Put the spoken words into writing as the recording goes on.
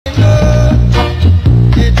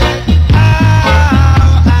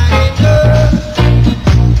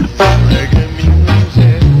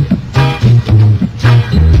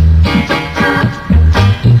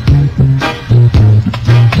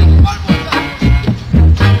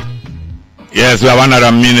Yes, we have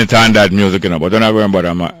another minute on that music, but we're not going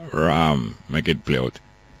to make it play out.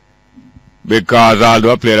 Because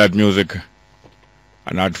although I play that music,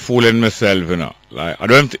 I'm not fooling myself, Like, I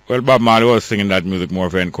don't think, well, Bob Marley was singing that music more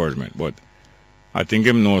for encouragement, but I think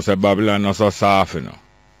him knows that Babylon not so soft,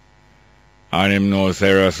 And him knows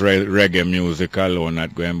serious reggae music alone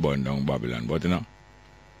not going burn down Babylon, but,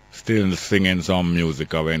 still singing some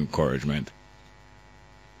music of encouragement.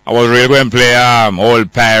 I was really going to play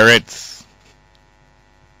Old Pirates.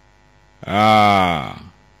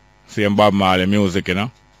 Same Bob Marley music,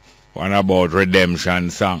 One about redemption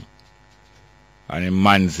song. And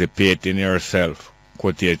emancipating yourself.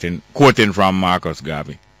 Quoting from Marcus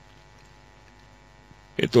Garvey.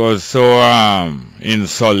 It was so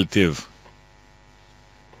insultive.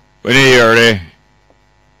 When you hear the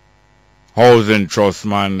housing trust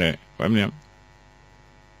man,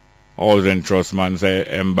 housing trust man say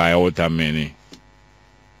him buy out a many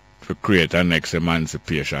to create a next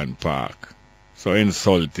emancipation park. So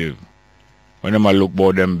insultive. When them look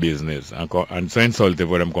about them business and so insultive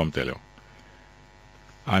what them come tell you.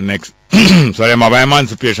 And next so them have an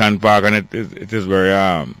emancipation park, and it is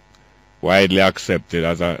very widely accepted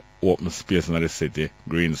as a open space in the city,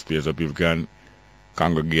 green space where people can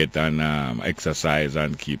congregate and exercise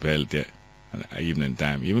and keep healthy at evening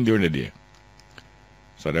time, even during the day.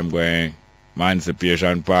 So them going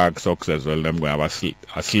emancipation park successful, them going to have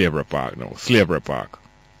a slavery park now. Slavery park.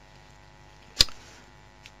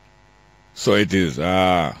 So it is.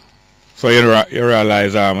 So you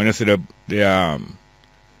realize when you see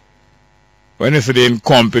when you see the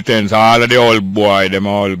incompetence, all of the old boy, them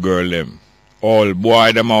all girl them. All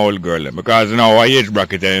boy, them all girl them. Because our age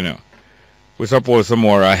bracket, we're supposed to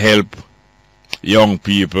more help young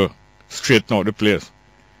people straighten out the place.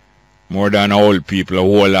 More than old people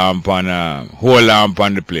hold on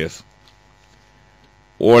the place.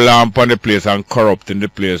 Hold on the place and corrupting the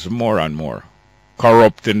place more and more.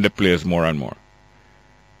 Corrupting the place more and more.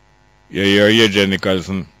 You hear AJ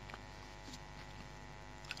Nicholson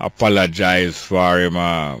apologize for him.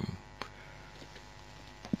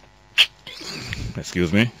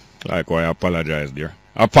 Excuse me. Like why I apologize there.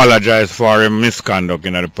 Apologize for him misconduct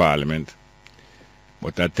in the parliament.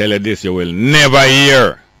 But I tell you this, you will never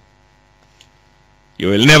hear the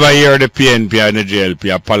PNP and the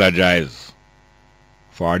JLP apologize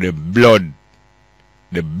for the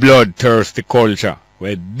bloodthirsty culture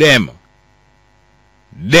where them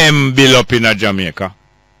build up in Jamaica.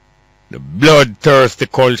 The bloodthirsty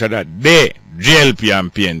culture that they, JLP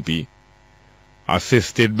and PNP,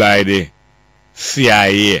 assisted by the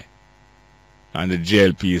CIA and the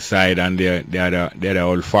JLP side and the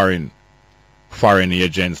all foreign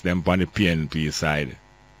agents, them on the PNP side,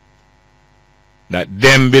 that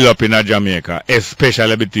them build up in Jamaica,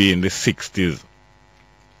 especially between the 60s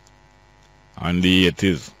and the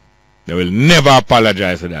 80s. They will never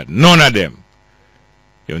apologize for that. None of them.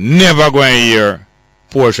 You're never going to hear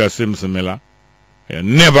Portia Simpson Miller. You're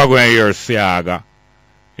never going to hear Siaga.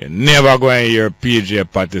 You're never going to hear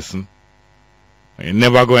PJ Pattison. You're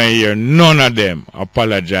never going to hear none of them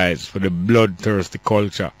apologize for the bloodthirsty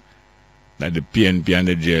culture that the PNP and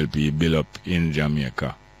the JLP built up in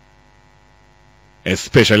Jamaica.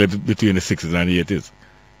 Especially between the 60s and the 80s.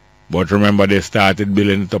 But remember, they started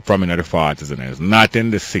building it up from in the 40s, and it's not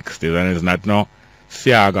in the 60s, and it's not now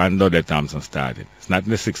Siaga and Dudley Thompson started. It's not in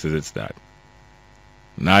the 60s it started.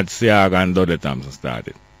 Not Siaga and Dudley Thompson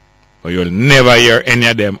started. But you'll never hear any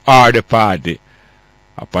of them or the party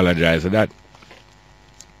apologize for that.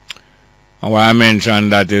 And why I mention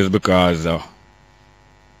that is because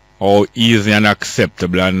how easy and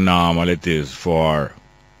acceptable and normal it is for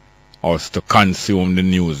us to consume the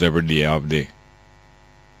news every day of the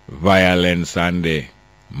violence and the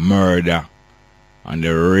murder and the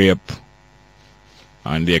rape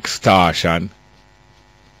and the extortion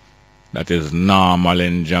that is normal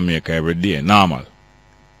in Jamaica every day. Normal.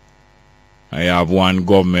 I have one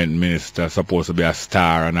government minister supposed to be a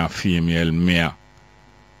star and a female mayor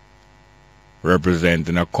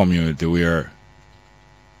representing a community where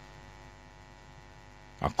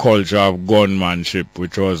a culture of gunmanship,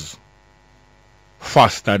 which was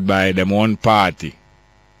fostered by them own party,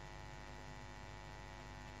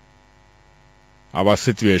 have a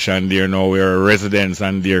situation there now where residents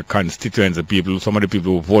and their constituents, some of the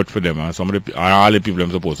people who vote for them and all the people they're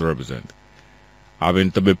supposed to represent,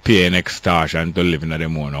 having to be paying extortion to live in their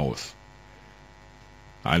own house.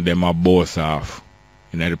 And them are boss off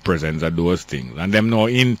in the presence of those things. And them know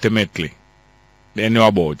intimately. They know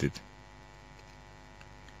about it.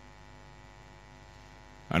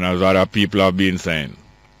 And as other people have been saying,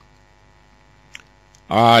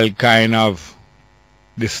 all kind of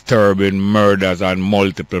disturbing murders and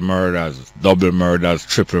multiple murders, double murders,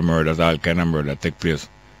 triple murders, all kind of murder take place.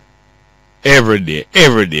 Every day,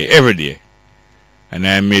 every day, every day. And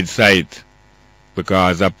I made sight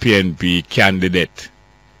because a PNP candidate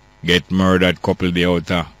get murdered couple days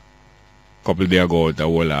ago out of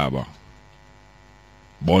Wall Harbor.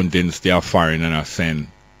 Bunting stay foreign and send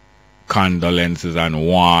condolences and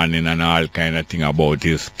warning and all kind of thing about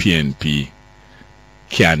his PNP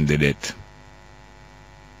candidate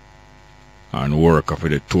and worker for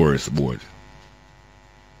the tourist board.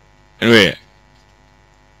 Anyway,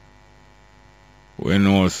 we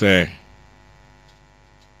know say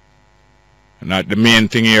not the main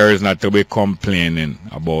thing here is not to be complaining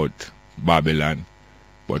about Babylon,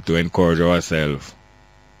 but to encourage ourselves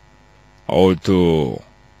how to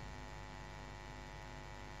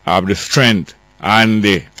have the strength and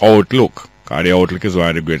the outlook, because the outlook is one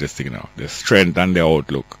of the greatest things now, the strength and the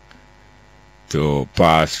outlook to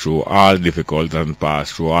pass through all difficult and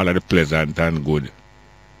pass through all of the pleasant and good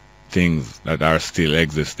things that are still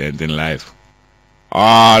existent in life.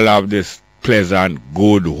 All of this pleasant,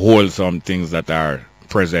 good, wholesome things that are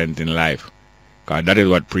present in life, because that is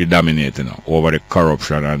what predominates, you know, over the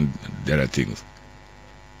corruption and the other things.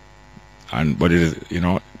 But it is, you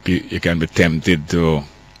know, you can be tempted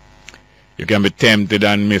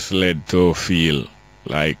and misled to feel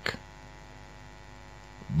like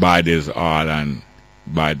bad is all and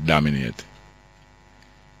bad dominate.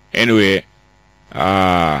 Anyway,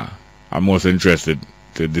 I'm most interested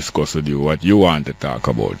to discuss with you what you want to talk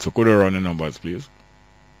about. So could you run the numbers, please?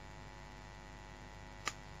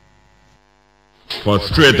 For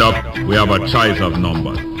straight up, we have a choice of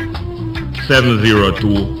numbers.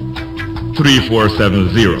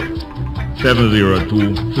 702-3470.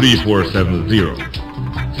 702-3470.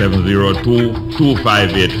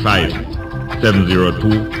 702-2585.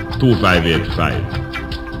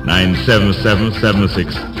 702-2585.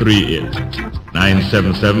 977-7638.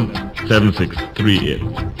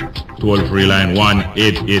 977-7638. Toll-free line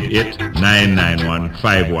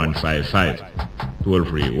 1-888-991-5155.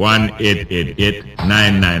 Toll-free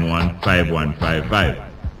 1-888-991-5155.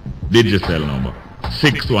 Digicel number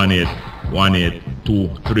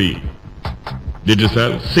 618-1823.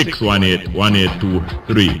 Digicel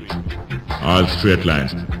 618-1823. All straight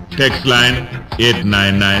lines. Text line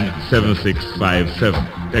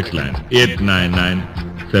 899-7657. Text line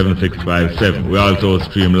 899-7657. We also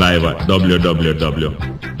stream live at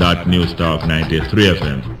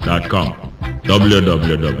www.newstalk93fm.com.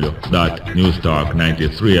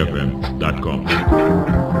 www.newstalk93fm.com.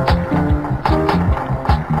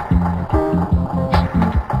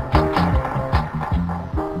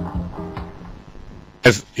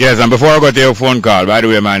 Yes, and before I go to your phone call, by the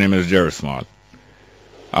way, my name is Jerry Small.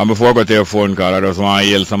 And before I go to your phone call, I just want to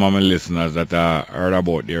hail some of my listeners that heard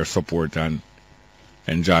about their support and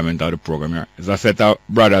enjoyment of the program here. It's a set of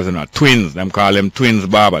brothers, you know, twins. Them call them Twins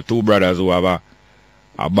Barber. Two brothers who have a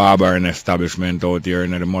barbering establishment out here in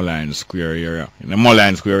the Mulline Square area. In the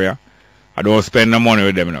Mulline Square area, I don't spend no money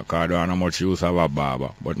with them, you know, because I don't know how much use of a barber.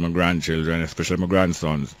 But my grandchildren, especially my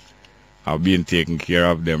grandsons, have been taking care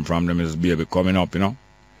of them from them as baby coming up, you know.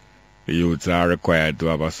 The youths are required to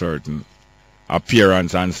have a certain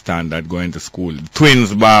appearance and standard going to school.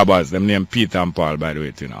 Twins Barbers, them named Peter and Paul, by the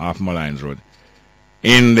way, you know, off Mullines Road.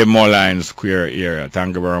 In the Mulline Square area.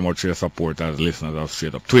 Thank you very much for your support as listeners of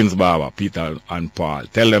Straight Up. Twins Barber, Peter and Paul.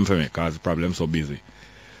 Tell them for me, because probably I'm so busy.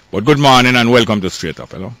 But good morning and welcome to Straight Up,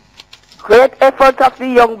 hello. Great effort of the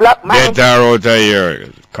young black man. Get her out of here.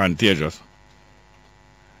 Contagious.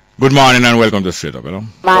 Good morning and welcome to Straight Up, hello.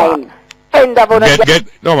 Mine.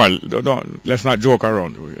 Don't, let's not joke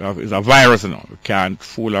around. It's a virus, you know. We can't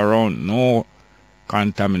fool around. No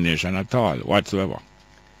contamination at all, whatsoever.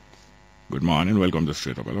 Good morning, welcome to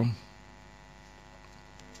Straight Up, hello.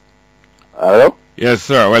 Hello? Yes,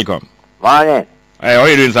 sir, welcome. Morning. Hey, how are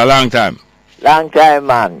you doing? It's a long time. Long time,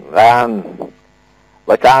 man.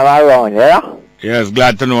 But I'm around, yeah? Yes,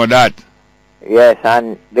 glad to know that. Yes,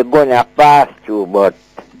 and the gun passed through, but...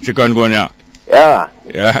 Chikungunya? Yeah.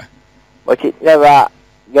 Yeah? But it never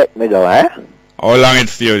get me though, eh? How long it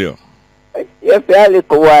stayed you? It for a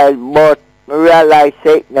little while, but I realize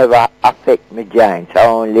it never affect my joints,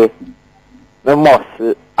 only my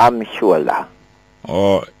muscle and my shoulder.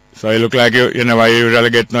 Oh, so you look like you never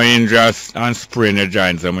usually get no injuries and sprain your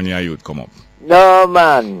joints when your youth come up? No,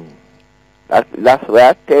 man. That's why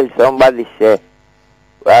I tell somebody, say,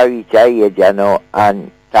 I reach a age, you know,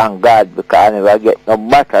 and thank God because I never get no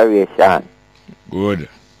batteration. Good.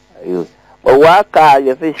 But what I call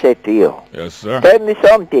you if I say to you? Yes, sir. Tell me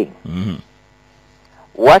something. Mm-hmm.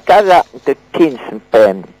 What has happened to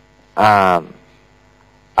Kingston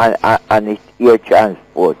and it's air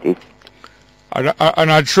transport. I'm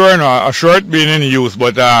not sure, no. I'm sure it's been in use,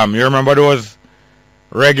 but you remember those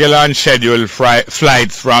regular and scheduled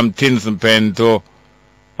flights from Tinson-Pen to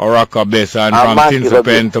Oraka Base and from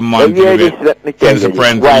Tinson-Pen to Montego,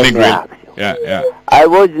 Tinson-Pen to Negril. Yeah. I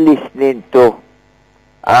was listening to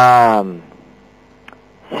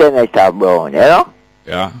Senator Brown, you know?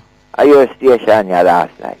 Yeah. At your station here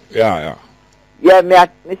last night. Yeah. Yeah,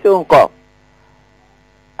 me soon come.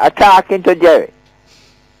 I'm talking to Jerry.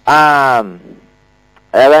 I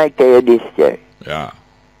want to tell you this, Jerry. Yeah.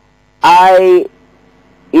 I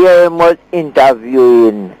hear him was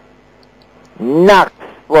interviewing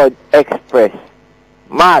Knoxford Express.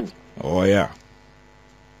 Man. Oh, yeah.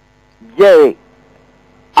 Jerry,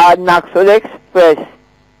 Knoxford Express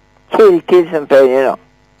killed Tinson-Pen, you know.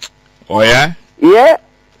 Oh, yeah? Yeah.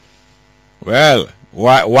 Well,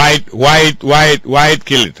 why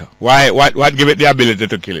kill it? What give it the ability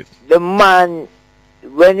to kill it? The man,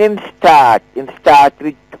 when him start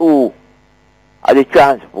with 2 of the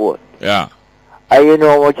transport. Yeah. And you know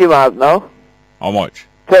how much him have now? How much?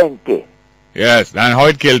 20. Yes, and how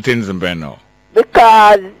it killed Tinson-Pen now?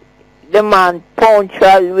 Because the man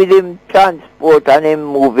punctual with him transport and him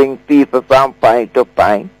moving people from point to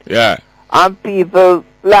point. Yeah. And people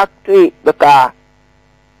flock to it because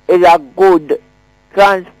it's a good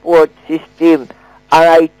transport system. And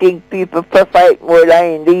I think people prefer it more than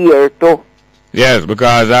in the air too. Yes,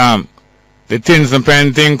 because the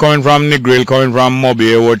Tinson-Pen thing coming from Negril, coming from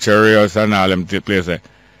Mobile, Watcherios and all them places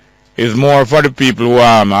is more for the people who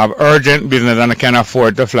have urgent business and can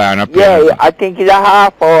afford to fly on a plane. Yeah, I think it's a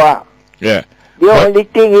half hour. Yeah. The only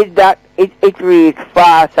thing is that it reaches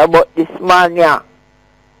fast about this man, yeah.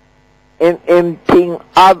 Him thing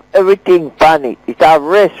have everything on it. It have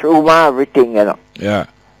restroom and everything, you know. Yeah.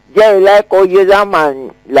 Jerry, like how you a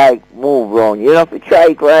man like move around. You know, if you try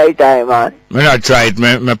it right time, man. Me not try it,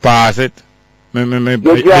 me pass it. You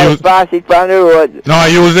drive past it on the road. No, I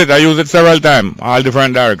use it several times, all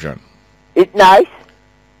different directions. It's nice?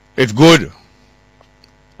 It's good.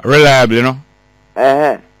 Reliable, you know.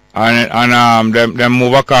 Uh-huh. And them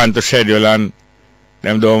move according to schedule and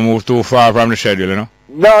them don't move too far from the schedule, you know.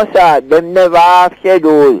 No, sir. Them never have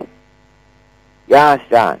schedule. You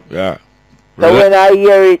understand? Yeah. So when I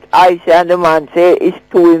hear it, I say, and the man say it's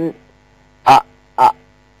to him,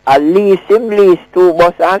 at least 2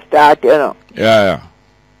 bus and start, you know. Yeah.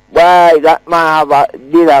 Why that man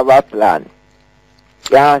did have a plan.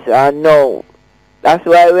 You understand? No. That's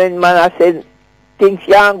why when man I said, things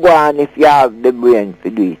can't go on if you have the brain to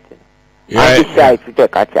do it. Yeah. And decide to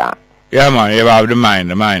take a chance. Yeah, man. You have the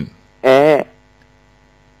mind.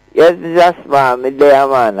 Yes, that's man, me there,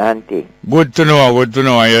 man, auntie. Good to know.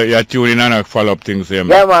 You're tuning in and follow up things here,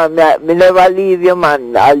 man. Yeah, man, me never leave you,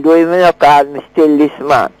 man. Although even you call me still this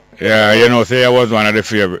man. Yeah, you know, say I was one of the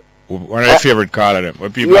favorite call of them.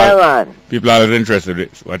 But people man. People are interested in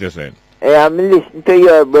what you're saying. Yeah, I'm listening to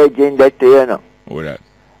your virgin that too, you know. Who that?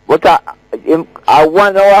 But I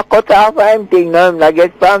 1 hour cut off him thing now, him I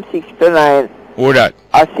get from 6 to 9. Who that?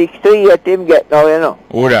 At 6 to 8 him get now, you know.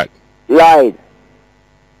 Who that? Lied.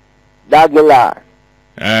 Dagular.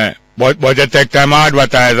 But you take time to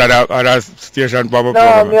advertise at a station public no,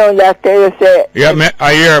 program. Me only tell you say. Yeah,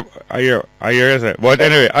 I hear you say. But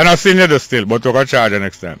anyway, I'm not seeing you still, but we're going to charge you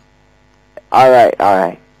next time.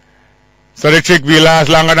 Alright. So the trick will last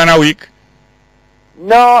longer than a week?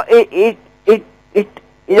 No, it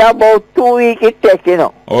about 2 weeks it take, you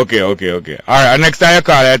know. Okay. Alright, next time you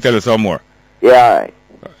call, I'll tell you some more. Yeah,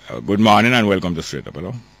 alright. Good morning and welcome to Straight Up,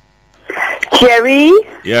 hello? Jerry?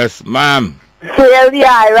 Yes, ma'am. Hail the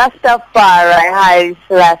Rastafari, Haile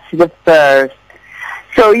Selassie the First.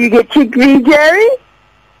 So you get your degree, Jerry?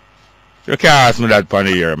 You can't ask me that upon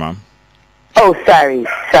the ear, ma'am. Oh, sorry.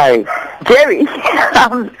 Jerry,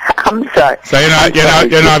 I'm sorry. So you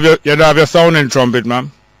don't have your sounding trumpet,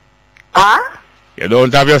 ma'am? Huh? You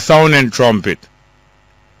don't have your sounding trumpet.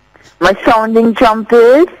 My sounding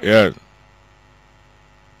trumpet? Yes.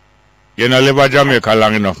 You don't live in Jamaica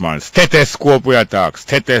long enough, man. Stethoscope we attack.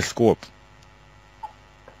 Stethoscope.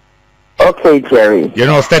 Okay, Jerry. You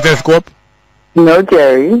know stethoscope? No,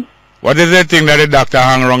 Jerry. What is the thing that the doctor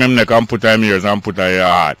hang around him neck and put on ears and put on your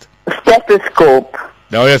heart? Stethoscope.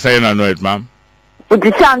 Now you say you don't know it, ma'am? But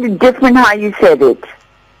it sounded different how you said it.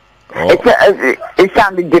 Oh. It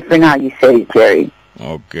sounded different how you said it, Jerry.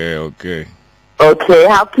 Okay. Okay,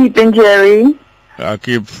 how keeping, Jerry? I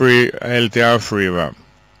keep free, healthy and free, ma'am.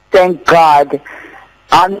 Thank God.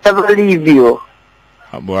 I'll never leave you.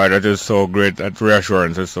 Oh, boy, that is so great. That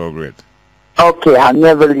reassurance is so great. Okay, I'll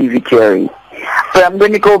never leave you, Jerry. But I'm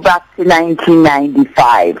going to go back to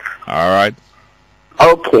 1995. All right.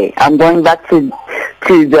 Okay, I'm going back to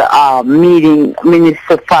the meeting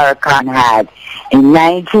Minister Farrakhan had in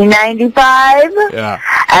 1995. Yeah.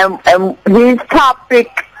 And his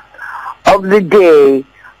topic of the day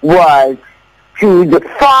was to the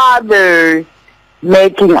fathers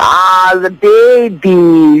making all the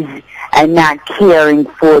babies and not caring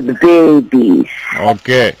for the babies.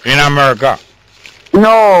 Okay. In America?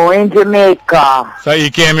 No, in Jamaica. So he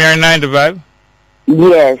came here in 95?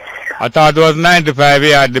 Yes. I thought it was 95 he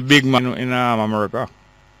had the big man in America.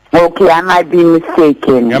 Okay, I might be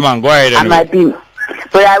mistaken. Yeah, man, go ahead. Anyway. I might be.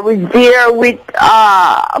 But I was there with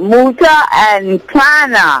Muta and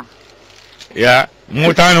Plana. Yeah,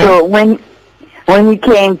 Muta. So when he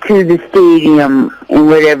came to the stadium in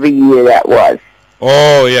whatever year that was.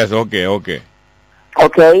 Oh, yes, okay. Okay,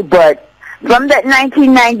 but from that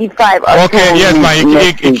 1995... Okay, yes, man,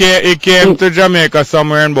 he came to Jamaica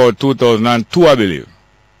somewhere in about 2002, I believe.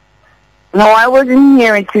 No, I wasn't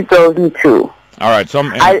here in 2002. All right,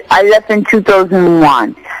 I left in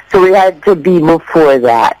 2001, so it had to be before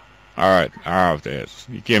that. All right, yes.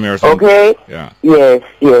 He came here sometime. Okay? Yeah. Yes.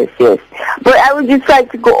 But I would just like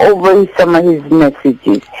to go over some of his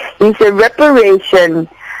messages. He said reparation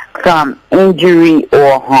from injury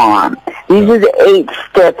or harm. These are the 8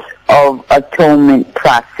 steps of atonement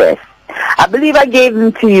process. I believe I gave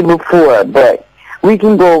them to you before, but we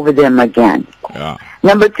can go over them again. Yeah.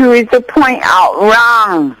 Number 2 is to point out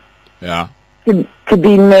wrong. Yeah. To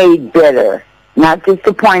be made better. Not just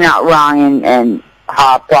to point out wrong and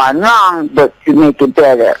hop on wrong, but to make it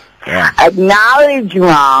better. Yeah. Acknowledge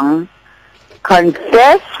wrong,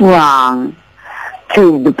 confess wrong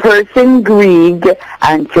to the person grieved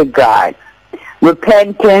and to God.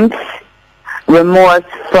 Repentance, remorse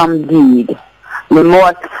from deed,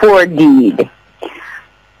 remorse for deed,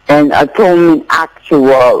 and atonement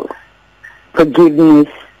actual, forgiveness,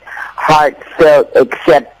 heartfelt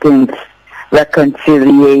acceptance,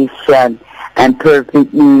 reconciliation, and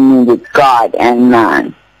perfect union with God and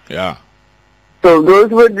man. Yeah. So those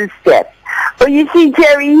were the steps. But you see,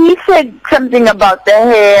 Terry, he said something about the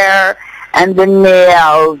hair and the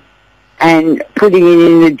nails and putting it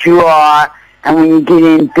in the drawer. And when you get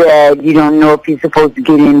in bed, you don't know if you're supposed to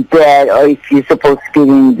get in bed or if you're supposed to get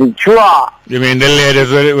in the drawer. You mean the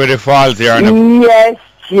ladies with the falls here? Yes,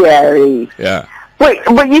 Jerry. Yeah. Wait,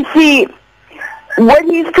 but you see, what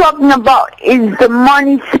he's talking about is the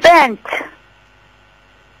money spent.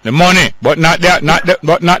 The money, but not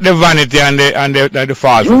the vanity and the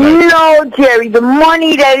false. No, Jerry, the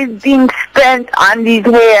money that is being spent on these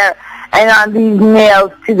hair and on these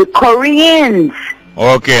nails to the Koreans.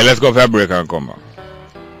 Okay, let's go for a break and come back.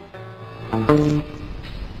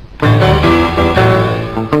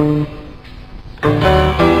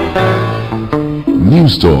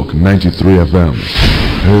 News Talk 93 FM,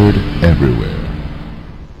 heard everywhere.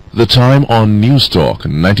 The time on News Talk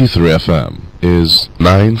 93 FM is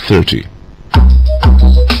 9:30.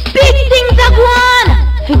 Big things are going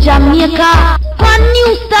for Jamaica on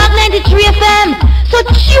News Talk 93 FM. So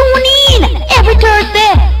tune in every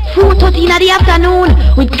Thursday, 4:30 in the afternoon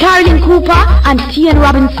with Carolyn Cooper and T.N.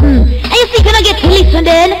 Robinson. And you see, gonna get to listen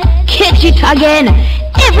then, catch it again.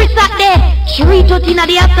 Every Saturday, 3:30 in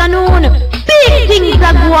the afternoon. Big things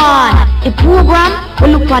are going. The program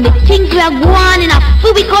will look on the things we are going in a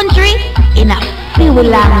Subi country in a Fiwi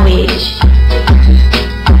language.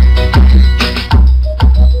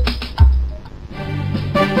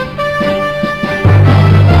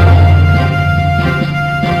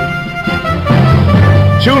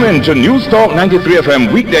 Tune in to News Talk 93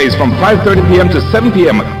 FM weekdays from 5:30 p.m. to 7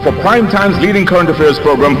 p.m. for Prime Time's leading current affairs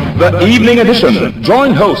program, The Evening Edition.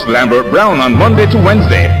 Join host Lambert Brown on Monday to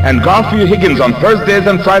Wednesday and Garfield Higgins on Thursdays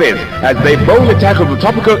and Fridays as they boldly tackle the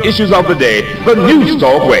topical issues of the day, the News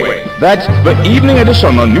Talk way. That's The Evening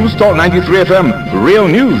Edition on News Talk 93 FM. Real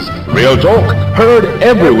news, real talk, heard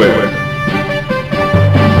everywhere.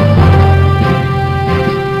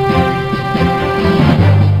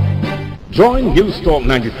 Join News Talk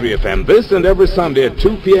 93 FM this and every Sunday at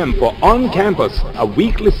 2 p.m. for On Campus, a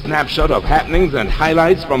weekly snapshot of happenings and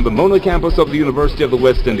highlights from the Mona campus of the University of the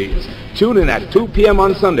West Indies. Tune in at 2 p.m.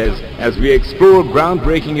 on Sundays as we explore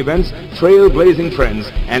groundbreaking events, trailblazing trends,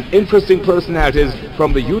 and interesting personalities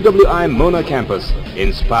from the UWI Mona campus,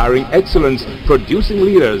 inspiring excellence, producing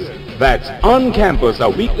leaders. That's On Campus, a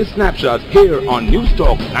weekly snapshot here on News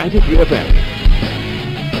Talk 93 FM.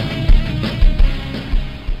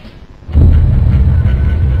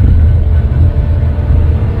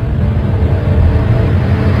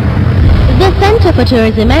 The Center Center for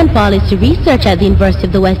Tourism and Policy Research at the University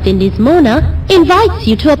of the West Indies, Mona, invites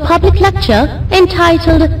you to a public lecture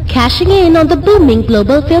entitled Cashing In on the Booming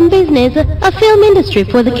Global Film Business, a Film Industry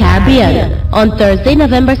for the Caribbean, on Thursday,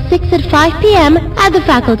 November 6th at 5 p.m. at the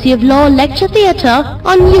Faculty of Law Lecture Theatre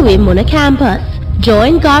on UA Mona campus.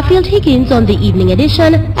 Join Garfield Higgins on the evening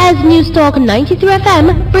edition as News Talk 93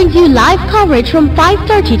 FM brings you live coverage from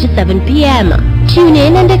 5:30 to 7 p.m. Tune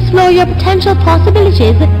in and explore your potential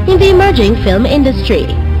possibilities in the emerging film industry.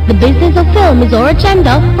 The business of film is our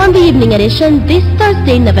agenda on the evening edition this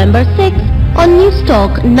Thursday, November 6th on News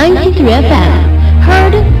Talk 93 FM.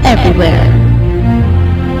 Heard everywhere.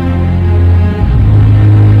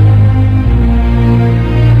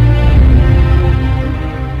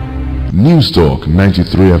 News Talk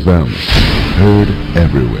 93 FM. Heard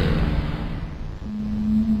everywhere.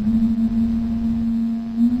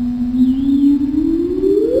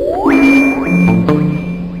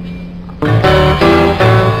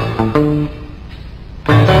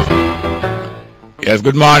 Yes,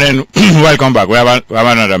 good morning. Welcome back. We have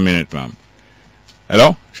another minute, ma'am.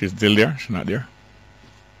 Hello? She's still there? She's not there?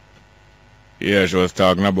 Yeah, she was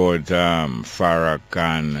talking about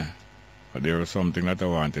Farrakhan. But there was something that I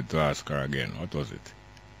wanted to ask her again. What was it?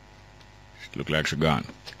 She looked like she's gone.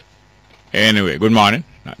 Anyway, good morning.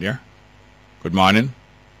 Not there. Good morning.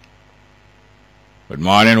 Good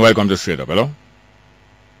morning. Welcome to Straight Up. Hello?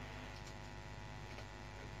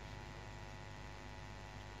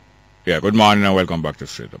 Yeah, good morning and welcome back to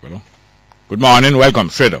Straight Up. Hello? Good morning. Welcome.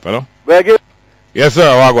 Straight Up. Hello? Reggie? Yes, sir.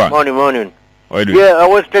 Wagwan. Morning. How you doing? Yeah, I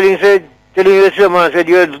was telling you, sir, man, said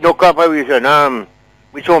you had no cooperation,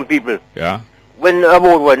 with some people. Yeah? When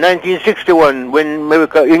about what, 1961, when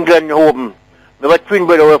America, England opened, my twin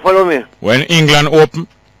brother will follow me. When England opened?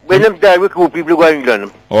 When them time recruit people go to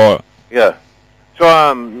England. Oh. Yeah.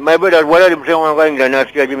 So my brother, one of them say want to go to England and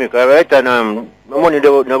stay at Jamaica, right? And my money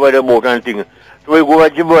nobody about and thing. So we go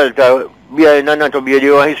to Gibraltar, behind Anatomy,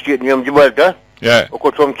 there was a history named Gibraltar. Yeah. We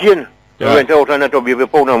got some cane. Yeah. We went out to Anatomy for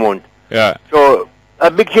 £1 a month. Yeah. So a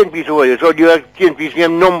big chain piece over here. So there are chain piece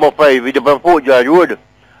named number 5 with the Port George Road.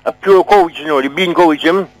 A pure couch, you know, the bean couch,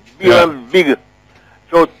 big.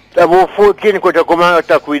 So about 4 cane could come and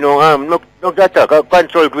attack, we know, not attack,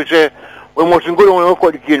 consult, we say, we mustn't go down and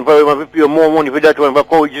cut the cane for we pay more money for that one, for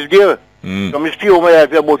couch is there. So I stay over here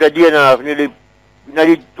for about a day and a half,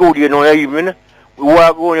 nearly 2 days now, evening. We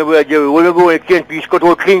walk on everywhere, Jerry. We go and cane piece, cut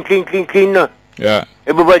out clean now. Yeah.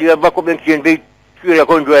 Everybody have back up the cane, they feel like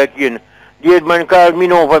going to a cane. The head man called me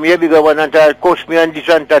now from here, bigger one, and cost me and this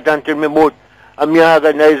and that, and tell me about, and me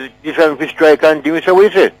organize this and fish strike and things. So what you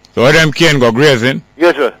say? So them cane go grazing?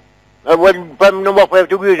 Yes, sir. From number 5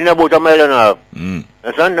 to grazing about a mile and a half.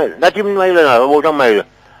 Not even a mile and a half, about a mile.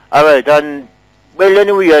 Alright, and well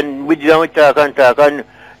anyway, and we did talk, and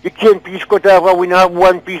the cane piece cut off, and we have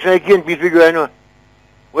one piece and a cane piece with you, I know.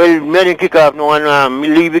 Well, me didn't kick off now, and me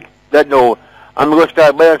leave it that now. I'm going to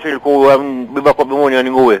start buying sell coal and be back up the money and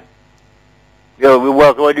go away. Yeah, we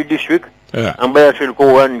walk over the district and buy a sell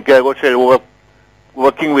coal and go sell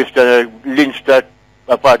over King West and Lynch that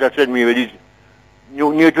part that sent me with this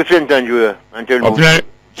near to St. Andrew and tell up me.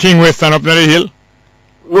 King West and up the hill?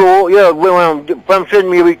 No, yeah, from St.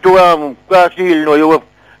 Mary to cross the hill, you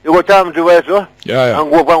go time to west, Yeah. And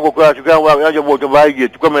go across, you can walk out about to buy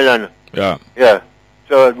it to come in. Yeah. Yeah.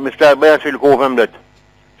 So I start buying sell coal from that.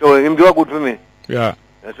 So him do good for me. Yeah.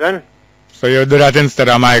 Understand? So you do that instead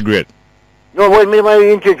of migrate? No, well, my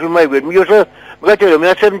intent to migrate. Me just, I tell you,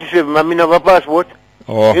 I'm 77, I have a passport.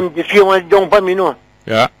 Oh. Him, the same one don't for me, no.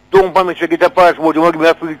 Yeah. Don't for me to get a passport, you want to give me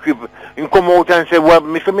a free trip. Him come out and say, well,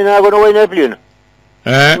 Mr. Me not going to go in a plane.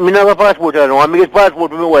 Me not have a passport, I know. I get a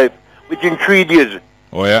passport for my wife within 3 days.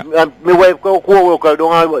 Oh, yeah? My wife co-worker,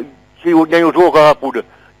 don't have, she would then use work her food.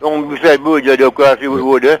 Don't beside Burja, they cross the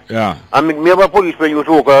road there. Yeah. I mean, me have a police when you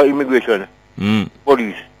work her immigration.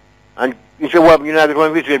 Police. And he said, well, you're not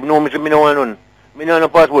going to visit. No, Mr. Me no want none. Me no have a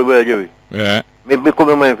passport, brother Jerry. Yeah. Me become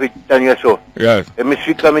a man for 10 years so. Yes. And me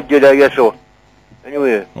sick and me dead yes so.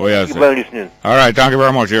 Anyway. Oh, yes, keep sir. on listening. All right, thank you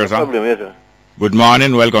very much, here, sir. No problem, yes, sir. Good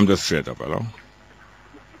morning, welcome to Straight Up, hello.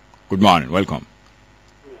 Good morning, welcome.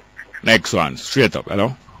 Next one, Straight Up,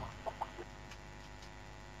 hello.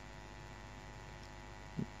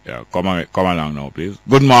 Yeah, come along now, please.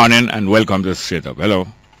 Good morning and welcome to Straight Up, hello.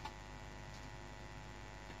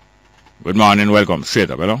 Good morning, welcome. Straight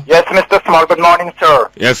Up, hello? Yes, Mr. Small, good morning, sir.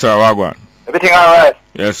 Yes, sir, Wagwan. Everything alright?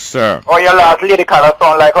 Yes, sir. Oh, your last lady color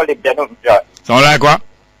sound like Olivia Newton-John. Sound like what?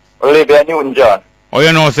 Olivia Newton-John. Oh,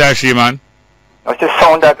 you know, sir, she, man? No, she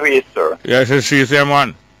sound that way, sir. Yes, she, same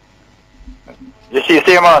one. You see,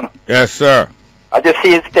 same one? Yes, sir. I just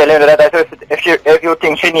see it's telling her that if you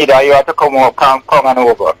think she need her, you have to come on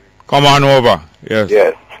over. Come on over. Yes.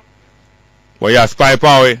 Yes. Well, yeah, spy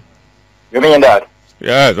power. You mean that?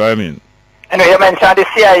 Yes, what I mean. Anyway, you mentioned the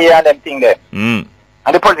CIA and them thing there. Mm.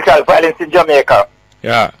 And the political violence in Jamaica.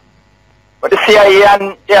 Yeah. But the CIA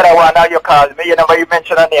and the other one that you called me, you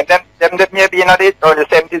mentioned a name. Them may be in the early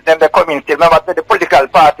 70s, them they come in still. Remember, the political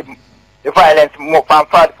party, the violence from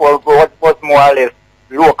 44 was more or less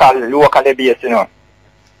locally based, you know.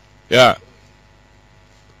 Yeah.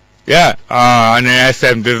 Yeah. And in the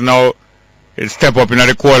 70s now, it step up in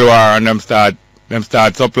the Cold War and them start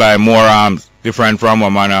supplying more arms, different from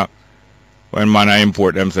when man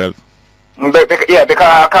import themselves. Yeah,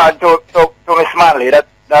 because according to Miss Manley,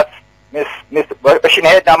 that's Miss she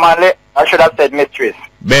named Edna Manley, I should have said Mistress.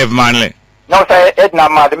 Bev Manley. No, say Edna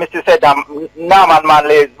Manley, Mistress said Norman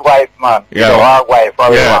Manley's wife, man. Yeah. You know, our wife,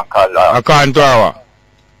 or yeah. Call her. According to her.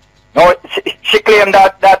 No, she claimed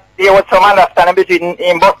that there was some understanding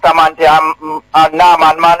between Bustamante and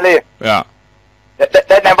Norman Manley. Yeah.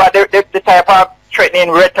 That never the type of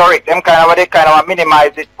threatening rhetoric, they kind of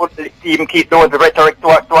minimize it, put the team keep those rhetoric to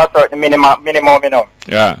a certain minimum, you know.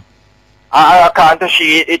 Yeah. According to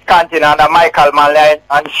it continued under Michael Manley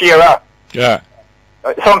and Shearer. Yeah.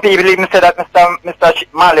 Some people even say that Mr.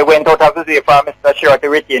 Manley went out of his way for Mr. Shearer to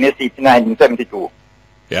retain his seat in 1972.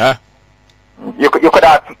 Yeah. You could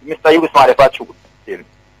ask Mr. Hughes Manley for truth still.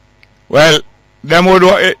 Well, them would do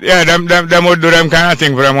them kind of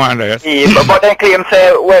thing for them one day, yes? Yeah, but then claim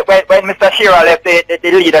say when Mr. Shearer left the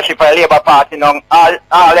leadership of the Labour Party, all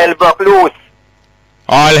hell broke loose.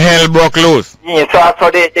 All hell broke loose. Yeah, so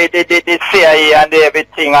the CIA and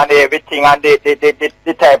everything and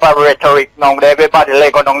the type of rhetoric, everybody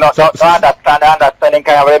like not understanding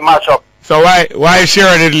kind of a mashup. So why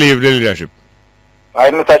Shearer did leave the leadership? Why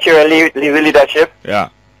Mr. Shearer leave the leadership? Yeah.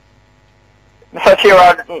 Mr.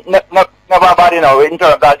 Shearer never bad, in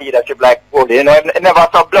terms of leadership like Holy, he never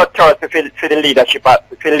saw bloodthirsty for the leadership,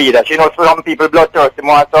 You know, some people bloodthirsty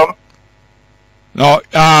more some. No,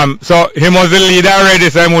 so he was the leader already,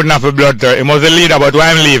 so he wouldn't have a bloodthirsty. He was the leader, but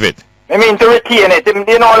why him leave it? I mean to retain it.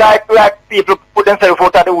 You know, like people put themselves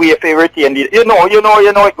out of the way if they retain it. You know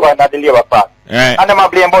it going at the Labour Party. Right. And them are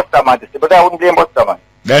blame Bustamante, but I wouldn't blame Bustamante.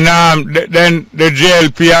 Then the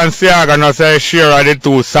JLP and Siaga now say Shearer the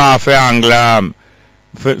two soft for angle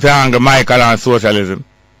Michael and socialism.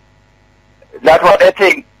 That's what they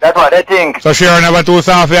think. So Shearer never too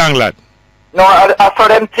soft for angle. No, I saw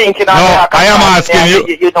them thinking. No, I am asking you.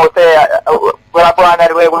 You know, say we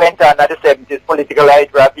went on at the 70s political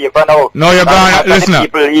hierarchy. No, you're going. Listen.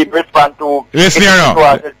 People he respond to. Listen here now.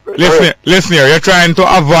 Listen here. You're trying to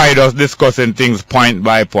avoid us discussing things point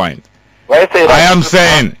by point. I am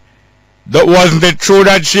saying, that wasn't it true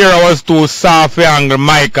that Shearer was too soft for angle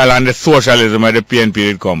Michael and the socialism of the PNP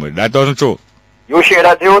did come with? That wasn't true. You share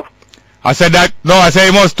that view? I said that. No, I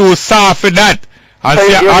said he was too soft for that. And so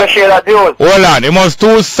you share that view? Hold on, he was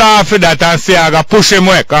too soft for that, and Siaga push him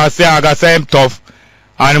away, because Siaga say him tough,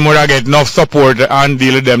 and he would have get enough support and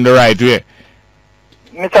deal with them the right way.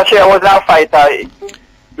 Mr. Shearer was not a fighter,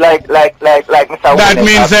 like Mr. That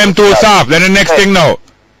means him too soft. Then the next thing now.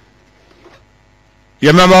 You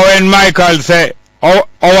remember when Michael say,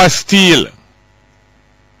 our steel? You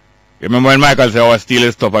remember when Michael say our steel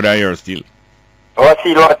is tougher than your steel? Our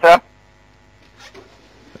steel what, sir?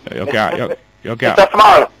 You can't. Mr.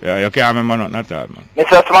 Small. Yeah, you can't remember not that, man.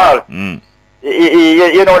 Mr. Small.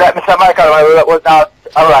 You know that Mr. Michael was not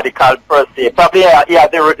a radical per se. Probably he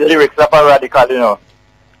had the lyrics of a radical, you know.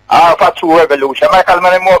 For true revolution. Michael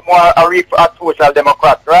Manley more a social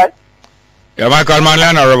democrat, right? Yeah, Michael Manley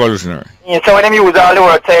is a revolutionary. Yeah, so when he use all the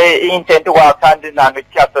words, say he intend to walk hand in hand with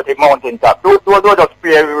cats at the mountain top. Those just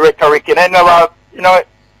pure rhetoric, and never, you know,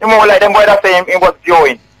 more like them boy that say he was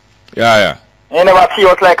viewing. Yeah. You never see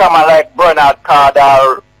us like a man like Bernard Card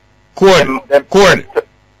or... Cord.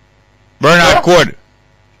 Bernard Cord.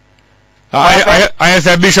 I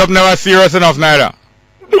said Bishop never serious enough neither.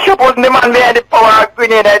 Bishop wasn't the man behind the power of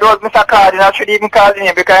Grenada. It was Mr. Cardin. I should even call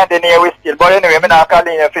him because the name was still. But anyway, I'm not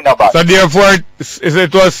calling him for nobody. So therefore,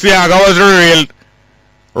 it was Siaga was the real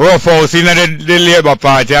rough house in the Labour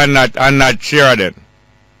Party and not Shearer then.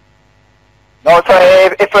 No, so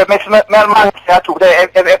if Mr. Melman said to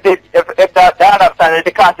if that understanding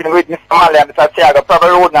they continue with Mr. Manley and Mr. Siaga,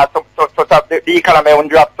 probably would not so the economy won't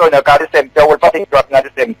drop so because the same the whole party dropping at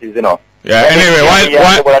the same season, you know. Yeah, anyway,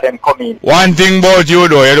 one thing about you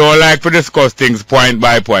though, you don't like to discuss things point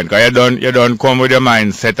by point, because you don't come with your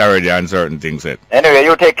mind set already on certain things set. Anyway,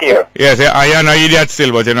 you take care. Yes, I am an idiot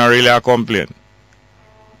still, but you're not really a complaint.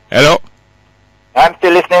 Hello? I'm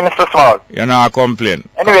still listening, Mr. Small. You know, I complain.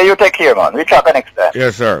 Anyway, you take care, man. We talk next time.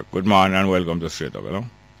 Yes, sir. Good morning and welcome to Straight Up, you know?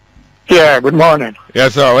 Yeah, good morning.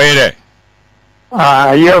 Yes, sir. Where you there?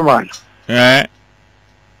 Yeah, man. Yeah.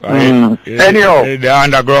 Anyhow. The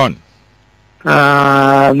underground.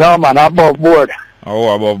 No, man, above board.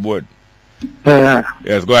 Oh, above board.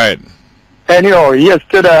 Yes, go ahead. Anyhow,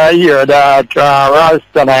 yesterday I hear that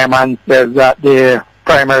Ralston Hyman says that the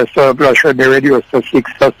primary surplus should be reduced to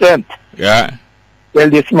 6%. Yeah. Well,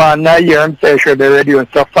 this man I hear him say should be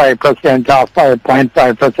reduced to 5% or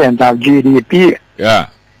 5.5% of GDP. Yeah.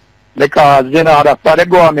 Because in order for the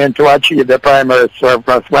government to achieve the primary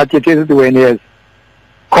surplus, what it is doing is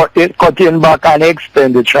cutting back on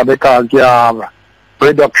expenditure because you have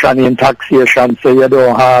reduction in taxation, so you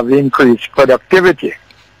don't have increased productivity.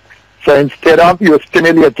 So instead of you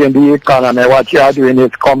stimulating the economy, what you are doing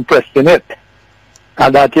is compressing it.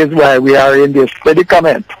 And that is why we are in this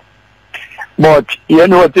predicament. But you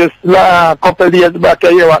notice a couple of years back, you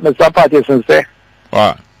hear what Mr. Patterson say?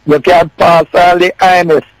 What? You can pass all the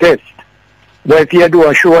IMF tests, but if you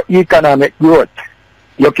don't show economic growth,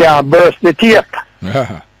 you can burst the tape.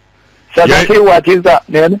 Yeah. So that's what is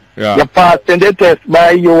happening. Yeah. You're passing the test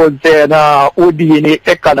by using Houdini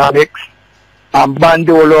economics and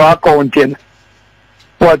Bandolo accounting,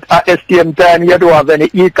 but at the same time you don't have any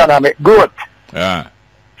economic growth. Yeah.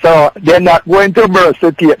 So they're not going to burst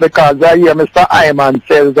the tape because I hear Mr. Hyman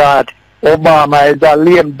says that Obama is a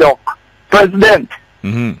lame duck president.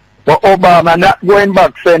 Mm-hmm. But Obama not going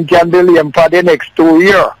back saying can be lame for the next 2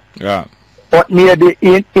 years. Yeah. But maybe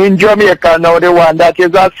in Jamaica now the one that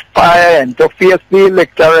is aspiring to face the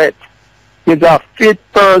electorate is a fit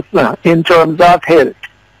person in terms of health.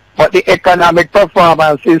 But the economic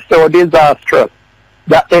performance is so disastrous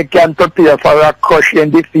that they can prepare for a crushing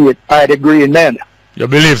defeat by the green men. You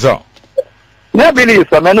believe so? I believe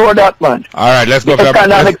so. I know that, man. All right, let's go the for a break.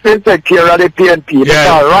 economics is take care of the PNP.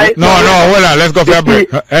 Yeah. Right no, hold on. Let's go for a break.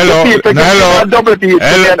 Hello.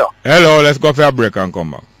 Hello. Let's go for a break and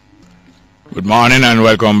come back. Good morning and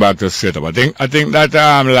welcome back to Straight Up. I think that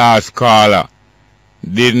last caller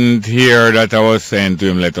didn't hear that I was saying to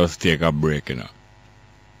him, let us take a break, you know.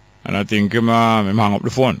 And I think him hang up the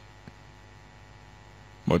phone.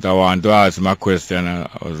 But I want to ask him a question. I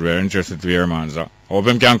was very interested to hear him answer. Hope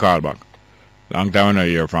him can call back. Long time I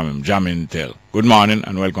hear from him. Jamin Tell. Good morning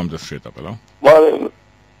and welcome to Straight Up. Hello. Morning.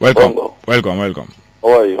 Welcome. Bongo. Welcome.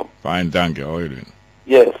 How are you? Fine, thank you. How are you doing?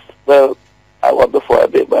 Yes. Well, before I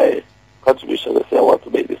make my contribution, I want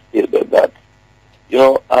to make this statement that,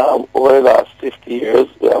 over the last 50 years,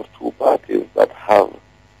 we have two parties that have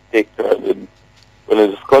taken turns in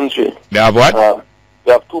this country. They have what?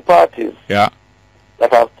 We have two parties. Yeah.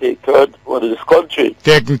 That have taken over this country.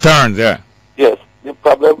 Taking turns, yeah. Yes. The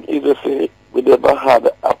problem is we never had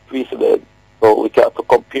a precedent, so we can't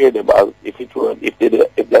compare them as if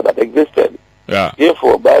they not existed. Yeah.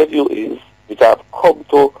 Therefore, my view is we have come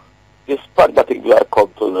to this pragmatic view. I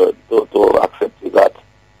come to learn to accept is that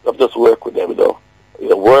you have to just work with them.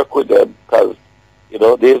 Work with them because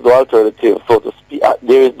there is no alternative, so to speak.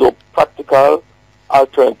 There is no practical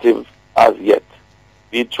alternative as yet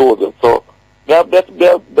being chosen. So as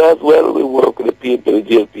well we work with the people, the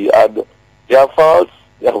GLP, and they have faults,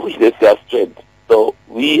 they have weakness, they have strength. So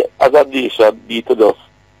we as a nation need to just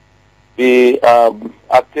be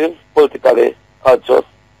active, politically conscious,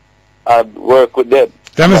 and work with them.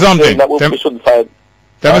 Tell me something. We should find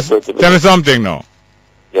tell me something now.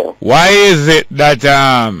 Yeah. Why is it that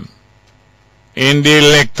in the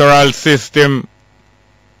electoral system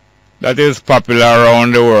that is popular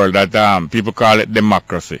around the world that people call it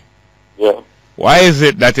democracy? Yeah. Why is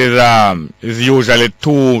it that is usually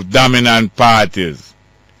two dominant parties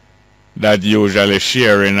that usually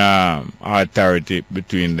share in authority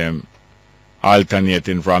between them,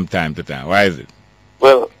 alternating from time to time? Why is it?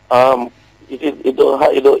 Well, it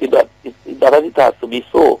has to be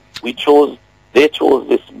so. They chose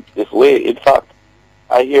this way. In fact,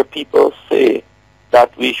 I hear people say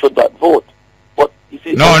that we should not vote. But you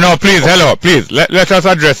see, no, please, hello, please. Let us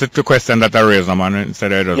address it to question that I raise, man,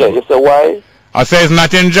 instead of yeah, you say why? I say it's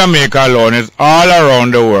not in Jamaica alone, it's all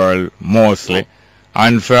around the world, mostly.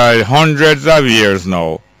 And for hundreds of years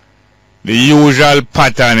now, the usual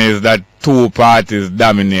pattern is that two parties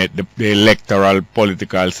dominate the electoral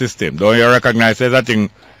political system. Don't you recognize that thing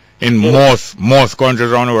in most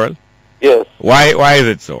countries around the world? Yes. Why is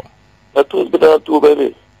it so? That two is better than two,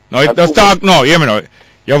 baby. No, it does talk, no, hear me now.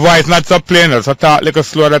 Your voice not so plain, so talk like a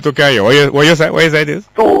slow that to carry you. What you say? What you say it is?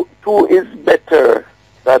 Two is better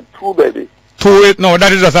than two, baby. No,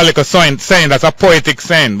 that is just a little saying, that's a poetic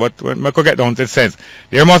saying, but when I could get down to the sense,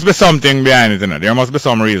 there must be something behind it, there must be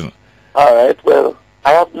some reason. All right, well,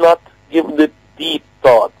 I have not given the deep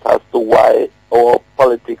thought as to why our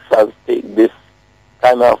politics has taken this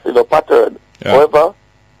kind of pattern. Yeah. However,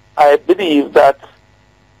 I believe that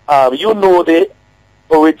you know the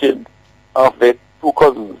origin of the two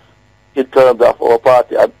cousins in terms of our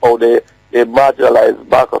party and how they marginalized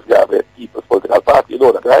Marcus Garvey People's Political Party. You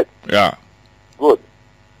know that, right? Yeah. Good.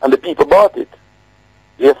 And the people bought it.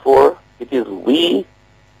 Therefore, it is we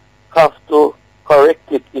have to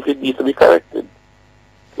correct it if it needs to be corrected.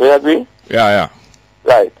 Do you agree? Yeah.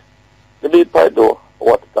 Right. The main point, though, I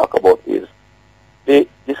want to talk about is the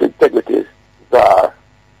disintegrities are.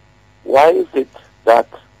 Why is it that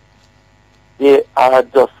they are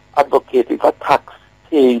just advocating for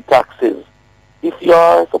paying taxes? If you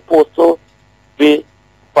are supposed to be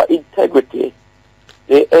for integrity,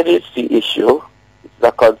 the NHC issue is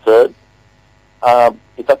a concern.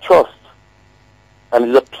 It's a trust, and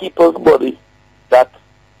it's a people's money that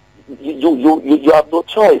you have no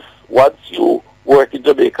choice. Once you work in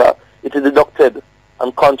Jamaica, it is deducted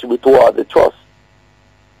and contribute toward the trust.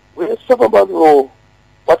 Where's somebody know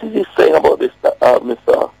what is he saying about this,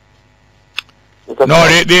 Mr.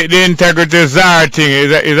 No, the integrity czar thing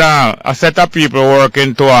is a set of people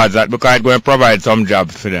working towards that because it's going to provide some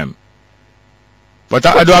jobs for them. But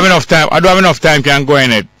I don't have enough time. I don't have enough time can go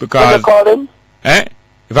in it because. Can you call him?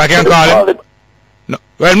 If I can call him? No.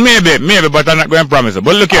 Well, maybe, but I'm not going to promise it.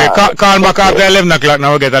 But look here, call back after 11 o'clock.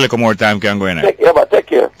 Now we'll get a little more time can go in it. Take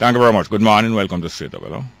care. Thank you very much. Good morning. Welcome to Straight Up.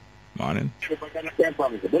 Hello. Morning.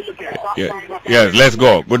 Yes, let's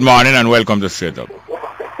go. Good morning and welcome to Straight Up.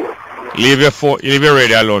 Leave your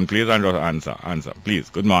radio alone, please, and just answer. Please.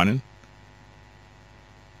 Good morning.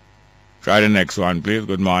 Try the next one, please.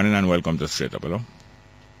 Good morning and welcome to Straight Up. Hello.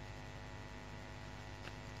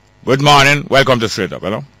 Good morning. Welcome to Straight Up.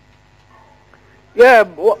 Hello. Yeah,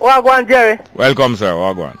 Wagwan Jerry. Welcome, sir.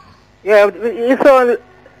 Wagwan. Yeah,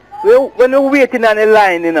 when we're waiting on the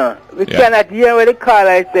line, we cannot hear what the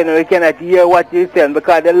caller is saying. We cannot hear what he's saying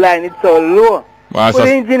because the line is so low. Well,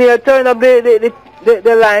 the engineer turn up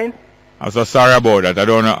the line. I'm so sorry about that. I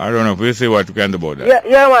don't know if we see what we can do about that.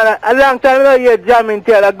 Yeah, man. A long time ago, you're jamming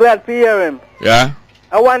tail. I'm glad to hear him. Yeah?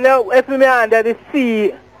 I wonder if me under the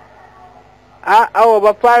sea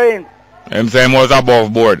overpowering. Him say he was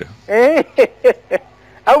above board. Eh?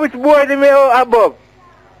 Which board him above?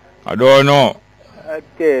 I don't know.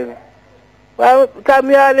 Okay. Well, come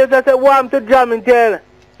here, I say warm to jamming tail.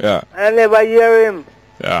 Yeah. I never hear him.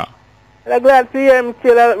 Yeah. I'm glad to hear him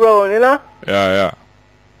still around, Yeah.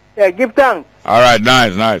 Yeah, give thanks. All right,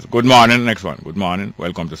 nice. Good morning. Next one. Good morning.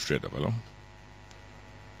 Welcome to Straight Up. Hello.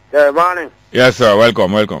 Good morning. Yes, sir.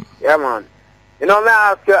 Welcome. Yeah, man. May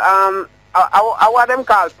I ask you, I want them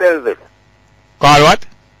called pelvis. Call what?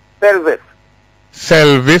 Pelvis.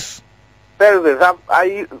 Pelvis? Pelvis. Are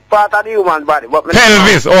you part of the human body?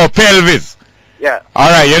 Pelvis. Pelvis. Yeah. All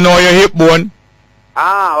right, you know your hip bone?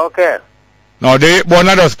 Ah, okay. No, the hip bone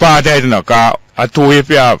not just part of it, because a two hip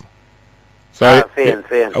you have. So same.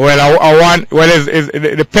 Well, I want. Well,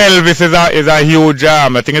 the pelvis is a huge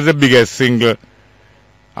arm. I think it's the biggest single.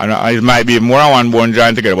 And it might be more than one bone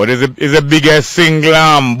joint together, but it's the biggest single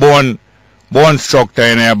arm bone structure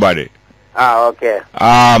in your body. Ah, okay.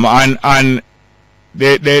 And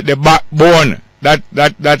the backbone that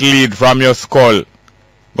lead from your skull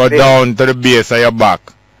go down to the base of your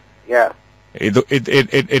back. Yeah.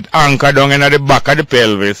 It anchor down in the back of the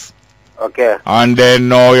pelvis. Okay. And then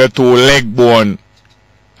now your two leg bone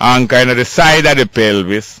anchor in the side of the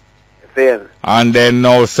pelvis. Same. And then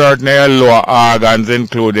now certain your lower organs,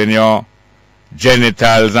 including your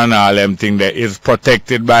genitals and all them things, that is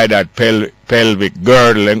protected by that pelvic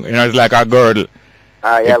girdle. It's like a girdle.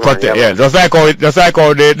 Yeah, just like how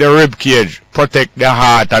the rib cage protect the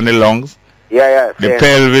heart and the lungs. Yeah. The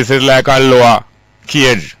pelvis is like a lower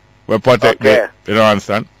cage we protect okay. You don't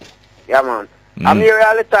understand? Yeah, man. I'm here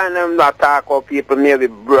all the time them not talk about people maybe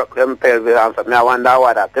broke them pelvis and something. I wonder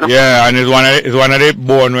what that, Yeah, and it's one of the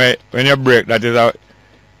bone where when you break that is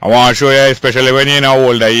I want to show you, especially when you're in an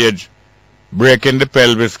older age, breaking the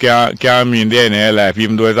pelvis can mean the end of your life,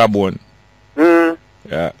 even though it's a bone. Yeah.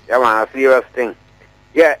 Yeah, man, a serious thing.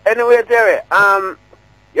 Yeah, anyway, Terry,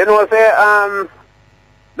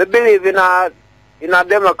 they believe in a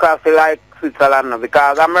democracy like Switzerland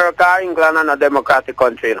because America, England are not a democratic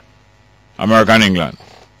country. America and England.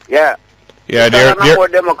 Yeah. Yeah, they're more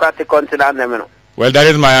democratic country than them, Well, that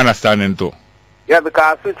is my understanding too. Yeah,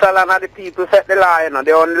 because Switzerland are the people set the law,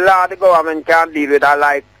 The only law the government can deal with are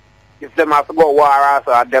like if them have to go war or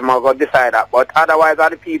so, them are going to decide that. But otherwise, are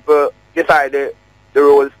the people decide the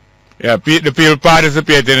rules. Yeah, the people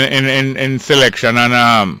participate in selection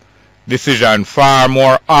and decision far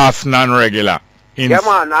more often and regular. Yeah,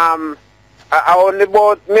 man. I only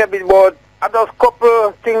maybe about just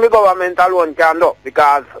couple things the government alone can do,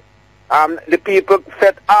 because the people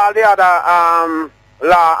set all the other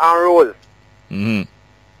law and rules. Mm-hmm.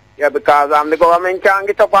 Yeah, because the government can't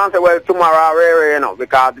get up and say, well, tomorrow, you know,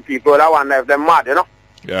 because the people that want if they're mad, you know.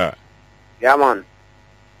 Yeah. Yeah, man.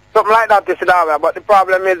 Something like that you should have, but the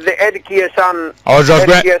problem is the education. I was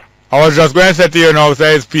just going to say to you now,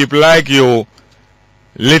 say it's people like you,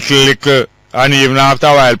 little, and even after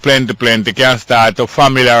a while, plenty can start to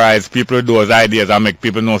familiarize people with those ideas and make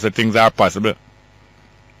people know that things are possible.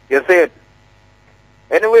 You see it?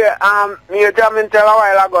 Anyway, me and Jamin tell a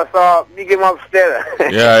while ago, so big him up still.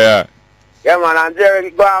 Yeah. Yeah, man, and Jerry,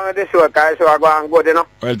 go on with the show, because the show go on good, you know.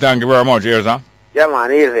 Well, thank you very much. Here's, huh? Yeah,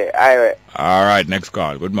 man, easy. All right, next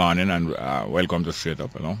call. Good morning and welcome to Straight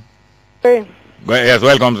Up, you know. Hey. Yes,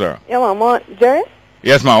 welcome, sir. Yeah, man, Jerry?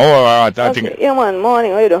 Yes, ma'am. Oh, all right. I think. Yeah, man,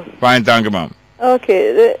 morning. How you doing? Fine, thank you, ma'am.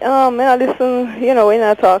 Okay. I listen, you know, when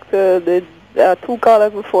I talk to the two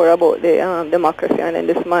callers before about the democracy, and then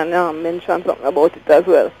this man mentioned something about it as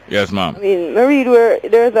well. Yes, ma'am. I mean, I read where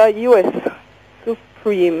there's a U.S.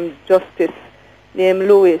 Supreme Justice named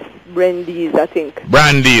Louis Brandeis, I think.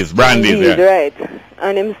 Brandeis, yeah. Right.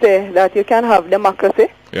 And him say that you can have democracy.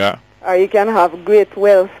 Yeah. Or you can have great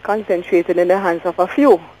wealth concentrated in the hands of a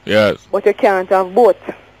few. Yes. But you can't have both.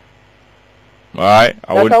 Right.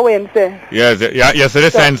 That's how him say. Yes, yes,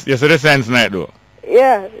 the sense night though.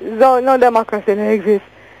 Yeah, so no democracy no exists.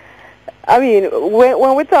 I mean,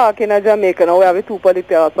 when we talk in Jamaica now, we have a two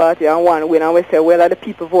political party and one win, and we say, well, the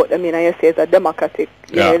people vote them in, and you say it's a democratic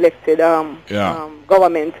elected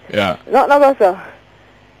government. Yeah. Not no, sir.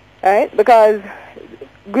 Right? Because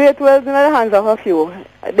great wealth in the hands of a few.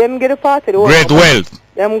 Them get a party. Great wealth.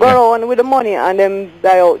 Them go on with the money and them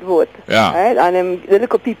die out vote. Yeah. Right? And them the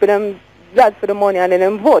little people them glad for the money and then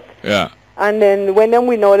them vote. Yeah. And then when them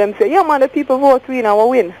win now, them say, yeah man, the people vote win and we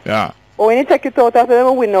win. Yeah. But when you take it out after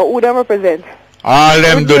them win now, who them represent? All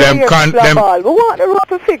them do them can't them. We want the road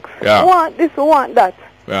to fix. Yeah. We want this, we want that.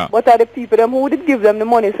 Yeah. But are the people them who did give them the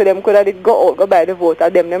money so them could have go out, go buy the vote,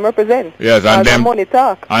 and them represent. Yes, and them money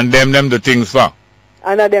talk. And them do things for.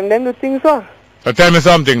 And them do things for. So tell me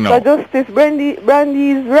something now. So Justice Brandy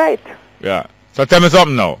is right. Yeah. So tell me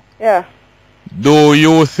something now. Yeah. Do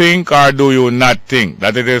you think or do you not think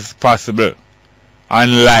that it is possible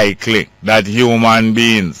and likely that human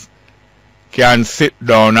beings can sit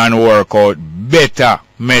down and work out better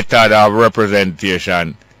method of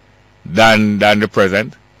representation than the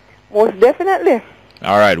present? Most definitely.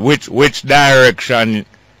 All right. Which direction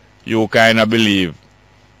you kind of believe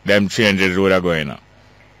them changes would are going on?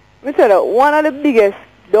 Me tell you, one of the biggest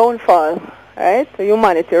downfalls, right, to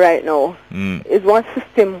humanity right now is one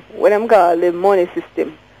system, what them call the money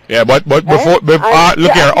system. Yeah, but before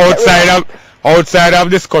look here, outside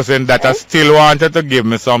of discussing that, I still wanted to give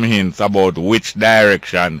me some hints about which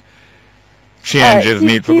direction changes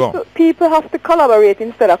need to go. People have to collaborate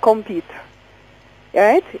instead of compete.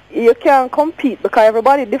 Right? You can't compete because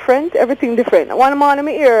everybody different, everything different. One morning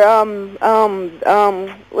I hear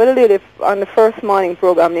what the lady on the first morning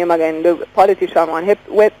program name again, the politician one,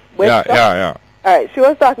 yeah. Alright, she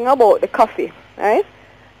was talking about the coffee, right?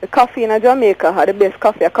 The coffee in Jamaica had the best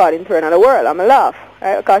coffee according to her in the world. I'm a laugh,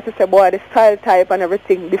 right? Because she said, boy, the style type and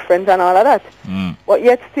everything different and all of that. But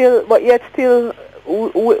yet still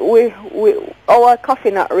we our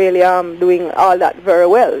coffee not really doing all that very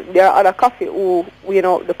well. There are other coffee who, you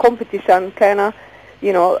know, the competition kind of,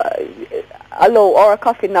 you know, allow our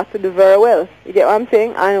coffee not to do very well. You get what I'm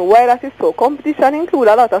saying? And why that is so, competition include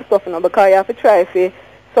a lot of stuff, you know, because you have to try to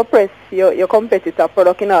suppress your competitor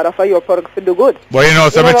product in order for your product to do good. But you know,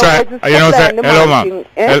 so hello ma'am,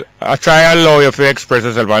 I try allow you to express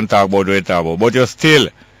yourself and talk about what you talk about, but you still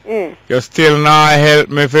not help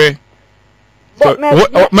me for. So,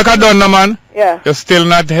 make a done, man. Yeah. You're still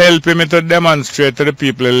not helping me to demonstrate to the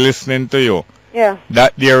people listening to you. Yeah.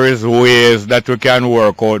 That there is ways that we can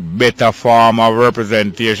work out better form of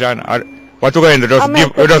representation. What we're going to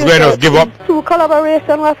just give up. Through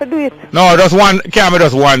collaboration, we have to do it. No, can't be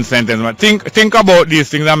just one sentence, man. Think about these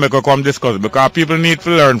things and make us come discuss, because people need to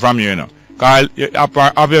learn from you, you know. Because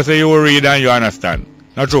obviously you will read and you understand.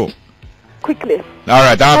 Not true? Quickly. All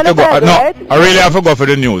right, I have to go. I really have to go for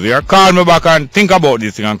the news here. Call me back and think about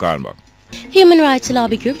this thing and call me back. Human rights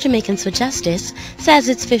lobby group Jamaicans for Justice says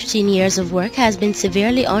its 15 years of work has been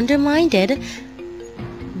severely undermined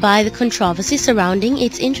by the controversy surrounding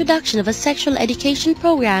its introduction of a sexual education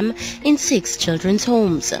program in 6 children's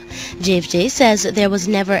homes. JFJ says there was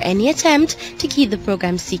never any attempt to keep the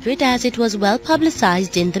program secret, as it was well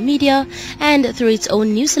publicized in the media and through its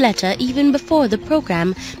own newsletter even before the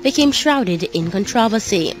program became shrouded in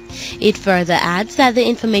controversy. It further adds that the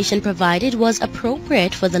information provided was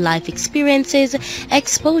appropriate for the life experiences,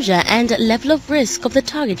 exposure and level of risk of the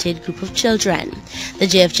targeted group of children. The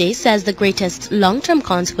JFJ says the greatest long-term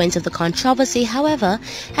consequence of the controversy, however,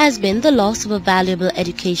 has been the loss of a valuable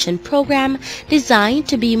education program designed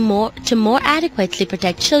to more adequately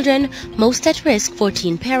protect children most at risk for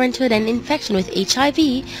teen parenthood and infection with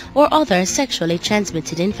HIV or other sexually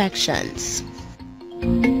transmitted infections.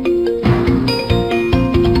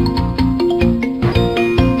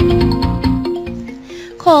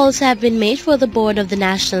 Calls have been made for the Board of the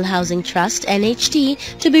National Housing Trust,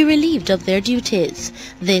 NHT, to be relieved of their duties.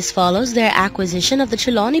 This follows their acquisition of the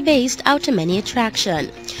Trelawney-based Outermany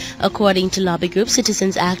attraction. According to lobby group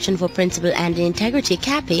Citizens Action for Principle and Integrity,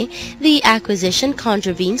 CAPI, the acquisition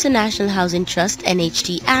contravenes the National Housing Trust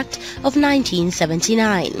NHT Act of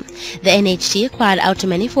 1979. The NHT acquired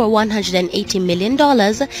Outermany for $180 million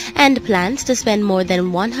and plans to spend more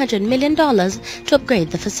than $100 million to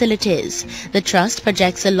upgrade the facilities. The trust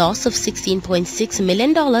projects a loss of $16.6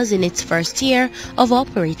 million in its first year of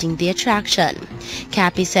operating the attraction.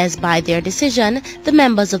 CAPI says by their decision, the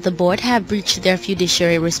members of the board have breached their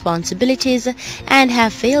fiduciary responsibilities and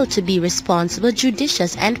have failed to be responsible,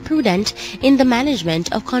 judicious and prudent in the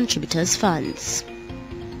management of contributors' funds.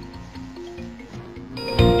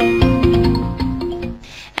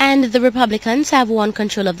 And the Republicans have won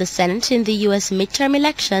control of the Senate in the U.S. midterm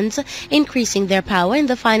elections, increasing their power in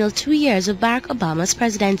the final 2 years of Barack Obama's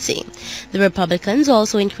presidency. The Republicans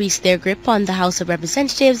also increased their grip on the House of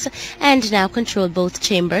Representatives and now control both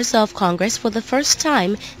chambers of Congress for the first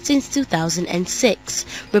time since 2006.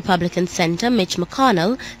 Republican Senator Mitch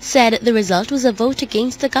McConnell said the result was a vote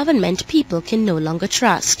against the government people can no longer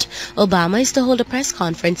trust. Obama is to hold a press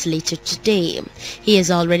conference later today. He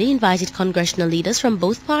has already invited congressional leaders from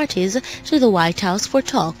both parties to the White House for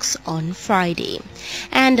talks on Friday.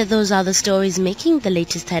 And those are the stories making the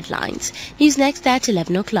latest headlines. News next at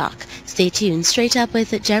 11 o'clock. Stay tuned. Straight Up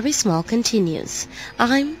with Jerry Small continues.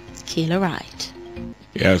 I'm Kayla Wright.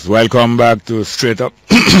 Yes, welcome back to Straight Up.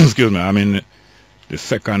 Excuse me, I'm in the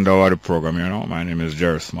second hour of the program, you know. My name is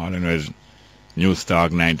Jerry Small, and it's News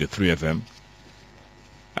Talk 93 FM.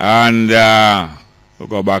 And we'll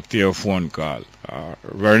go back to your phone call.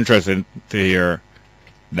 Very interesting to hear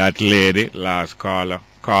that lady, last caller,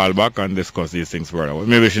 call back and discuss these things further.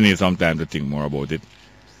 Maybe she needs some time to think more about it.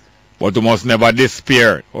 But we must never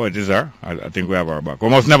despair. Oh, it is her? I think we have her back. We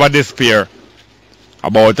must never despair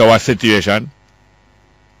about our situation.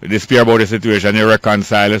 You despair about the situation, you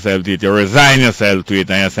reconcile yourself to it, you resign yourself to it,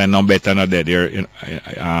 and you say, no better, no dead.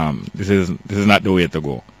 This is not the way to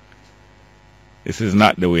go. This is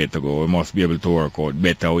not the way to go. We must be able to work out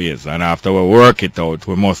better ways. And after we work it out,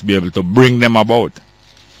 we must be able to bring them about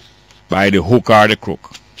by the hook or the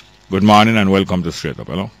crook. Good morning and welcome to Straight Up.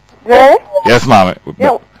 Hello? Jerry? Yes, ma'am.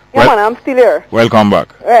 Yeah, man, I'm still here. Welcome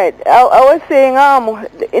back. Right. I was saying,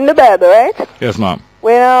 in the Bible, right? Yes, ma'am.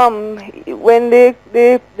 When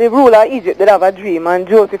the ruler of Egypt did have a dream, and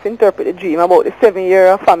Joseph interpreted the dream about the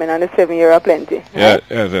 7-year famine and the 7-year plenty. Right?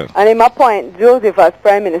 Yes. And in my point, Joseph as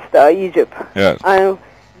Prime Minister of Egypt. Yes. And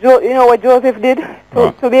you know what Joseph did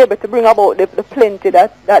to be able to bring about the plenty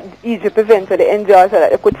that Egypt eventually enjoyed, so that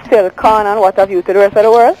they could sell corn and what have you to the rest of the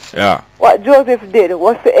world? Yeah. What Joseph did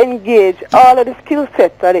was to engage all of the skill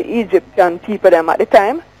sets of the Egyptian people them at the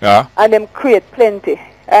time, and them create plenty,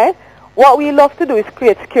 right? What we love to do is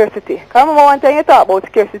create scarcity. Because remember one time you talk about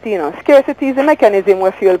scarcity, you know. Scarcity is a mechanism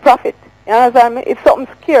where fuel profit. You understand me? If something's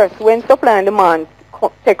scarce, when supply and demand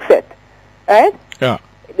takes it, right? Yeah.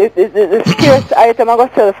 The scarce item I go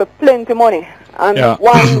sell for plenty money. And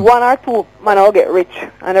one or two man will get rich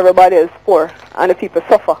and everybody is poor and the people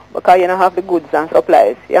suffer because you don't have the goods and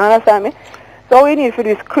supplies. You understand me? So what we need to do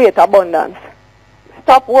is create abundance.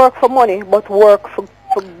 Stop work for money, but work for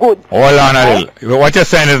goods. Hold on a little. What you're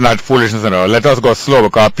saying is not foolishness at all. Let us go slow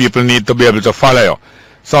because people need to be able to follow you.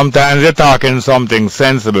 Sometimes you're talking something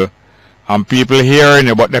sensible and people hearing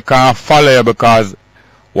you, but they can't follow you because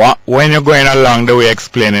when you're going along the way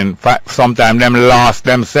explaining, sometimes them lost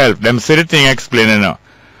themselves. Them see the thing explaining now,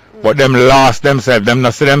 but them lost themselves. Them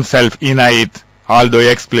not see themselves in it, although you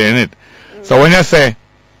explain it. So when you say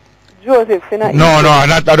Joseph, I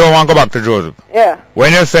don't want to go back to Joseph. Yeah.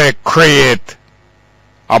 When you say create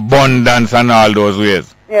abundance and all those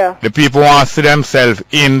ways, Yeah. The people want to see themselves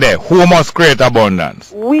in there. Who must create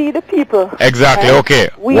abundance? We the people. Exactly. Right? Okay.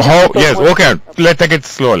 We Yes. Okay. Let's take it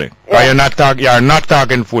slowly. Yeah. You're not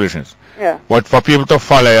talking foolishness. Yeah. But for people to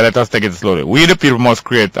follow you, let us take it slowly. We the people must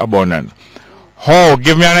create abundance. How?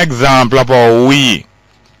 Give me an example of how we,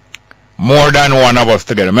 more than one of us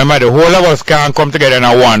together. Remember, the whole of us can't come together in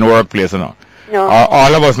a one workplace, you know. No.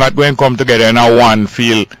 All of us not going to come together in a one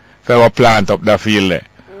field for a plant up the field there.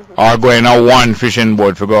 Or go in a one fishing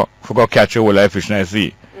boat for go catch a whole of fish in the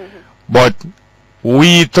sea. But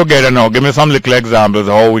we together now, give me some little examples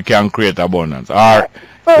of how we can create abundance. Or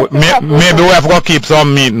maybe we have to keep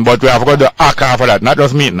some meeting, but we have to do action for that. Not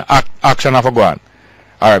just meeting, action have to go on.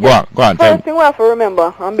 Alright, go on. First thing we have to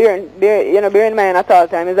remember, and bear in mind at all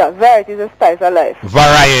time, is that variety is a spice of life.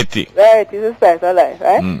 Variety. Variety is a spice of life,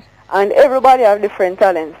 right? And everybody have different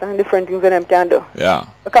talents and different things that them can do. Yeah.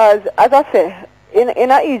 Because, as I say, in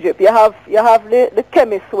Egypt, you have the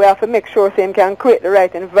chemists who have to make sure they can create the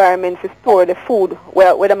right environment to store the food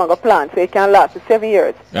where them are going to plant so it can last for 7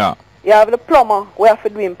 years. Yeah. You have the plumber who have to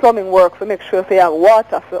do plumbing work to make sure they have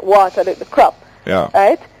water the crop. Yeah.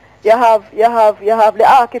 Right? You have the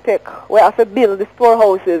architect who have to build the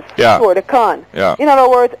storehouses, store the corn. Yeah. In other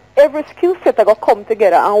words, every skill set are going to come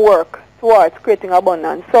together and work towards creating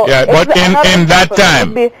abundance. So yeah, but in that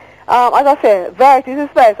time, be, as I say, variety is the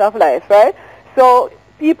spice of life, right? So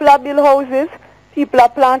people are build houses, people are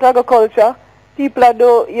plant agriculture, people are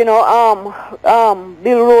do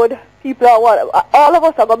build road, people are what? All of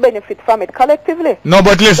us are going to benefit from it collectively. No,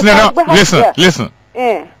 but listen, listen.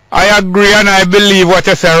 Yeah. I agree and I believe what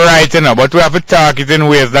you say right now, but we have to talk it in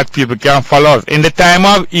ways that people can follow us. In the time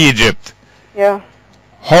of Egypt,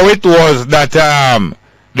 how it was that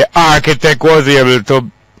the architect was able to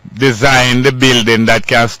design the building that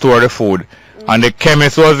can store the food, and the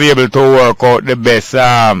chemist was able to work out the best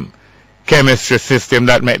chemistry system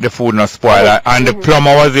that make the food not spoil, and the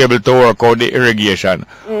plumber was able to work out the irrigation.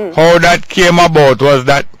 How that came about was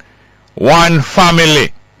that one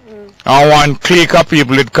family and one clique of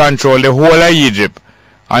people that control the whole of Egypt,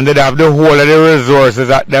 and they'd have the whole of the resources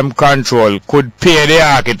that them control, could pay the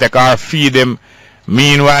architect or feed them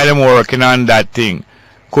meanwhile them working on that thing,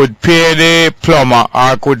 could pay the plumber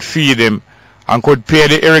or could feed him, and could pay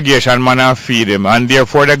the irrigation man and feed him, and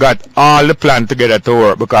therefore they got all the plan together to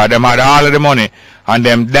work because them had all of the money and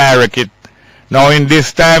them direct it. Now in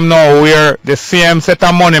this time now where the same set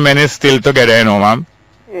of money men is still together, you know, ma'am.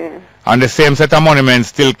 Yeah. And the same set of money men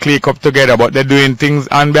still click up together, but they're doing things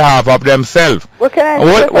on behalf of themselves. What can I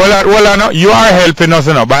say? Well, you are helping us,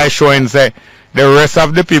 you know, by showing say the rest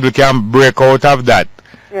of the people can break out of that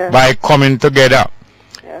by coming together.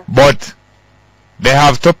 Yeah. But they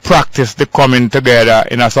have to practice the coming together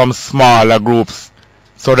in some smaller groups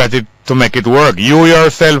so that to make it work. You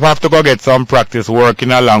yourself have to go get some practice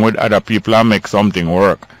working along with other people and make something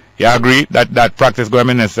work. You agree that practice going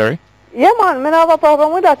to be necessary? Yeah, man, I don't have a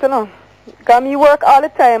problem with that, you know. Because I work all the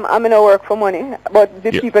time, I'm in a work for money. But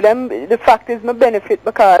the people, the fact is, me benefit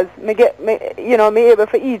because me able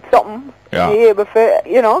to eat something. Yeah. Me able to,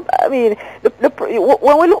 I mean,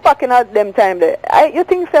 when we look back in at them time there, you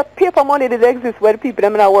think that paper money did exist where the people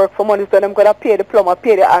them in a work for money, so them could have pay the plumber,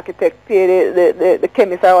 pay the architect, pay the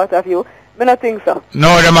chemist or what have you. I don't think so.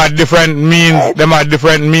 No, them are different means. Right. Them are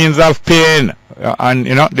different means of paying, and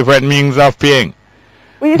different means of paying.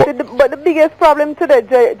 Well, but the biggest problem today,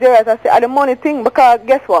 Jerry, as I say, are the money thing, because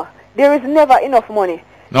guess what? There is never enough money.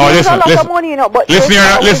 No, There's listen, a lot of money, but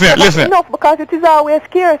listen. Enough because it is always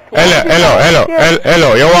scarce.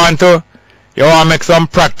 Hello. You want to make some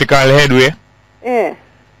practical headway? Yeah.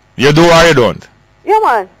 You do or you don't? Yeah,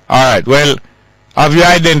 man. All right. Well, have you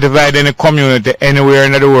identified any community anywhere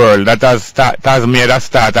in the world that has made a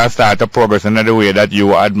start a progress in the way that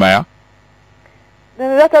you admire?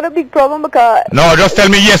 That's not a big problem because... No, just tell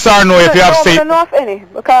me yes or no if you have seen... I don't know of any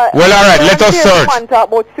because... Well, all right, let us search.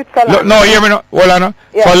 No, hear me now. Well, no.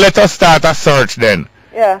 Yeah. So let us start a search then.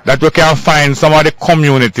 Yeah. That we can find some of the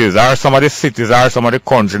communities or some of the cities or some of the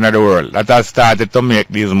countries in the world that have started to make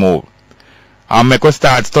these moves. And make us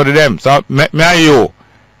start study them. So, me and you,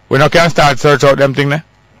 we not can start search out them thing there?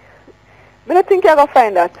 I don't think you're going to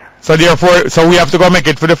find that. So therefore, we have to go make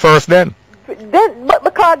it for the first then? But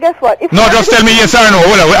because guess what? No, just tell me yes or no.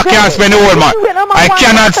 I can't spend the whole month. I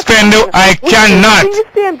cannot spend the... I cannot. The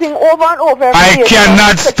same thing over and over. I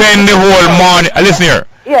cannot spend the whole morning. Listen here.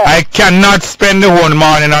 Yeah. I cannot spend the whole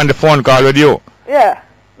morning on the phone call with you. Yeah.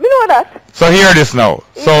 We know that. So hear this now.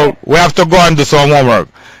 So we have to go and do some homework.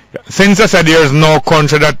 Since I said there is no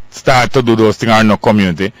country that start to do those things or no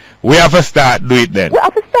community, we have to start do it then. We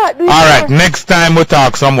have to start doing it. All right, next time we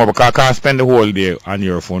talk some more because I can't spend the whole day on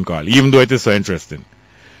your phone call, even though it is so interesting.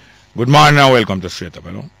 Good morning and welcome to Straight Up,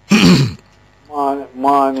 hello.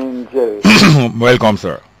 Morning, Jerry. Welcome,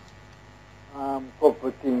 sir.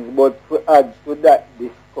 Couple things, but to add to that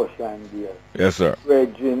discussion there. Yes, sir.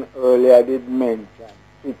 Regine earlier did mention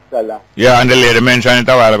Switzerland. Yeah, and the lady mentioned it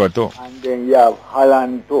a while ago too. And then you have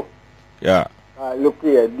Holland too. Yeah. Look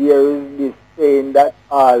here, there is this saying that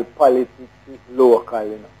all politics is local,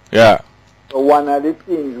 you know. Yeah. So one of the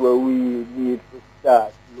things where we need to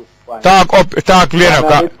start look for. Talk later.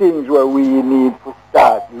 One of the things where we need to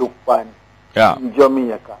start look for in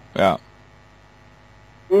Jamaica. Yeah.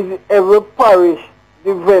 Is every parish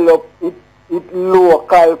develop its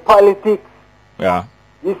local politics? Yeah.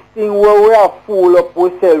 This thing where we are full up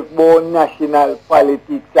ourselves about national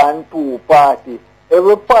politics and two parties.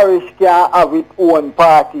 Every parish can have its own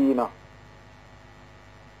party, you know,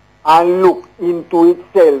 and look into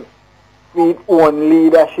itself with its own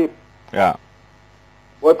leadership. Yeah.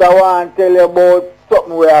 But I want to tell you about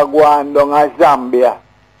something we are going down at Zambia.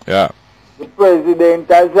 Yeah. The president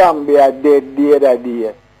of Zambia dead the other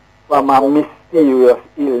day from a mysterious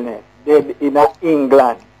illness. Dead in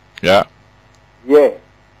England. Yeah. Yeah.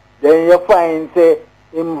 Then you find, say,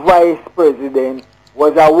 him vice president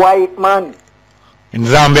was a white man. In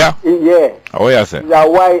Zambia? Yeah. Oh, yes, sir. He's a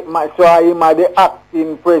white man, so him the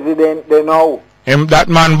acting president they know. Him, that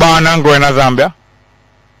man born and grow in Zambia?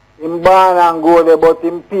 Him born and grow there, but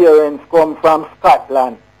his parents come from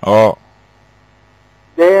Scotland. Oh.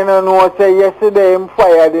 They don't know, say, yesterday him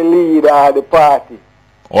fired the leader of the party.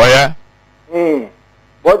 Oh, yeah?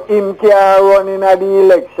 But him can't run in the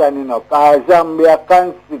election, you know, because Zambia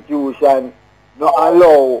constitution don't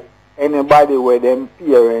allow anybody where them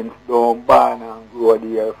parents don't born and grow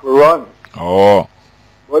there to run. Oh.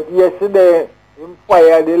 But yesterday, him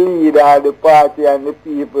fired the leader of the party and the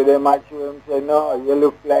people, them actually him say, no, you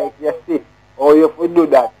look like you sick. Or you have to do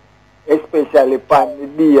that, especially on the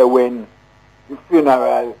day when the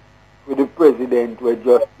funeral for the president were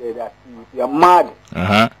just dead at peace. You're mad.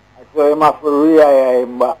 Uh-huh. So him have to rehire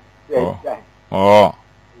him back. Oh.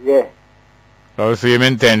 Yeah. So you see him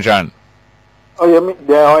intention. Oh, you mean?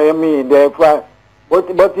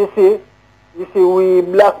 But you see, we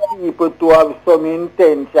black people to have some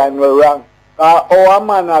intention wrong. Our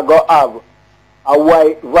man go have a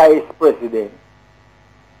white vice president.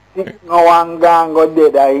 Six no one gang go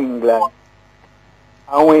dead in England.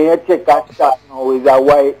 And when you check a stat now, is a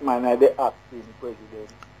white man at the acting president.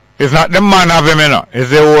 It's not the man of him, you know. It's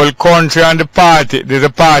the whole country and the party. There's a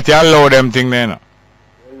party allow them thing there,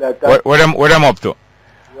 you know. What them up to?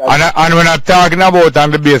 And we're not talking about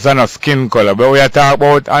on the basis of no skin color, but we are talking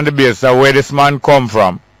about on the basis of where this man come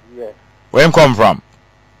from. Yeah. Where him come from?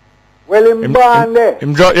 Well, him born there.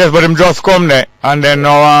 Yes, but him just come there. And then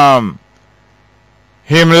now,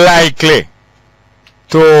 him likely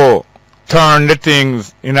to turn the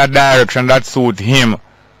things in a direction that suit him.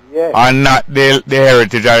 Yeah. And not the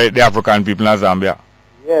heritage of the African people in Zambia.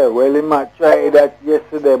 Yeah, well, he might try that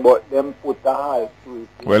yesterday, but them put a halt to it.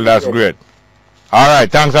 Well, that's great. All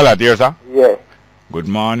right, thanks a lot, here, sir. Yeah. Good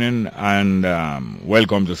morning and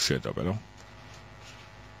welcome to Straight Up, hello.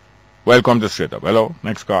 Welcome to Straight Up, hello.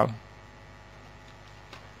 Next call.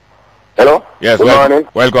 Hello? Yes, good morning.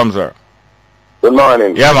 Welcome, sir. Good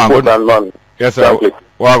morning. Yeah, man. Good morning. Yes, sir.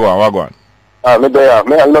 Wagwan. Me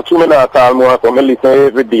not too many call more, so me listen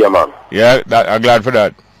every day, man. Yeah, I'm glad for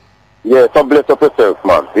that. Yeah, so bless up yourself,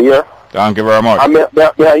 man. See here? Thank you very much. I mean,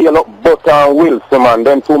 you know, Butter and Wilson, man.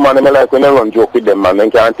 Them two man, I like when they run joke with them, man. They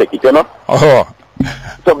can't take it, you know? Oh.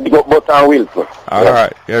 So they got Butter and Wilson. All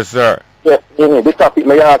right. Yes, sir. Yeah, the topic,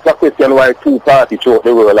 me ask a question why two parties throughout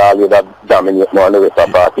the world always that dominate more than the rest of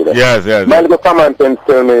the party. Yes. My little common sense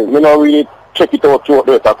tell me not really check it out throughout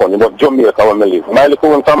the rest of the country, but Jamaica where me live. My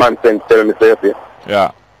little common sense tell me, say,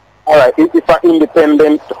 yeah. All right, if an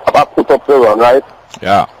independent put up the run, right?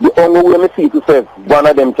 Yeah. The only way me see to say one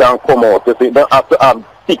of them can come out, you see, they have to have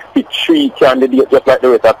 63 candidates just like the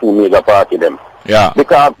rest of two major party them. Yeah.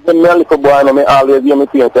 Because when me a little boy, I know me always hear me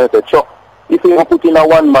saying, Chuck, if you put in a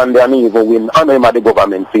one man there and even win, I know him at the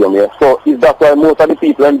government same here. So is that why most of the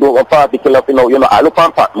people and do a party kill up, you know, I look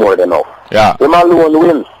on Pat more than now. Yeah. Them alone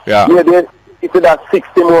win. Yeah. Maybe if that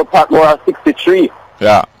 60 more Pat more than 63.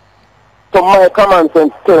 Yeah. So my common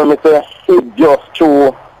sense tell me say it's just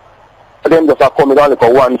true. Them just are coming down like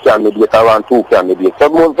a one candidate around two candidates. So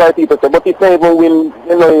most of the people say, but if they even win,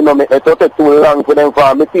 you know, it will take too long for them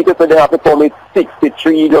for me. People say they have to come with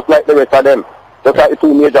 63 just like the rest of them. Just like the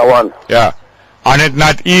two major ones. Yeah. And it's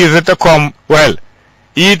not easy to come, well,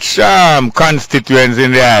 each constituency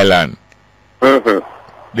in the island,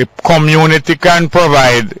 the community can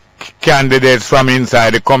provide candidates from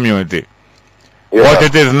inside the community. Yeah. But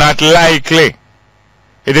it is not likely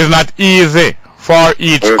it is not easy for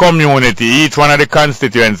each community, each one of the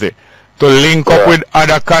constituency, to link up with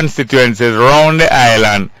other constituencies around the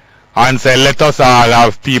island and say, let us all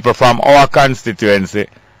have people from our constituency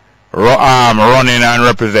running and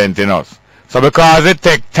representing us. So because it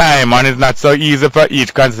takes time and it's not so easy for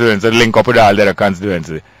each constituency to link up with all the other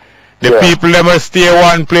constituencies, the people them will stay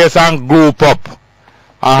one place and group up and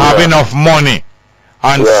have enough money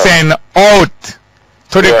and send out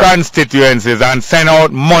to the constituencies and send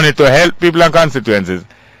out money to help people and constituencies.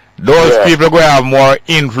 Those people go have more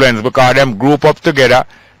influence because them group up together,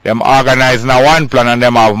 them organize in a one plan and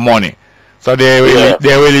them have money. So they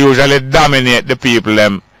will usually dominate the people,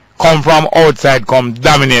 them come from outside, come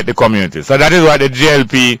dominate the community. So that is what the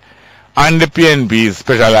GLP and the PNP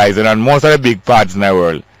specialize in, and most of the big parties in the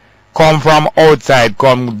world come from outside,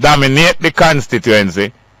 come dominate the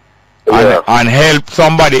constituency and help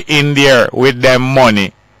somebody in there with them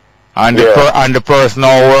money and the person who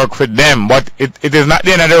work for them. But it is not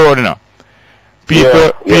the end of the road, you know.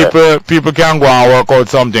 People can go and work out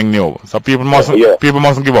something new. So people mustn't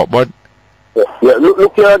give up. But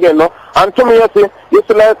look here again, no. And to me, you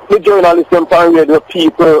see, like the journalists and radio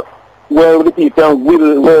people, well, the people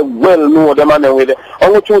will know them and with it.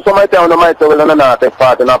 And we choose some time, they might say, well, I'm not a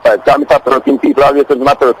part in a fight. I'm not 13 people, obviously, I'm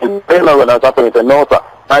not 13. I know when I'm talking to no, sir.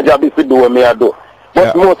 My job is to do what I do.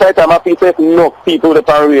 But most of the time, I feel no people that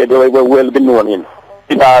on radio will be known in.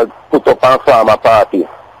 It has put up on farmer party.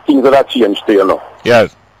 Things that have changed, you know.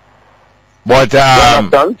 Yes. But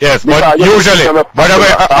yes, but usually, by the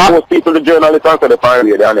way, most people, the journalists, answer the fan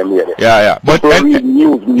radio and them radio. But people read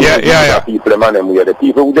news, people them and them radio.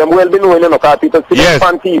 People them will be knowing, you know, because people see them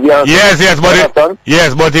on TV.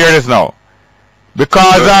 Yes, but hear this now.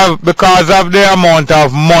 Because of the amount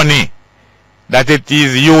of money that it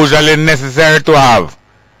is usually necessary to have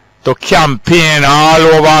to campaign all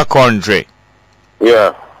over our country.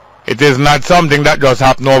 It is not something that just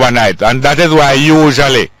happens overnight, and that is why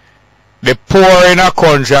usually the poor in a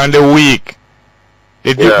country and the weak,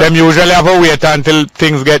 them usually have to wait until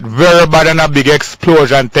things get very bad and a big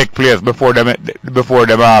explosion take place before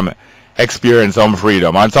them experience some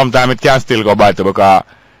freedom. And sometimes it can still go bad because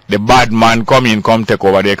the bad man come take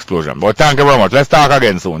over the explosion. But thank you very much. Let's talk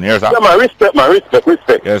again soon. Yes, sir. Yeah, man,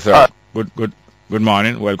 respect. Yes, sir. Good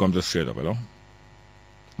morning. Welcome to Straight Up. Hello.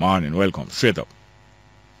 Morning. Welcome. Straight Up.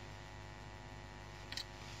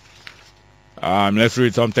 Let's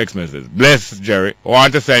read some text messages. Bless Jerry. I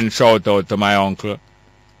want to send shout out to my uncle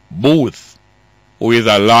Booth, who is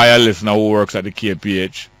a loyal listener who works at the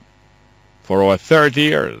KPH for over 30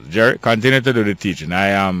 years. Jerry, continue to do the teaching. I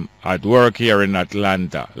am at work here in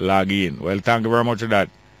Atlanta. Log in. Well, thank you very much for that.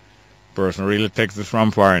 Person really texts us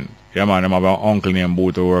from foreign. Yeah, man, I have an uncle named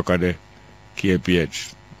Booth who works at the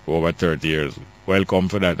KPH for over 30 years. Welcome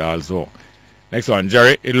for that also. Next one,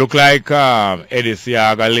 Jerry. It look like Eddie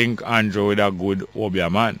Siaga link Andrew with a good Obia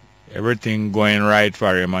man. Everything going right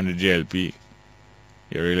for him on the GLP.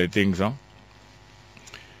 You really think so?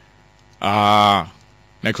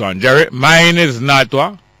 Next one, Jerry. Mine is not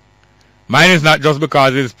just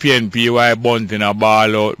because it's PNP why bunting a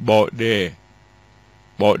ball out about the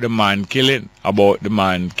man killing. About the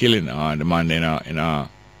man killing. The man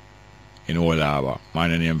in Old Harbor.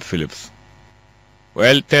 Man named Phillips.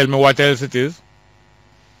 Well, tell me what else it is.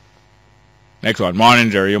 Next one. Morning,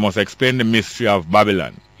 Jerry. You must explain the mystery of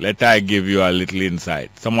Babylon. Let I give you a little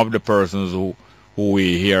insight. Some of the persons who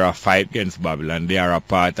we hear a fight against Babylon, they are a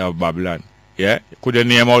part of Babylon. Yeah? Could you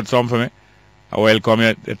name out some for me? I welcome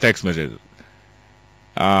your text message.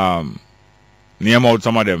 Name out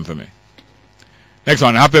some of them for me. Next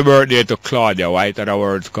one. Happy birthday to Claudia White. Other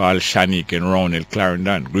words called Shanique in Roundhill,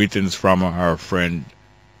 Clarendon. Greetings from her friend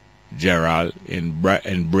Gerald in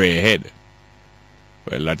Brayhead.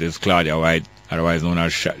 Well, that is Claudia White, otherwise known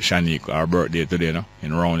as Shanique. Our birthday today, no?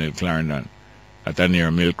 In Roundhill, Clarendon. That's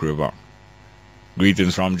near Milk River.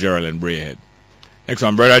 Greetings from Gerald in Brayhead. Next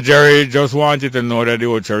one, Brother Jerry, just wanted to know that the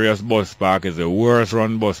Ocharias bus park is the worst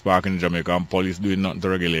run bus park in Jamaica and police doing nothing to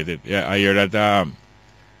regulate it. Yeah, I hear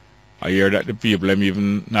that the people them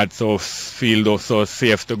even not so feel so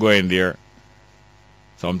safe to go in there.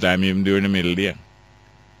 Sometimes even during the middle day.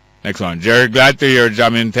 Next one. Jerry, glad to hear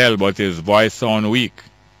Jamin tell, but his voice sound weak.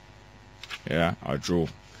 Yeah, true.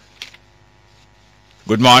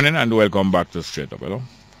 Good morning and welcome back to Straight Up. Hello.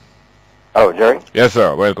 Hello, Jerry. Yes,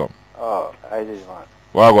 sir. Welcome. Oh, I just want.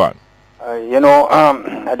 Well, go on.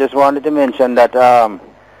 I just wanted to mention that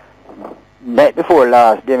night before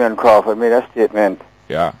last, Damian Crawford made a statement.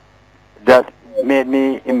 Yeah. That made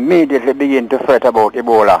me immediately begin to fret about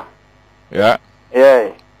Ebola. Yeah.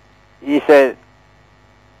 Yeah. He said,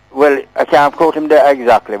 well, I can't quote him there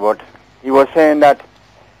exactly, but he was saying that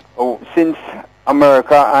since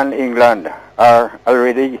America and England are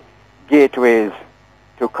already gateways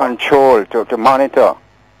to control, to monitor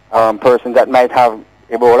persons that might have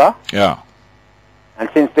Ebola. Yeah. And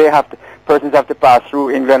since persons have to pass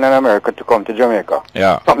through England and America to come to Jamaica.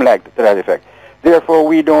 Yeah. Something like to that effect. Therefore,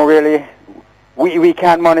 we don't really, we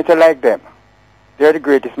can't monitor like them. They're the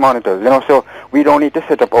greatest monitors, so we don't need to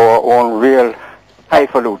set up our own real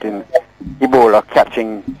highfalutin Ebola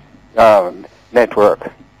catching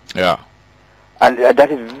network. Yeah. And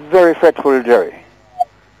that is very fretful, Jerry.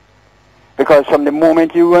 Because from the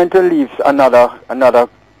moment you want to leave another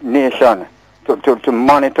nation to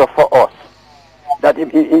monitor for us, that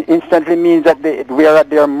it instantly means that we are at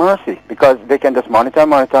their mercy, because they can just monitor,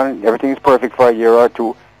 and everything is perfect for a year or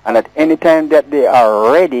two, and at any time that they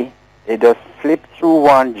are ready, they just slip through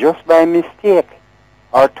one just by mistake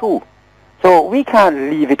or two. So we can't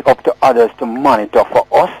leave it up to others to monitor for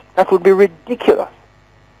us. That would be ridiculous.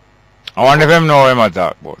 I wonder if him know what I'm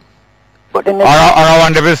talking about. But then or I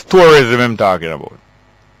wonder if it's tourism him talking about.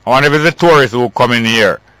 I wonder if it's the tourists who come in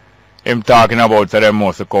here him talking about, so they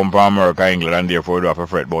must come from America, England, and therefore we don't have to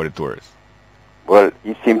fret about the tourists. Well,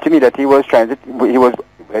 it seemed to me that he was well,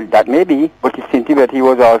 that may be, but it seemed to me that he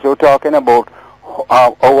was also talking about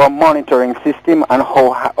our monitoring system and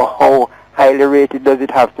how highly rated does it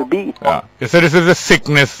have to be. Yeah. You say this is a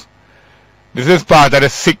sickness. This is part of the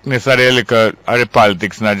sickness of the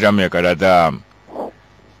politics in Jamaica, that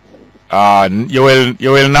you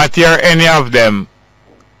will not hear any of them.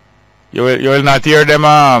 You will not hear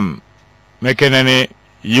them making any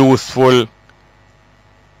useful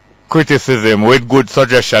criticism with good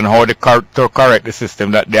suggestion how to correct the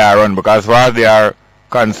system that they are on, because as far as they are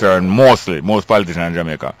concerned, most politicians in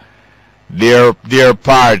Jamaica, their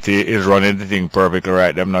party is running the thing perfectly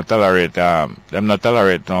right. Them not tolerate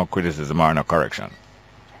no criticism or no correction.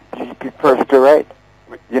 Perfectly right.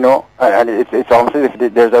 And it's almost as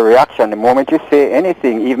if there's a reaction the moment you say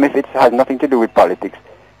anything, even if it has nothing to do with politics,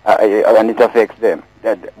 and it affects them,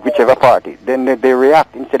 whichever party. Then they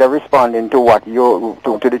react instead of responding to what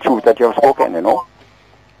to the truth that you have spoken.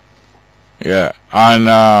 Yeah, and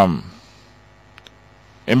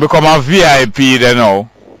it become a VIP then now.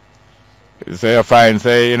 So you find,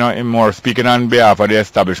 him more speaking on behalf of the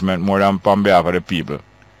establishment more than on behalf of the people.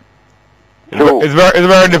 It's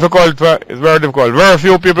very difficult. Very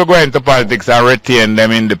few people go into politics and retain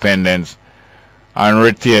them independence and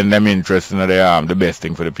retain them interest in the best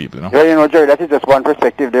thing for the people. Yeah, Jerry, that is just one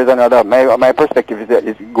perspective. There's another. My perspective is that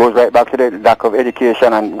it goes right back to the lack of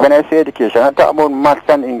education. And when I say education, I talk about maths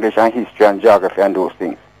and English and history and geography and those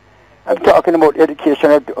things. I'm talking about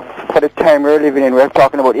education for the time we're living in. We're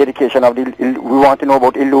talking about education of we want to know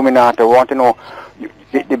about Illuminati. We want to know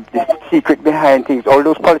the secret behind things. All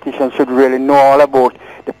those politicians should really know all about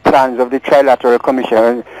the plans of the Trilateral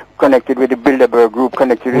Commission connected with the Bilderberg Group,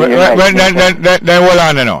 connected with the United Nations. Then hold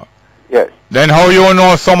on, Yes. Then how you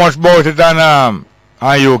know so much about it and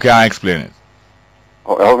how you can explain it?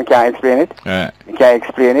 How we can't explain it? Yeah. We can't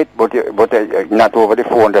explain it, but not over the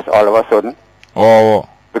phone just all of a sudden. Oh.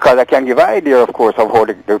 Because I can give an idea, of course, of how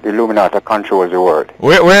the Illuminati controls the world.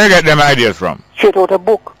 Where you get them ideas from? Straight out of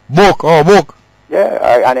book. Book? Oh, book.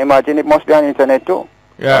 Yeah, and imagine it must be on internet too.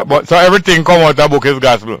 Yeah, but so everything come out of book is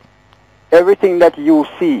gospel? Everything that you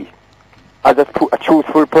see as a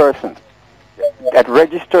truthful person that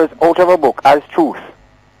registers out of a book as truth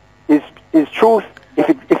is truth.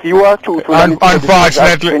 If you are truthful,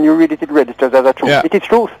 unfortunately, when you read it, it registers as a truth. Yeah. It is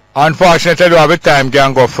truth. Unfortunately, I don't have time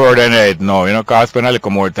can go further than it now, because I spend a little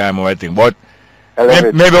more time on everything. But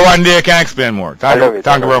maybe one day I can explain more. Thank you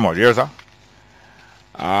very much. Yes, sir.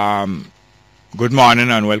 Good morning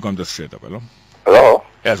and welcome to Straight Up. Hello? Hello?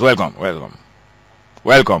 Yes, welcome. Welcome.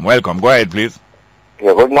 Go ahead, please.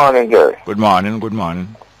 Yeah, good morning, Gary. Good morning.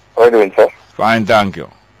 How are you doing, sir? Fine, thank you.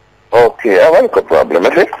 Okay, I have a problem,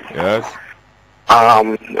 is it? Yes.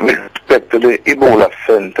 With respect to the Ebola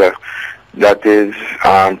Center that is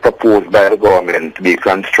proposed by the government to be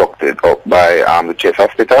constructed up by the Chase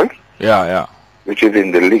Hospital. Yeah. Which is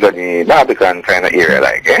in the Ligani, Barbican kind of area,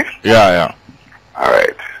 like, eh? Yeah. All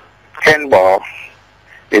right. Ken Barr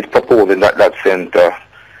is proposing that center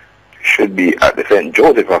should be at the St.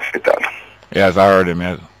 Joseph Hospital. Yes, I heard him,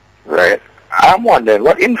 yes. Right. I'm wondering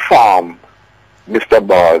what informed Mr.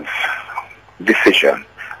 Barr's decision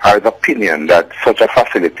or his opinion that such a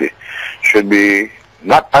facility should be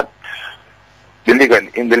not at the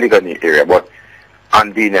in the Ligani area, but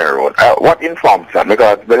on Diner Road. What informs that?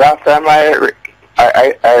 Because the last time I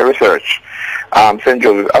researched, St.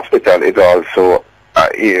 Joseph Hospital is also an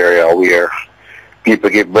area where people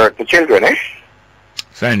give birth to children, eh?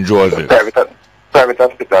 St. Joseph. private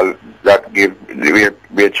hospital that give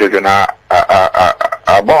where children are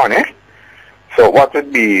born, eh? So what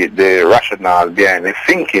would be the rationale behind the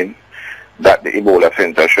thinking that the Ebola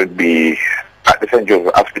Center should be at the St.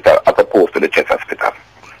 Joseph Hospital as opposed to the Chest Hospital?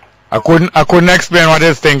 I couldn't explain what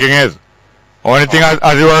his thinking is. Only thing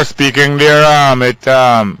as you were speaking there,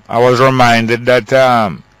 I was reminded that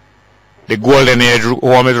the Golden Age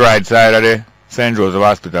home is right side of the St. Joseph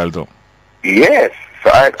Hospital too. Yes. So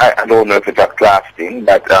I don't know if it's a class thing,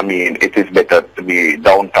 but I mean it is better to be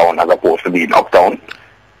downtown as opposed to being uptown.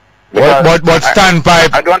 But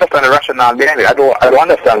standpipe. I don't understand the rationale behind it. I don't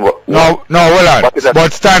understand what. No, hold on.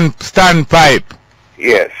 But standpipe.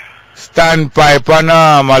 Yes. Standpipe and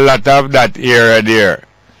a lot of that area there.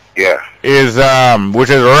 Yeah. Is which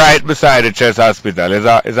is right beside the Chest Hospital. Is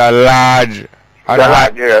a large.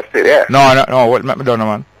 Large area still, yeah. No. What let me down,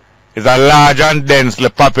 man. It's a large and densely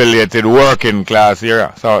populated working class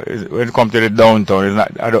area. So when it comes to the downtown, it's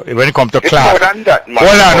not. When it comes to class, more than that, man.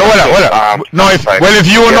 Hold on. No, if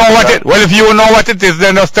you know what it is,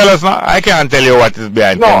 then just tell us. Now. I can't tell you what is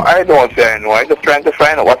behind. No, I don't say I know. I'm just trying to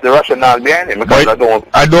find out what's the rationale behind it because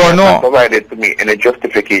I don't know. Provided to me any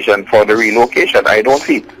justification for the relocation. I don't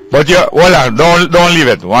see it. But you hold on. Don't leave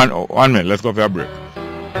it. One minute. Let's go for a break.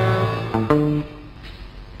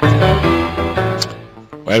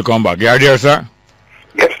 Welcome back. You are there, sir?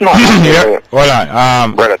 Yes, no. Yeah. Hold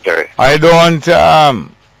on. Brother Terry. I'm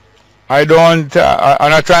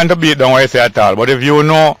not trying to beat down what I say at all. But if you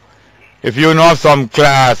know some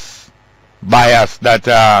class bias that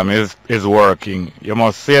is working, you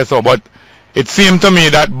must say so. But it seemed to me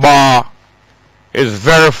that Bar is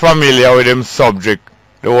very familiar with him subject,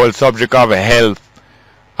 the whole subject of health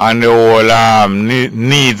and the whole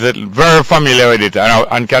needs. Very familiar with it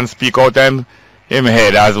and can speak out him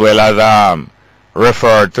head as well as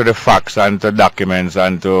refer to the facts and to documents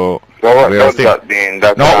and to what does that mean?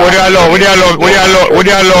 That,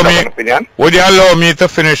 would you allow me to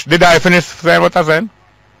finish? Did I finish saying what I said?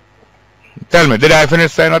 Tell me, did I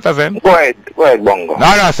finish saying what I said? Go ahead, Bongo. No,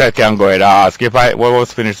 I said can't go ahead. I ask if I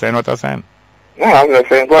was finished saying what I said. No, I'm just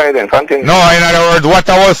saying go ahead and continue. No, in other words, what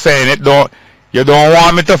I was saying, you don't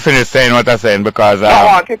want me to finish saying what I said because I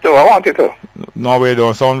want you to. No, we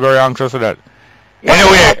don't sound very anxious with that.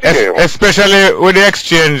 Anyway, especially with the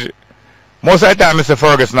exchange, most of the time Mr.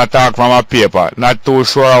 Ferguson talk from a paper, not too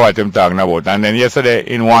sure what him talking about. And then yesterday,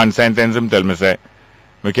 in one sentence, him tell me, say,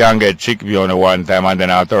 we can get chick view on the one time, and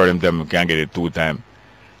then I told him, we can get it 2 times.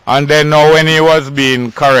 And then now when he was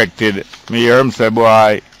being corrected, me hear him say,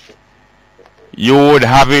 boy, you would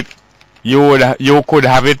have it, you could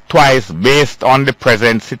have it twice based on the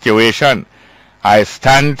present situation. I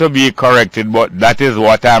stand to be corrected, but that is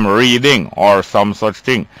what I'm reading, or some such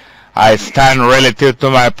thing. I stand relative to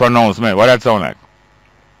my pronouncement. What that sound like?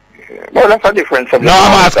 Well, that's a different subject. No,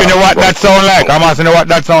 I'm asking you what that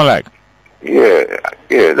sound like.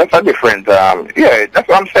 Yeah, that's a different, yeah, that's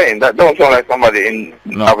what I'm saying. That don't sound like somebody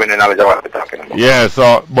having the knowledge of what they're talking about. Yeah,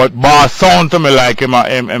 so, but Boss sound to me like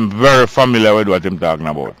him very familiar with what I'm talking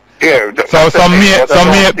about. Yeah,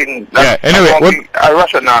 anyway, a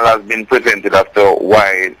rationale has been presented as to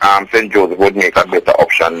why St. Joseph would make a better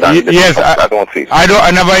option than I don't see.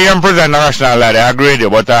 I never hear him present a rationale like that. I agree with you,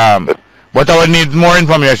 but I would need more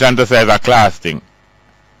information to say it's a class thing.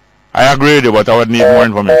 I agree with you, but I would need more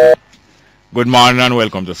information. Good morning and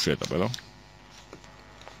welcome to Straight Up, hello.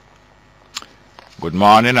 Good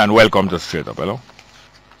morning and welcome to Straight Up, hello.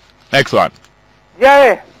 Next one.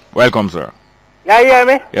 Yeah. Welcome, sir. Yeah, you hear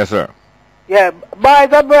me? Yes, sir. Yeah, by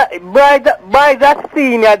that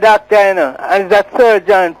senior doctor, you know, and that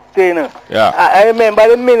surgeon, you know. Yeah. I remember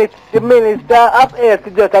the minister of health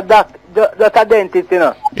just a dentist, you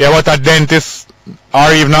know. Yeah, but a dentist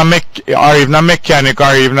or even a mechanic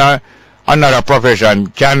or even another profession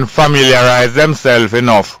can familiarize themselves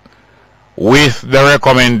enough with the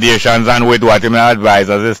recommendations and with what his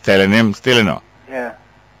advisors is telling him still, you know. Yeah.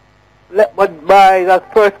 But by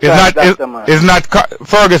that first class doctor, man. It's not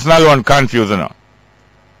Ferguson alone confused, you know.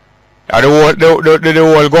 The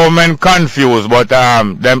whole government confused, but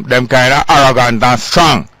them kind of arrogant and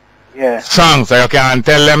strong. Yeah. Strong, so you can't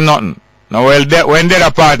tell them nothing. Now, when they're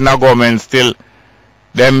a partner government still,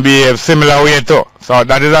 them behave similar way too. So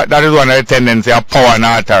that is one of the tendency of power and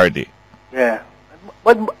authority. Yeah.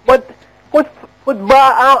 But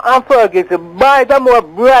Bar and Ferguson, Bar is a more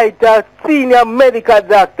brighter senior medical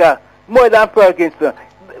doctor more than Ferguson.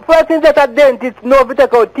 Ferguson is a dentist, no if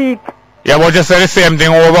take out teeth. Yeah, but just say the same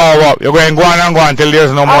thing over. You're going to go on and go until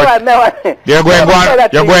there's no more. You're going to go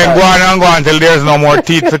on and go until there's no more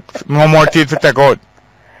teeth to take out.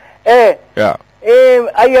 Hey. Yeah.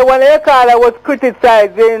 One of your caller was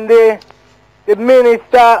criticizing the the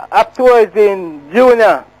Minister of Tourism,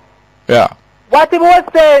 Junior. Yeah. What he was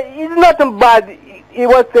saying is nothing bad. He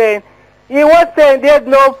was saying there's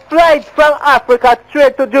no flight from Africa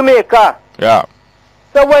straight to Jamaica. Yeah.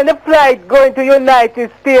 So when the flight going to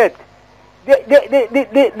United States,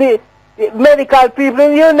 the medical people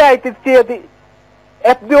in the United States,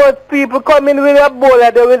 if those people come in with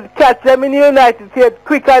Ebola, they will catch them in the United States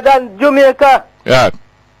quicker than Jamaica. Yeah.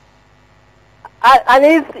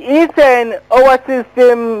 And he's saying our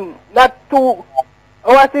system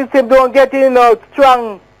don't get in a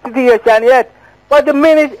strong situation yet. But the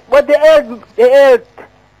health,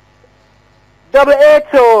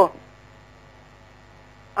 WHO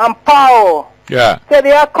and POW, yeah, say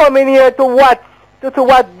they are coming here to watch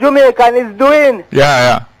what Jamaican is doing.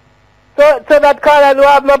 Yeah. So that Carla will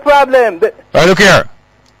have no problem. Well, look here.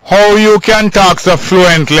 How you can talk so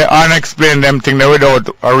fluently and explain them things without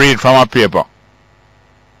a read from a paper?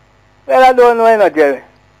 Well, I don't know, Jerry.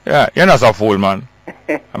 Yeah, you're not a fool, man.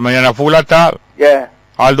 I mean, you're not a fool at all. Yeah.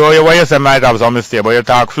 Although what you say might have some mistake, but you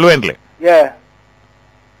talk fluently. Yeah.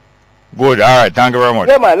 Good, alright, thank you very much.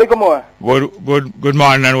 Yeah, man, look more. Good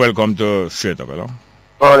morning and welcome to Straight Up, hello?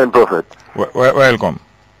 Morning, Prophet. Welcome.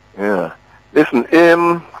 Yeah. Listen,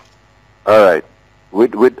 alright.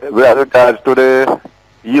 With regards to the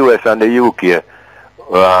US and the UK,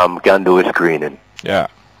 can do a screening. Yeah.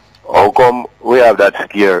 How come we have that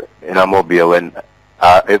scare in a Mobile when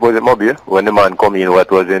it was in Mobile when the man come in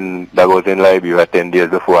that was in Liberia 10 days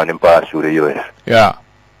before and him passed through the US? Yeah.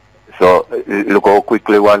 So look how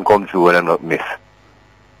quickly one comes through and not miss.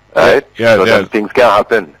 Right? Yeah. So some things can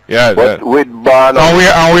happen. Yeah. But with Barn and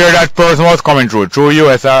where that person was coming through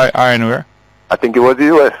US or anywhere? I think it was the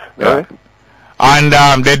US. Yeah. Right? And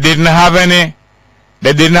they didn't have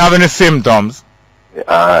any symptoms.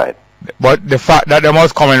 Alright. But the fact that they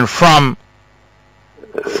was coming from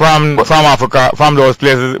Africa, from those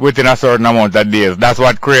places within a certain amount of days, that's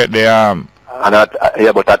what create the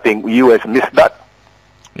but I think US missed that.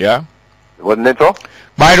 Yeah. Wasn't it so?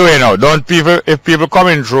 By the way, now, if people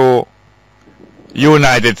coming through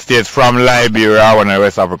United States from Liberia or one of the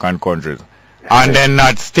West African countries, and then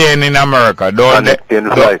not staying in America, don't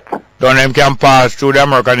them can pass through the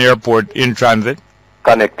American airport in transit?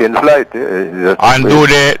 Connecting flight. And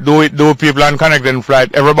do people on connecting flight,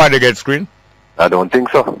 everybody get screened? I don't think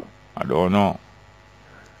so. I don't know.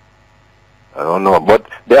 But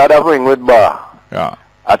the other thing with Bar, yeah.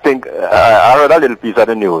 I think I heard a little piece of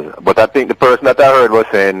the news, but I think the person that I heard was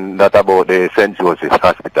saying that about the St. Joseph's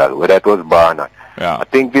Hospital, whether it was Bar or not. Yeah. I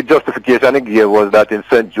think the justification he gave was that in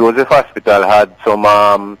St. Joseph Hospital had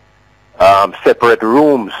some separate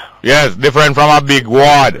rooms. Yes, different from a big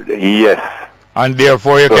ward. Yes. And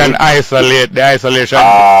therefore you can isolate the isolation. So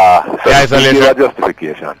the isolation.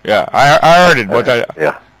 Justification. Yeah, I heard it, but I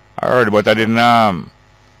heard it, but I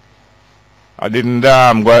didn't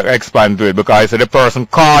go expand to it because I said the person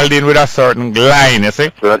called in with a certain line, you see?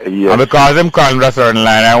 And because him called with a certain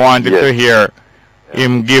line, I wanted to hear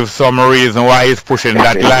him give some reason why he's pushing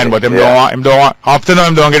that line, but him don't want, up to now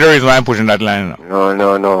him don't get the reason why I'm pushing that line.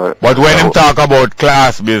 No. But when him talk about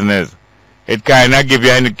class business, it kind of give you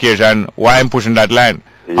an indication why I'm pushing that line.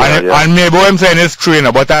 And maybe what I'm saying is true, you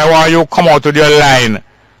know, but I want you to come out with your line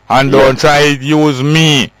and don't try to use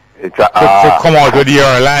me to come out with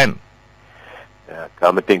your line.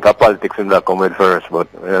 I think of politics in that come with first, but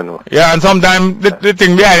you know. Yeah, and sometimes the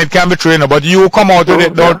thing behind it can be true, you know, but you come out with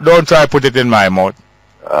it, don't try to put it in my mouth.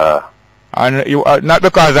 And you not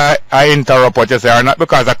because I interrupt what you say, or not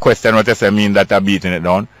because I question what you say mean that I'm beating it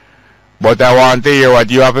down, but I want to hear what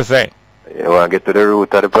you have to say. You want to get to the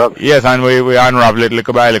root of the problem? Yes, and we unravel it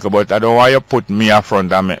little by little, but I don't want you to put me up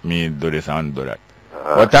front and make me do this and do that.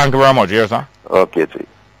 But thank you very much, yes, sir. Okay, see.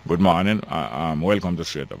 Good morning. Welcome to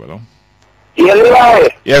Straight Up, hello.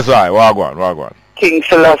 Yes, sir. Wagwan. King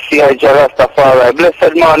Selassie, Rastafari.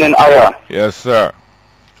 Blessed morning, Aya. Yes, sir.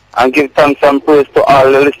 And give thanks and praise to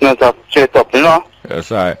all the listeners of Straight Up, you know? Yes,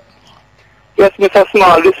 sir. Yes, Mr.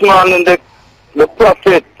 Small, this morning the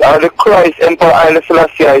prophet or the Christ Emperor Haile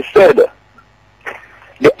Selassie said,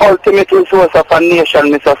 the ultimate resource of a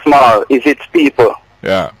nation, Mr. Small, is its people.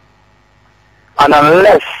 Yeah. And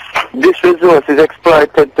unless this resource is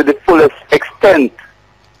exploited to the fullest extent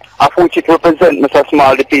of which it represents, Mr.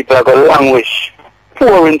 Small, the people are going to languish,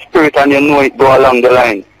 poor in spirit, and you know it go along the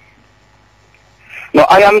line. Now,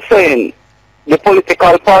 I am saying the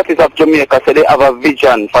political parties of Jamaica say they have a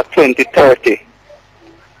vision for 2030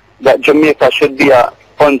 that Jamaica should be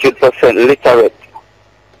 100% literate.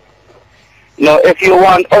 Now, if you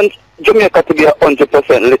want Jamaica to be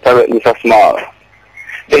 100% literate, Mr. Small,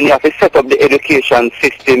 then you have to set up the education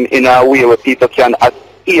system in a way where people can at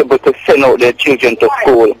able to send out their children to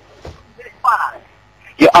school.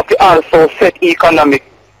 You have to also set economic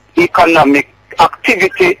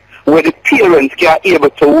activity where the parents can able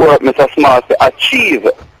to work, Mr. Small, to achieve.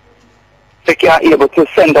 They can able to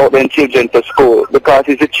send out their children to school, because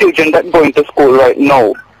it's the children that going to school right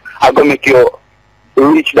now are going to make you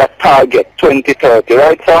reach that target 2030,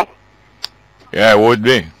 right, sir? Yeah, it would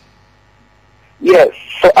be. Yes,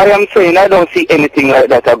 so I am saying I don't see anything like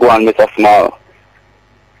that go on, Mr. Small.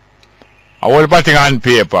 I was putting on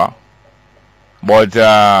paper, but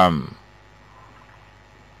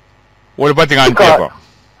what putting on paper?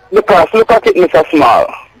 Because look at it, Mr. Small.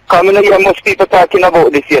 Come in here, most people talking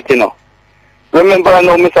about this yet, you know. Remember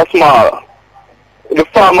now, Mr. Small, the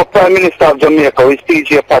former Prime Minister of Jamaica is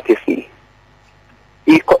P.J. Patterson.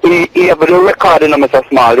 He have the record, you know, Mr.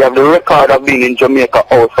 Small. He have the record of being in Jamaica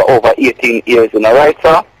House for over 18 years, you know, right,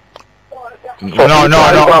 sir? So no.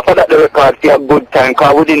 Go over that the record for a good time,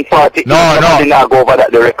 because within 40 years, nobody not go over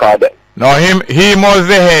that the record. No, he was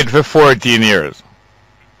the head for 14 years.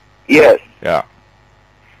 Yes. Yeah.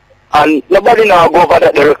 And nobody now go over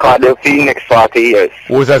that the record for the next 40 years.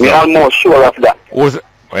 Who's that? We're almost sure of that.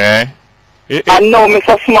 And now,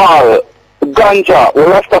 Mr. Small, ganja,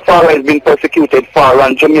 Rastafari has been persecuted for,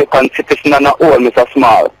 and Jamaican citizen and all, Mr.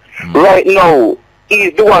 Small. Right now,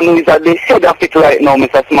 he's the one who is at the head of it right now,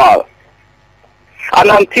 Mr. Small. And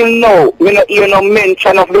until now, we don't hear no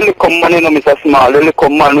mention of the little man, you know, Mr. Small. The little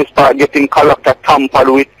man who start getting character tampered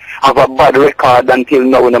with, have a bad record until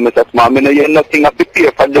now, you know, Mr. Small. I mean, you know, nothing to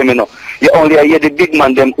prepare for them, you know. You only hear the big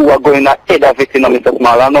man, them who are going ahead of it, you know, Mr.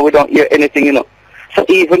 Small. And now we don't hear anything, you know. So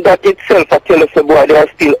even that itself, I tell us, boy, they are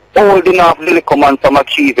still old enough to little man from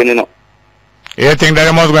achieving, you know. You think that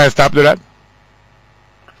they must going to stop to that?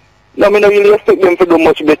 No, I mean, I really expect them to do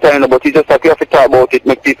much better, you know, but you just have to talk about it,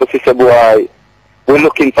 make people say, boy, we're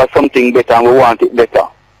looking for something better and we want it better.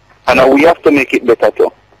 And we have to make it better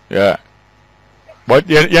too. Yeah. But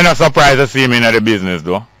you're not surprised to see me in the business,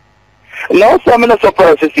 though? No, sir, I'm not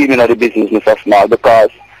surprised to see me in the business, Mr. Small,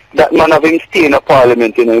 because that man of him stay in the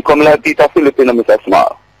parliament, you know. He come like Peter Philip, you know, Mr.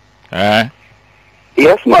 Small.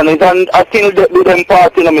 Yes, man, he's on a still do them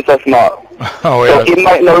party, you know, Mr. Small. Oh, yeah. So he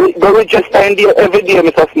might not go register in there every day,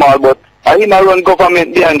 Mr. Small, but he might run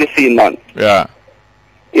government behind the scene, man. Yeah.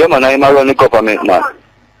 Yeah, man, I might run the government, man.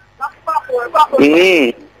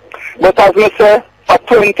 But as I say, for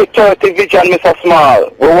 2030 vision, Mr. Small,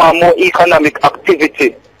 we want more economic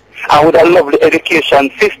activity. I would have loved the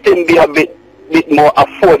education system be a bit more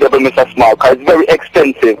affordable, Mr. Small, because it's very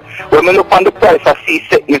expensive. When we look on the price of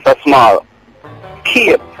C-Sec, Mr. Small,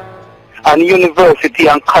 Cape and university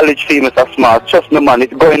and college fee, Mr. Small, trust me, man,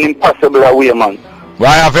 it's going impossible away, man. Well,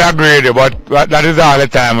 I have to agree with you, but that is all the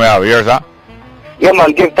time we have here, sir. Yeah,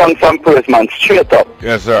 man, give thanks and praise, man, straight up.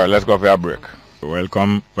 Yes, sir, let's go for a break.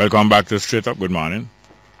 Welcome back to Straight Up. Good morning.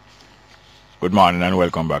 Good morning and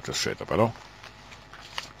welcome back to Straight Up. Hello?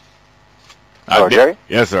 Oh, Jerry?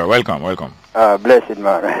 Yes, sir, welcome. Blessed,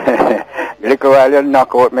 man. Little while you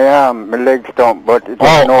knock out my leg stump, but it's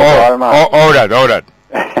no ball, man. Oh, that.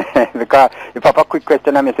 Because if I have a quick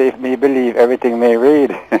question, I may say if me believe everything may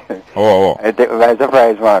read. I take by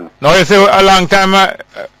surprise, man. No, you see, a long time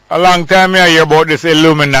I hear about this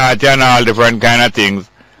Illuminati and all different kind of things.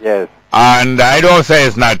 Yes. And I don't say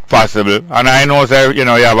it's not possible. And I know, say, you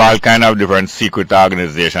know, you have all kind of different secret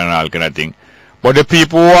organization and all kind of thing. But the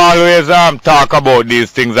people who always talk about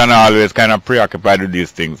these things and always kind of preoccupied with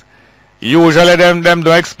these things, usually them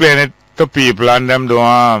don't explain it to people, and them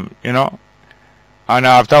don't, you know, and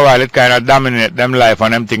after a while it kind of dominate them life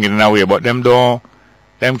and them thinking in a way, but them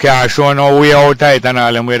can't show no way out tight and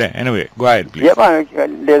all them way there. Anyway, go ahead, please. Yeah,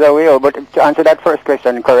 man, there's a way out, but to answer that first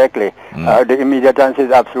question correctly, the immediate answer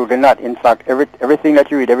is absolutely not. In fact, everything that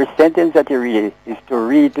you read, every sentence that you read is to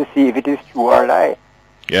read to see if it is true or lie.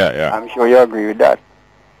 Yeah. I'm sure you agree with that.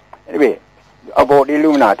 Anyway, about the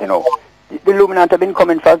Illuminati, you know. The Illuminati have been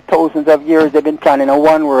coming for thousands of years. They've been planning a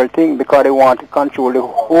one-world thing because they want to control the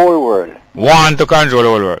whole world. Want to control the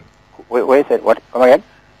whole world? Wait a second. What? Come again?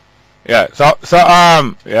 Yeah,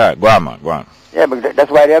 yeah, go on, man, go on. Yeah, but that's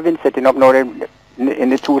why they have been setting up now. In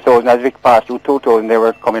the 2000s, as we passed through 2000, they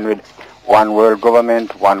were coming with one world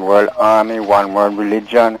government, one world army, one world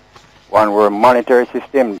religion, one world monetary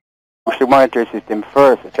system. Push the monetary system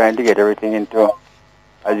first, trying to get everything into,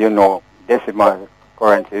 as you know, decimal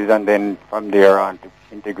currencies, and then from there on to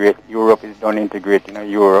integrate. Europe is done integrating a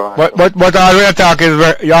euro. But all we attack is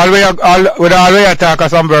all we attack are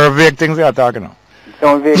some very vague things we are talking about.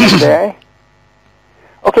 Some vague things there.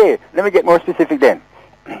 Okay, let me get more specific then.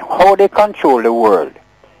 How they control the world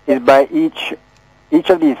is by each each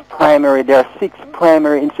of these there are 6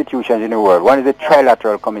 primary institutions in the world. One is the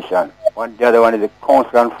Trilateral Commission. The other one is the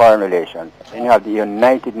Council on Foreign Relations. Then you have the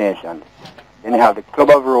United Nations. Then you have the Club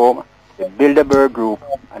of Rome, the Bilderberg Group,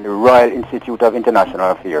 and the Royal Institute of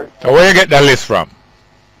International Affairs. So where you get that list from?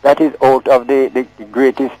 That is out of the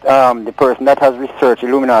greatest, the person that has researched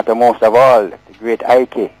Illuminati most of all, the great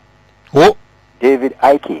Icke. Who? David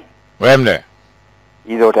Icke. Where am there?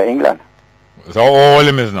 He's out of England. So how old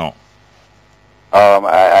him is now?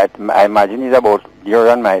 I imagine he's about your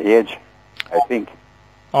and my age, I think.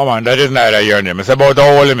 Oh man, that is neither your name. It's about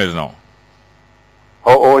how old him is now.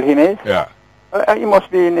 How old him is? Yeah. He must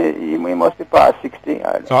be he must be past 60.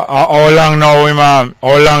 So how long now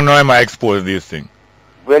him expose these things?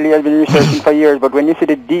 Well, he has been researching for years, but when you see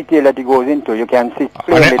the detail that he goes into, you can see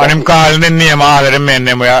clearly. And him calling the name all of the men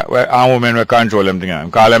them and women will control them thing.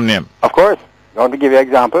 Him call them name. Of course. You want to give you an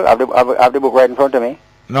example? I have the book right in front of me.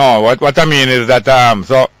 No, what I mean is that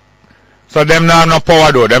so them now have no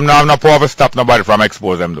power though. Them now have no power to stop nobody from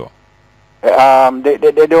expose them though.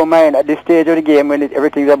 They don't mind at this stage of the game when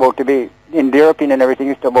everything's about to be, in their opinion, everything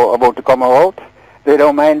is about to come out. They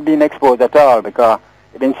don't mind being exposed at all because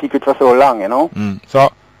it's been secret for so long, you know.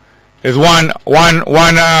 So it's one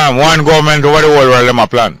government over the whole world them a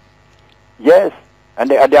plan. Yes, and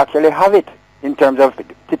they actually have it in terms of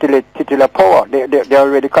titular power. They're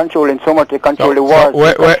already controlling so much. They control the wars.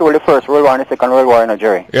 They control the First World War and the Second World War in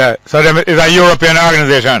Nigeria. Yeah. So them is a European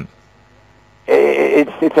organization.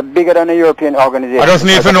 It's a bigger than a European organization. I just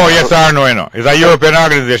need to know yes or no, you know. Is a European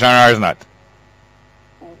organization or is not?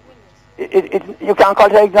 You can't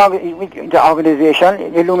call it an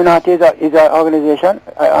organization. Illuminati is an organization.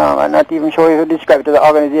 I'm not even sure if you describe it as an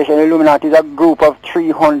organization. Illuminati is a group of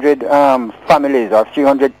 300 families or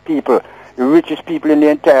 300 people, the richest people in the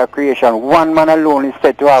entire creation. One man alone is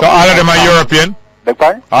said to have... So all of them are European? Beg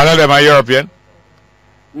pardon? All of them are European?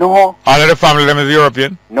 No. All of the family of them is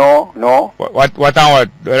European? No.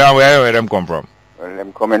 Where them come from? Well,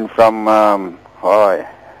 them coming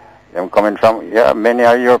from, many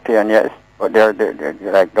are European, yes. But they're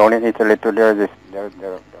like down in Italy too. They're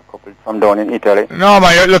a couple from down in Italy. No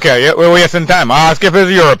man, look here, we're wasting time. I ask if it's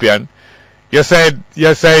European. You say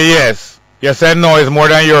yes. You said no, it's more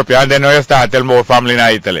than European, and then you start telling about family in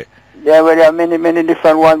Italy. Yeah, well, there are many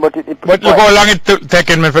different ones, but But look how long it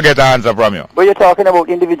taking me to get an answer from you. But you're talking about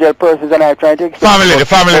individual persons, and I'm trying to explain. The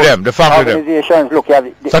family them. Organizations, look,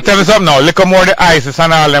 so tell me something now, look more the ISIS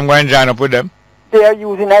and all them going to join up with them. They are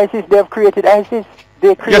using ISIS, they have created ISIS.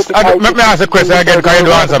 They created ISIS. Let me ask a question again, because you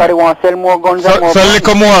don't answer me. They want to sell more guns and more So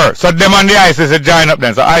look more, so them and the ISIS join up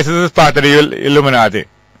then, so ISIS is part of the Illuminati.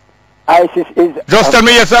 ISIS is... Just tell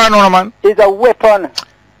me yes or no, man. Is a weapon.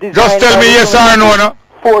 Just tell me yes or no.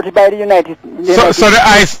 Forged by the United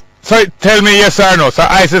States. So tell me yes or no. So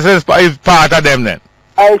ISIS is part of them then?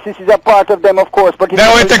 ISIS is a part of them, of course. But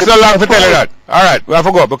then it takes so long to tell you that. Alright, we have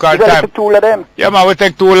to go because time. It's two of them. Yeah, man, we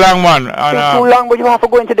take too long, man. Too long, but you have to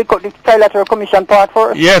go into the Trilateral Commission part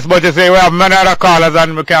first. Yes, but you say we have many other callers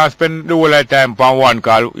and we can't spend the whole time on one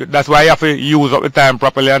call. That's why you have to use up the time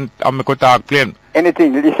properly and we could talk plain.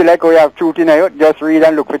 Anything. You see like we have truth in you, just read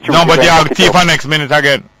and look for truth. No, but you have tea for next minute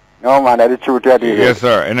again. No, man, that's the truth. Yes,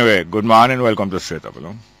 sir. Anyway, good morning. Welcome to Straight Up.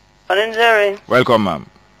 Hello. Morning, Jerry. Welcome, ma'am.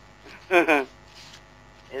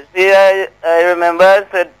 You see, I remember I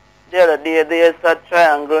said the other day there's a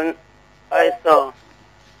triangle I saw.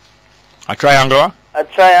 A triangle? A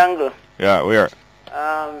triangle. Yeah, where?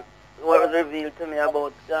 What was revealed to me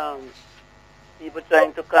about people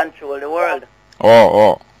trying to control the world.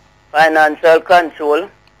 Oh. Financial control.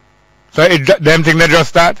 So them think they just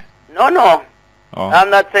start? No. Oh. I'm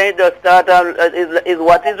not saying just start. Is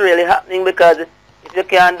what is really happening, because if you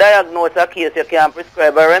can't diagnose a case, you can't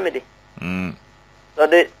prescribe a remedy. So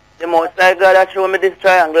the Most High God has shown me this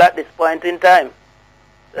triangle at this point in time.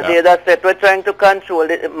 So they that said we're trying to control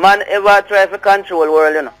it. Man ever try to control the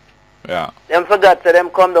world, you know. Yeah. Them forgot to them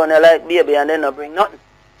come down here like baby and they not bring nothing.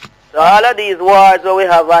 So all of these wars where we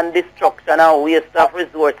have on destruction and waste of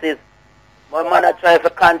resources, but man I try to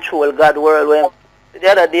control God's world. When the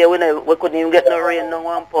other day we couldn't even get no rain, no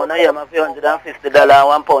 £1 a yam of $150,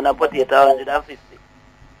 £1 of potato $150.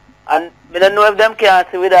 And I don't know if them can't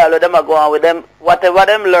see with all of them are going with them. Whatever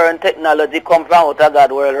them learn, technology come from out of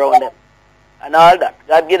God's world around them. And all that.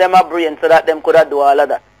 God give them a brain so that them could have do all of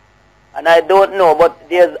that. And I don't know, but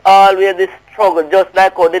there's always this struggle, just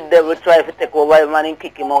like how the devil try to take over a man and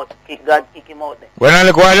kick him out. God kick him out there. When I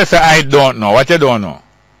look why I say I don't know, what you don't know?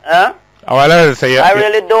 Huh? I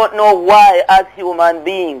really don't know why as human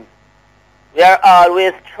beings we are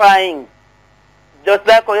always trying. Just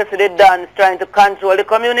like how yesterday Dan's trying to control the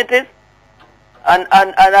communities. And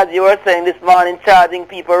as you were saying this morning, charging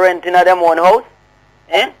people renting at their own house.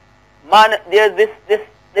 Man, there's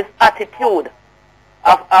this attitude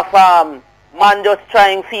of man just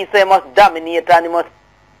trying to say he must dominate and he must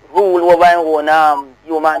rule over his own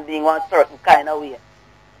human being one certain kind of way.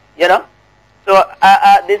 You know? So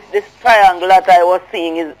this triangle that I was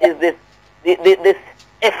seeing is this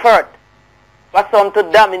effort for some to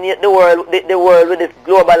dominate the world with this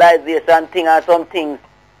globalization thing and some things,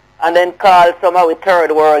 and then call somehow a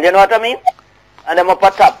third world. You know what I mean? And them up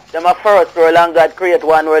at top, them a first world, and God create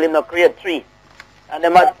one world, Him not create three. And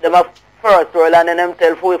them a first world, and then them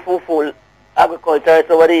tell full agriculture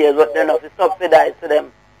over the years, but they're not subsidized to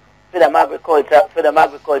them. For them agriculture,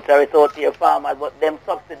 it's out here farmers, but them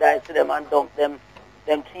subsidize to them and dump them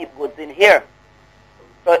cheap goods in here.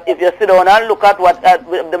 So if you sit down and look at what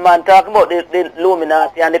the man talking about, the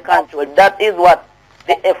Illuminati and the control, that is what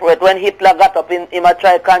the effort when Hitler got up in a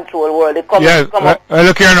try control world. They come up.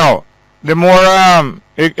 Look here now. The more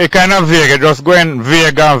it kind of vague, just going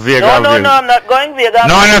vague and vague. No, I'm not going vague.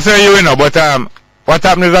 No, I don't say you know, but what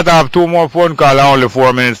happened is that I have 2 more phone calls and only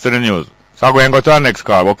 4 minutes to the news. So I'm going to go to our next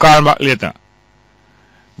call, but call back later.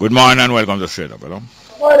 Good morning and welcome to Straight Up, hello.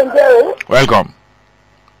 Morning, Jerry. Welcome.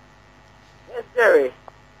 Yes, Jerry.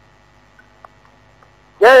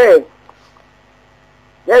 Jerry,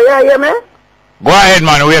 you hear me? Go ahead,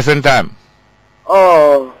 man, we're wasting time.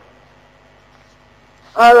 Oh.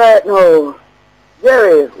 Alright now.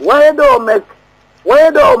 Jerry, why don't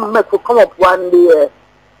make you come up one day,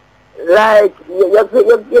 like you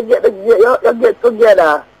get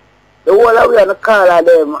together, the whole of we on the call of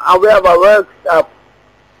them, and we have a workshop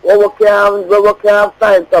where we can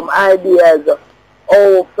find some ideas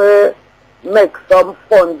how to make some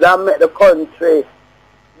funds and make the country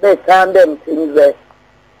better and them things there.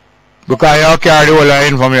 Because you carry the whole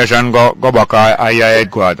information go back at your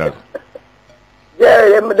headquarters.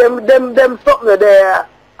 Yeah, them something there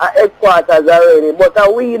at headquarters already,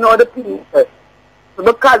 but we know the people.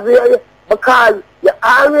 Because you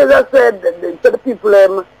always said to the people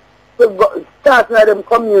to go, starting at them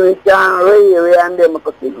community and radio and them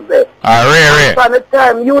things there. Radio. From the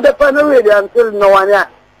time you up on the radio until now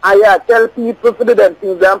and you tell people to do them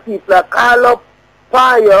things and people are call up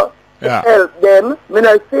fire to help them. I mean,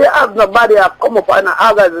 I say have nobody have come up on an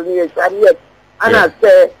organization yet. And I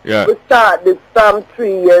say, we start this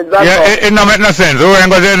 3 years ago. Yeah, it don't make no sense. We're going to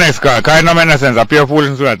go to the next call. Because it don't make no sense. I pure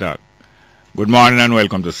fools to that. Good morning and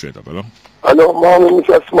welcome to Straight Up, hello. Hello, morning,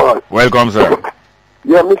 Mr. Small. Welcome, sir.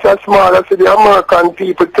 Yeah, Mr. Small, I see the American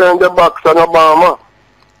people turned their backs on Obama.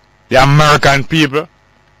 The American people?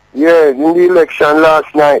 Yeah, in the election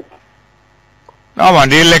last night. No, man,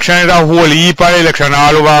 the election is a whole heap of election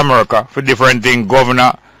all over America for different things,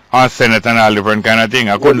 governor and senate and all different kind of things.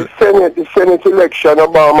 The Senate election,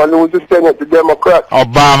 Obama lose the Senate, the Democrats.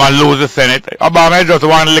 Obama lose the Senate. Obama is just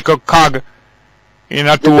one little cog in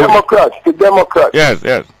a two. The Democrats. Yes.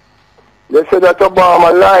 They say that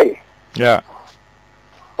Obama lie. Yeah.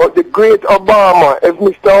 But the great Obama, if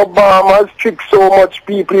Mr. Obama has tricked so much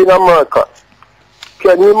people in America,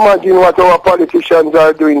 can you imagine what our politicians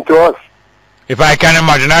are doing to us? If I can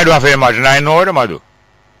imagine, I do have to imagine. I know what I do.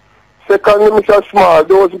 Secondly, Mr. Small,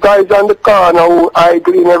 those guys on the corner who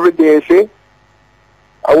idling every day, see?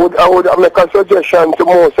 I would make a suggestion to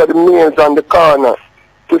most of the males on the corner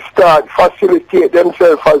to start facilitate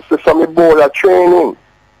themselves as to some Ebola training.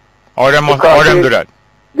 How them do that?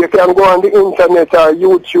 They can go on the internet or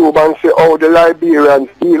YouTube and see how the Liberians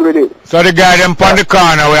deal with it. So the guy them on the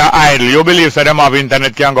corner where idle, you believe so them have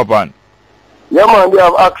internet can go on? Yeah, man, they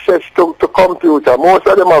have access to computer. Most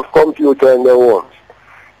of them have computer in their homes.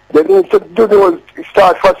 They need to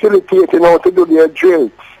start facilitating how to do their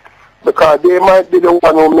drills. Because they might be the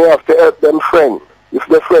one who may have to help them friend, if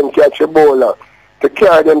their friend catch Ebola, to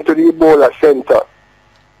carry them to the Ebola center.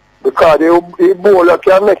 Because the Ebola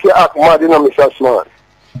can make you act mad, you know, Mr. Smart.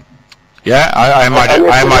 Yeah, I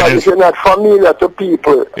imagine. If you're not familiar to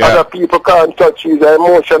people, other people can't touch you. It's an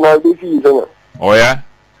emotional disease, you know. Oh, yeah?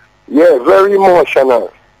 Yeah, very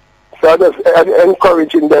emotional. So I just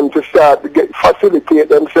encouraging them to start to facilitate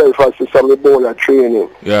themselves as to some Ebola training.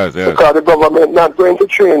 Yes. Because the government not going to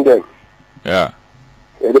train them. Yeah.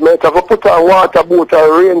 They might have to put on water boot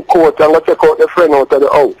and raincoat and go take out the friend out of the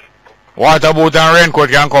house. Water boot and raincoat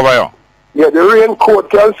can cover you? Yeah, the raincoat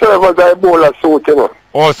can serve as an Ebola suit, you know.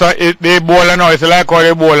 Oh, so the Ebola now, it's like how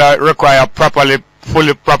the Ebola require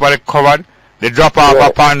fully properly covered? The drop off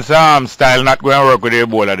a pants style not going to work with the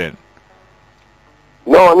Ebola then?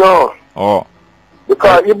 No. Oh.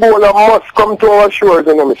 Because Ebola must come to our shores,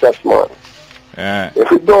 you know, Mr. Smart. Yeah.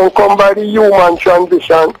 If it don't come by the human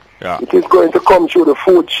transition, it is going to come through the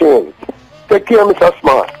food chain. Take care, Mr.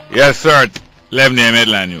 Smart. Yes, sir. 11 a.m.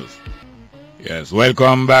 Headline News. Yes,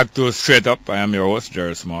 welcome back to Straight Up. I am your host,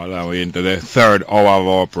 Jerry Small, and we're into the third hour of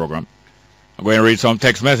our program. I'm going to read some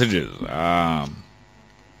text messages.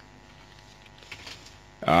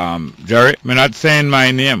 Jerry, I'm not saying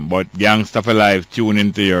my name, but Gang Stuff Alive tune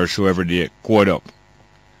into your show every day. Code up.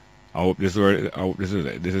 I hope this is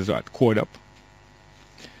it. This is what? Code up.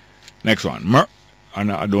 Next one. And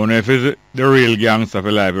I don't know if it's the real Gang Stuff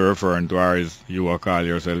Alive you're referring to, or is you will call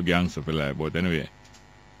yourself Gang Stuff Alive, but anyway.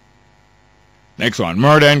 Next one.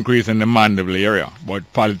 Murder increase in the Mandeville area,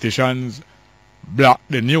 but politicians block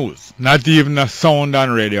the news. Not even a sound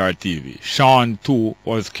on radio or TV. Sean 2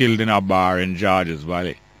 was killed in a bar in Georges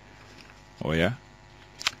Valley. Oh yeah?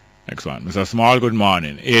 Next one. Mr. Small, good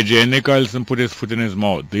morning. AJ Nicholson put his foot in his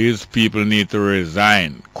mouth. These people need to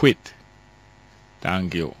resign. Quit.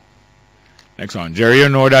 Thank you. Next one. Jerry, you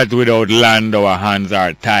know that without land our hands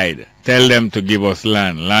are tied. Tell them to give us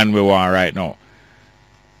land. Land we want right now.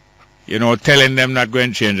 You know, telling them not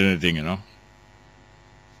going to change anything, you know.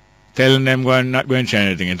 Telling them not going to change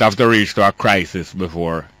anything. It have to reach to a crisis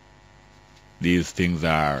before these things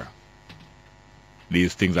are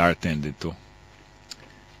attended to.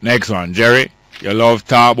 Next one, Jerry. You love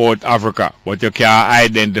talk about Africa, but you can't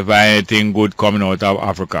identify anything good coming out of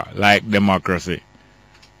Africa, like democracy.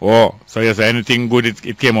 Oh, so you say anything good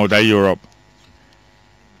it came out of Europe.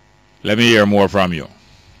 Let me hear more from you.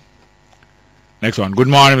 Next one. Good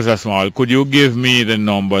morning, Mr. Small. Could you give me the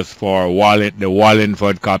numbers for the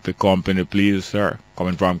Wallingford Copy Company, please, sir?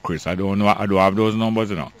 Coming from Chris. I don't know. I don't have those numbers,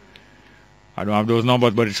 you know. I don't have those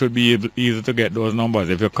numbers, but it should be easy to get those numbers.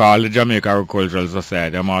 If you call the Jamaica Agricultural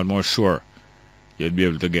Society, I'm almost sure you'll be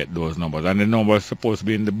able to get those numbers. And the numbers supposed to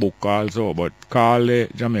be in the book also, but call the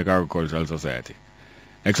Jamaica Agricultural Society.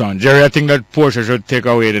 Next one. Jerry, I think that Portia should take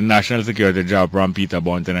away the national security job from Peter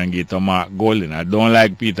Bunton and give it to Mark Golding. I don't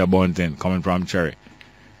like Peter Bunton, coming from Cherry.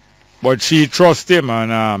 But she trusts him,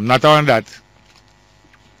 and not on that.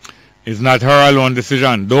 It's not her alone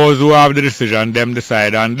decision. Those who have the decision, them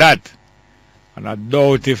decide on that. And I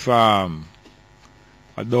doubt if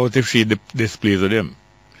she displeased with him.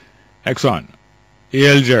 Next one.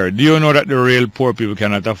 Hail Jerry, do you know that the real poor people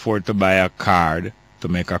cannot afford to buy a card to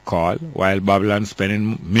make a call, while Babylon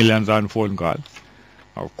spending millions on phone calls?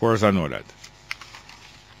 Of course I know that.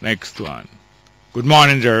 Next one. Good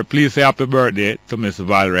morning, Jerry. Please say happy birthday to Miss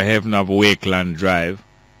Valerie Heaven of Wakeland Drive,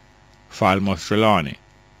 Falmouth, Trelawney.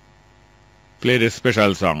 Play this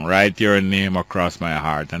special song, Write Your Name Across My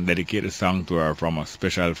Heart, and dedicate the song to her from a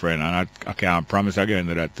special friend. And I can't promise again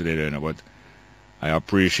to that today, but I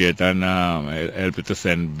appreciate and help you to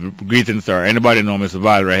send greetings to her. Anybody know Miss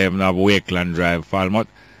Valerie Heaven of Wakeland Drive, Falmouth?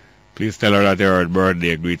 Please tell her that her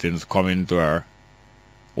birthday greetings coming to her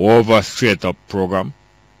over Straight Up program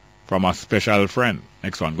from a special friend.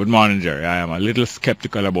 Next one. Good morning, Jerry. I am a little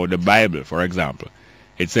skeptical about the Bible, for example.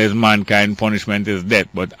 It says mankind punishment is death,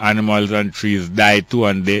 but animals and trees die too,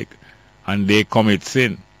 and they commit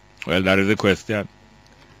sin. Well, that is the question.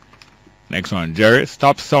 Next one. Jerry,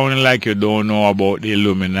 stop sounding like you don't know about the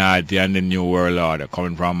Illuminati and the New World Order,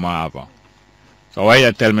 coming from Marva. So why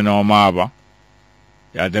you tell me now, Marva?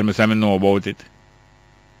 You tell me something know about it.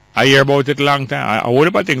 I hear about it a long time. I whole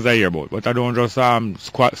about things I hear about, but I don't just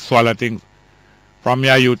swallow things. From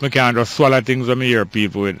your youth, I can't just swallow things when I hear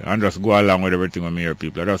people with and just go along with everything when I hear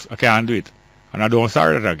people. I can't do it. And I don't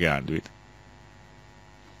sorry that I can't do it.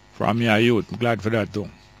 From your youth, I'm glad for that too.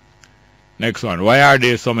 Next one. Why are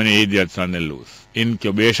there so many idiots on the loose?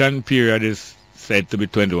 Incubation period is said to be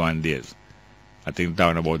 21 days. I think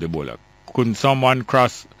down about Ebola. Couldn't someone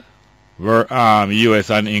cross US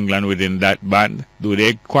and England within that band? Do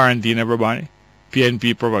they quarantine everybody?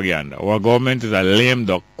 PNP propaganda. Our government is a lame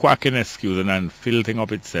duck, quacking excuses and filtering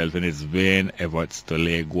up itself in its vain efforts to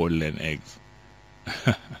lay golden eggs.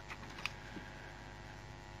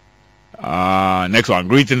 Next one.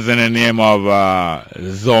 Greetings in the name of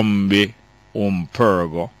Zombie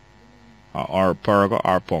Umpergo or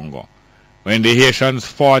Pongo. When the Haitians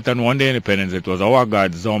fought and won the independence, it was our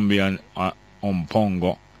God Zombie and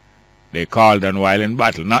Umpongo they called and while in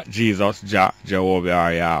battle, not Jesus, Jehovah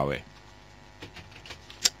or Yahweh.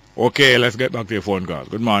 Okay, let's get back to your phone call.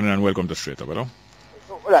 Good morning and welcome to Straight Up, you know?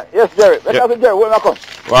 Yes, Jerry. Jerry, where am I come?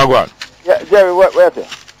 Well, go on. Yeah, Jerry, where are you?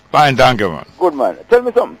 Fine, thank you, man. Good, man. Tell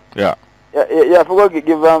me something. Yeah. Yeah, I forgot to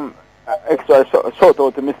give extra shout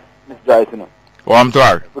out to Miss Joyce, you know. Oh, I'm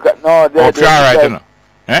tired. No, right, you know.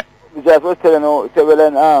 Eh? Miss Joyce was telling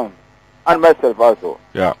you, and myself also.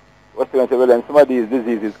 Yeah. Was telling you, some of these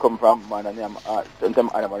diseases come from man and animal.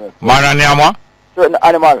 Man and animal? Certain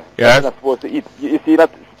animal. Yes. You're not supposed to eat. You see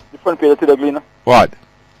that the front page of the Gleaner? What?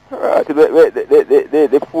 Right,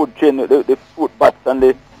 the food chain, the food bats and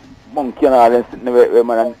the monkey and all that sitting there,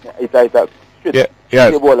 man, and it's straight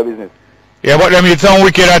Ebola business. Yeah, but them it's some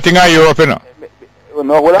wicked thing in Europe, you know.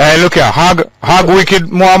 No, what? Hey, look here, hog wicked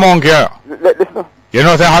more monkey. Listen. You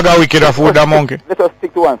know, say hog a wicked a food than monkey. Let us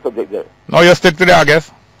stick to one subject there. No, you stick to that, I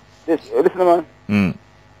guess. Listen, man. Hmm.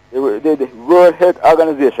 The World Health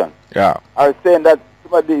Organization are saying that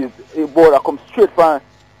some of these Ebola come straight from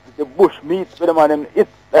the bush meat with them and them eat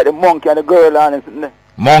like the monkey and the gorilla and something.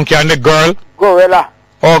 Monkey and the girl? Gorilla.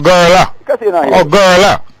 Oh, gorilla. Oh,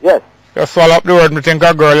 gorilla. Yes. You swallow up the word, me think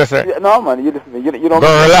a girl, you say. Yeah, no, man, you listen to me. You know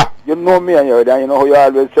gorilla. You know me and you know how you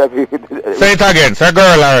always try to... Say it again. Say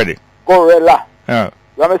gorilla already. Gorilla. Yeah. You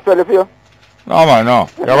want me to spell it for you? No, man, no.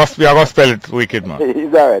 You have to spell it wicked, man.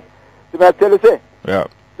 It's alright. So may I tell you, say? Yeah.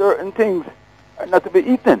 Certain things are not to be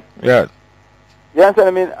eaten. Yeah. You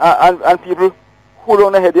understand what I mean? And people who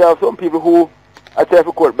don't know, there are some people who are trying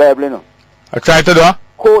to quote Bible, you know. I try to do?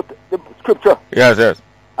 Quote the scripture. Yes, yes.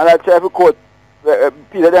 And I try to quote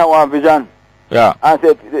Peter didn't want vision. Yeah. And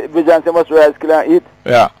said, the vision say must rise, kill and eat.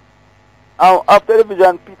 Yeah. And after the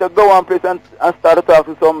vision, Peter go one place and start to talk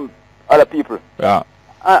to some other people. Yeah.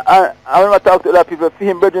 And when I talk to other people,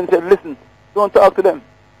 him brethren said, listen, don't talk to them.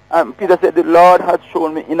 And Peter said, the Lord has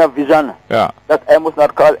shown me in a vision that I must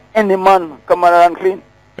not call any man common and unclean.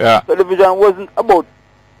 Yeah. So the vision wasn't about,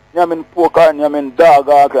 pork or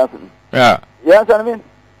dog or something. Yeah. You understand what I mean?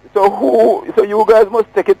 So you guys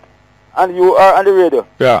must take it, and you are on the radio.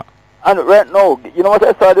 Yeah. And right now, you know what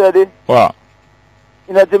I saw the other day? What?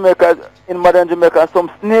 In Jamaica, in modern Jamaica,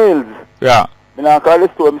 some snails. Yeah. You know, I call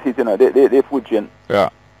the store, you know, they food chain. Yeah.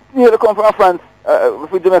 Snail come from France,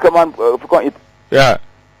 for Jamaica man, for eat. Yeah.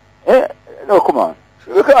 Eh? No, come on.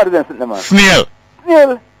 We can't do that, man. Snail.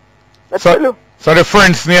 Snail. So the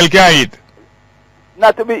French snail can eat?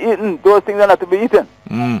 Not to be eaten. Those things are not to be eaten.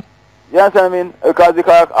 Mm. You understand what I mean? Because they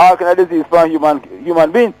cause all kind of disease from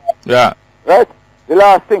human being. Yeah. Right? The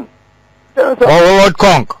last thing. Tell me something. What about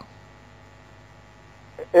conch?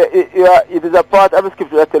 It is a part of the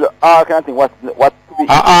scripture that tell you all kind of thing what to be eaten.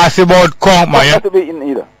 I ask about conch, man. Not to be eaten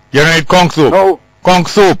either. You don't eat conch soup? No. Conch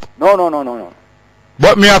soup? No.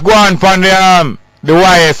 But me a go on from the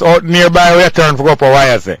wires out nearby where you turn for go up a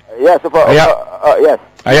wires. Yes, yes.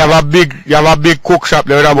 I have a big cook shop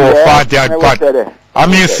there with about 40 odd pot. I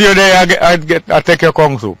mean, see there I take your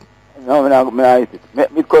conch soup. No, I not eat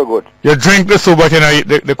it. Me quite good. You drink the soup but you don't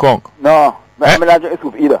eat the conch? No, I not drink the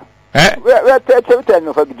soup either. Eh? We tell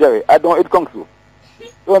me for Jerry, I don't eat conch soup.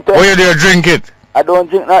 Don't tell me. Oh, you drink it? I don't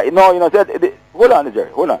drink, no, you know, hold on,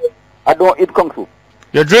 Jerry, hold on. I don't eat conch soup.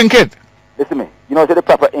 You drink it? Listen to me. You know, the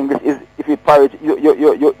proper English is if you porridge,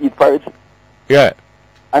 you eat porridge. Yeah.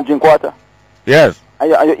 And drink water. Yes. And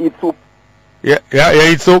you eat soup. Yeah,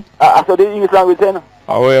 you eat soup? So the English language then.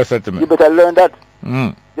 Oh, what you said to me? You better learn that.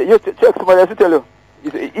 Mm. You check somebody else to tell you.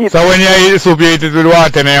 Eat. So when you eat soup, you eat it with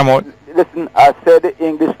water in your mouth? Listen, I said the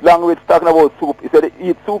English language talking about soup. He said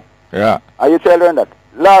eat soup. Yeah. And you try to learn that.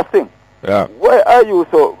 Last thing. Yeah. Why are you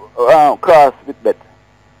so cross with Bet?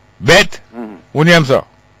 Bet? Mm-hmm. What name, sir?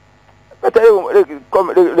 Bet, they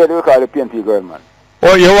call the PNP girl, man.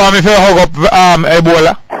 Oh, you want me to hug up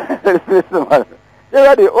Ebola? Listen, man.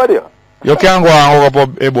 What do you? You can go and hug up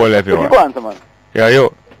Ebola if you want. You go on, man. Yeah,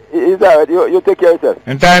 you. It's alright. You take care of yourself.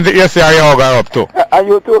 In time, yes, I hug her up too. And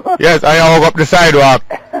you too? Yes, I hug up the sidewalk.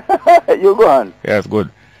 You go on. Yes,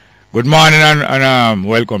 good. Good morning and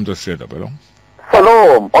welcome to Straight Up, you know.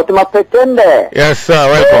 Hello, Ultima Pretende. Yes, sir,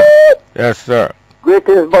 welcome. Yes, sir.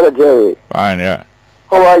 Greetings, Brother Jerry. Fine, yeah.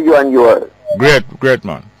 How are you and yours? Great,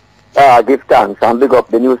 man. Give thanks and big up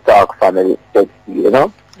the New Stark family, you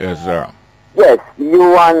know? Yes, sir. Yes,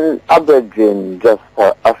 you and Aberdeen just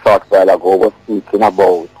a short while ago was speaking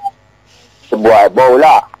about the boy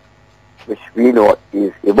Ebola, which we know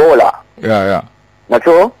is Ebola. Yeah. Not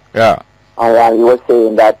true? Yeah. And he was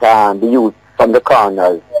saying that the youth from the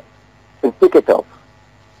corners should pick it up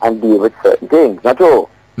and deal with certain things. Not true?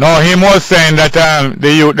 No, he was saying that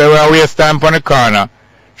the youth, they were waste time on the corner,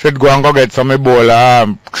 should go and go get some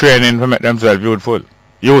Ebola training to make themselves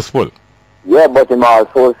useful. Yeah, but him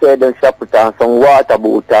also said they should put on some water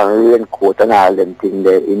boot and raincoat and all them things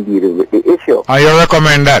there in dealing with the issue. And you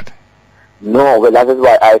recommend that? No, well that is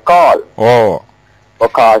why I call. Oh.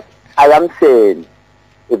 Because I am saying,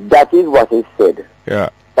 if that is what he said, yeah,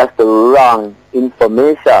 that's the wrong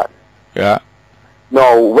information. Yeah.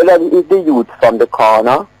 Now, whether it's the youth from the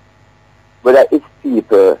corner, whether it's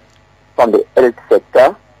people from the health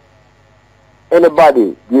sector,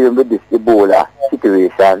 anybody dealing with this Ebola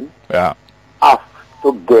situation, yeah, have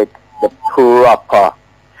to get the proper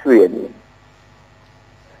training.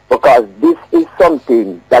 because this is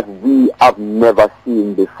something that we have never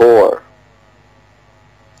seen before.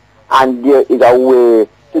 And there is a way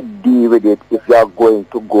to deal with it if you are going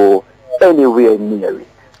to go anywhere near it.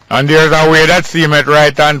 And there's a way that seems it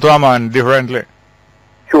right and to a man differently.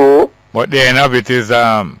 True. But the end of it is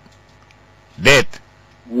death.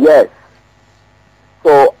 Yes.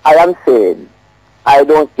 So I am saying, I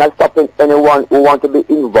don't not stopping anyone who want to be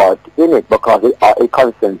involved in it because it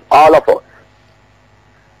concerns all of us.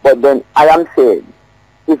 But then I am saying,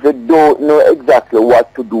 if you don't know exactly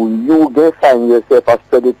what to do, you can find yourself a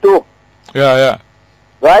study too. Yeah, yeah.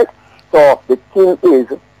 Right? So the thing is,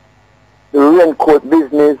 the raincoat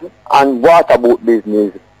business and water boat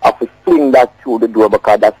business have to fling that through the door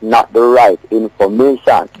because that's not the right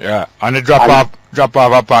information. Yeah, and the drop off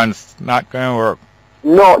a pants not going to work.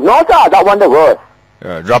 No, sir, that one the worst.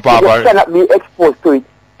 Yeah, drop off. You just cannot be exposed to it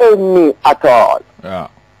any at all. Yeah.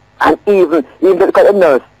 And even because the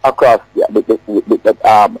nurse across I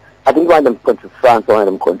think one of them country, France or one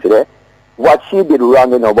of them country there, what she did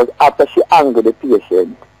wrong, was after she angered the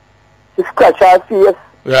patient, she scratched her face.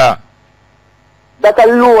 Yeah. That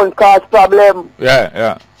alone caused problem. Yeah,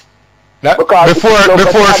 yeah. That, because before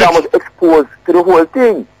she was exposed to the whole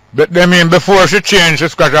thing. But I mean, before she changed, she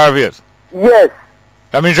scratched her face. Yes.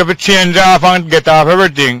 That means she have to change off and get off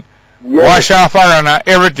everything. Yes. Wash off her and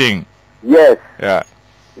everything. Yes. Yeah.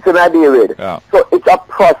 So I deal with. Yeah. So it's a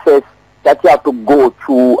process that you have to go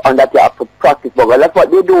through and that you have to practice. But that's what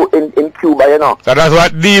they do in Cuba, So that's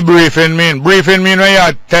what debriefing mean. Briefing mean when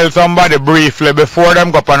you tell somebody briefly before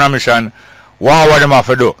them go on a mission what them have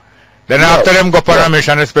to do. Then after them go on a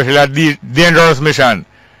mission, especially a dangerous mission,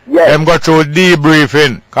 them go through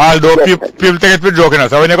debriefing. Although people take it for joking,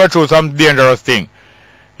 so when you go through some dangerous thing,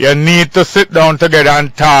 you need to sit down together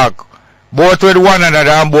and talk, both with one another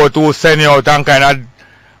and both who send you out and kind of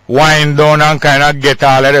wind down and kind of get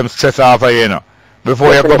all of them stress off of you,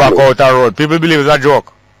 before you go back out the road. People believe it's a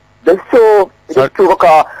joke. That's true. It's true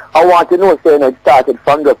because I want to know, saying it started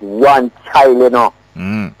from just one child,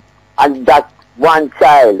 And that one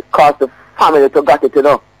child caused the family to get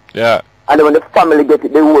it, Yeah. And then when the family get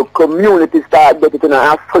it, the whole community start getting it,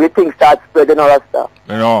 and so the things start spreading all that stuff.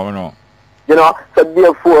 I know. So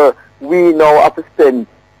therefore, we now have to spend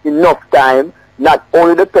enough time, not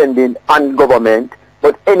only depending on government,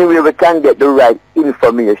 but anyway we can get the right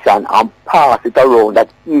information and pass it around that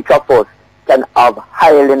each of us can have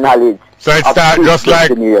highly knowledge. So it start just like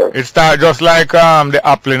the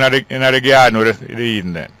apple in the garden with the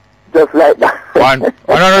eating then. Just like that.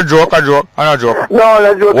 Another joke. No, not joke.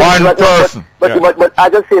 One person. But I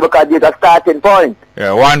just say because it's a starting point.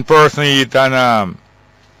 Yeah, one person eat and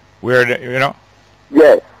where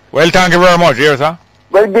Yes. Well, thank you very much, yes, sir.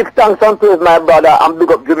 Well, give thanks unto my brother and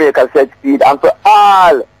big up Jamaica said speed and for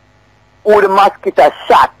all who the mosquito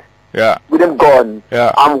shot with them gun.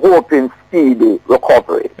 Yeah. I'm hoping speedy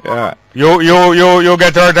recovery. Yeah. You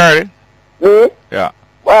get hurt already? Me? Yeah.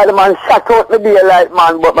 Well, the man shot out the daylight,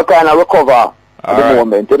 man, but I kind of recover at the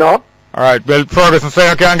moment, All right. Well, Ferguson say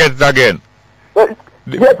you can't get it again. Well,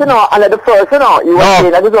 yes, and at the first, you were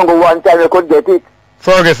saying that it's only one time you could get it.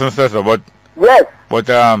 Ferguson says so, but... Yes. But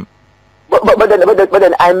then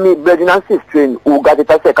I meet brethren and sisters who got it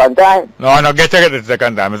a second time. No, get it the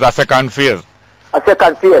second time. It's a second phase. A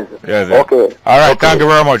second phase? Yes, Okay. All right, thank you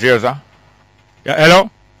very much, yes, sir. Yeah, hello?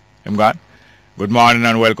 I'm gone. Good morning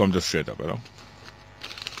and welcome to Straight Up, hello?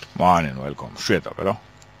 Morning, welcome. Straight Up, hello?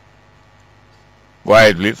 Go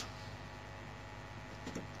ahead, please.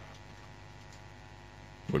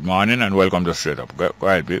 Good morning and welcome to Straight Up. Go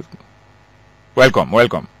ahead, please. Welcome.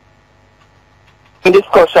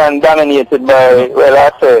 Discussion dominated by, well,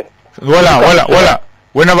 I say... Hold on.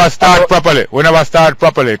 We never start properly,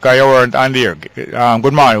 because you weren't on the air.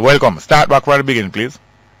 Good morning, welcome. Start back from the beginning, please.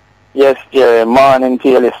 Yes, Jerry. Morning to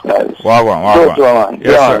your listeners. Wagwan.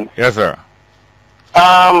 Yes, sir.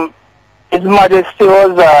 His Majesty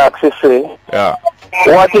was asked to say,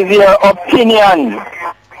 what is your opinion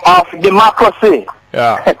of democracy?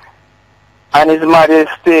 Yeah. And His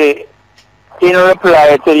Majesty, in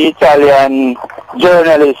reply to the Italian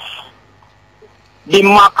journalist,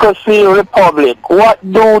 democracy, republic, what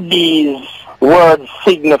do these words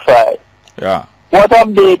signify? Yeah. What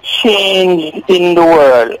have they changed in the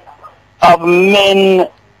world? Have men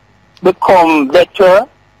become better,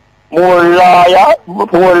 more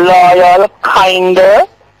loyal, kinder?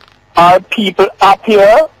 Are people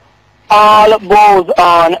happier? All goes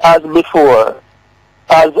on as before.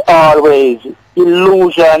 As always,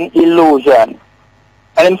 illusion.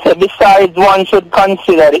 And him said, besides, one should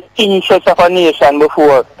consider the interests of a nation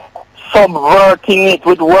before subverting it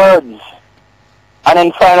with words. And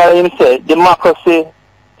then finally him said, democracy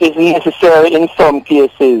is necessary in some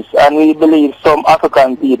cases, and we believe some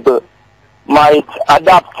African people might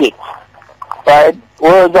adopt it, right?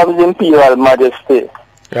 Words of His Imperial Majesty.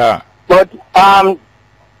 Yeah. But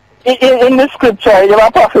in the scripture, you have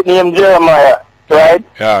a prophet named Jeremiah, right?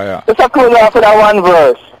 Yeah. Let's close off with that one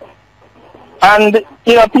verse. And,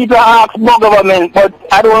 you know, people ask about government, but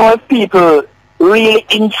I don't know if people really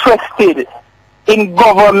interested in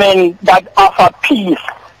government that offer peace.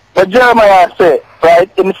 But Jeremiah said,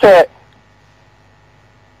 right, he said,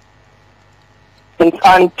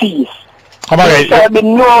 and peace. There shall be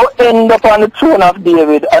no end upon the throne of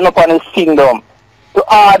David and upon his kingdom, to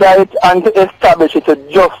order it and to establish it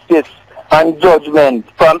with justice and judgment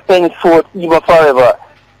from henceforth even forever.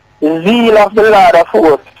 The zeal of the Lord of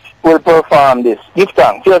hosts will perform this. Give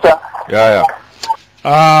thanks. Yes, sir. Yeah.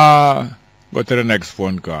 Go to the next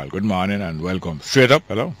phone call. Good morning and welcome. Straight up,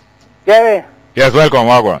 hello? Gary. Yes, welcome,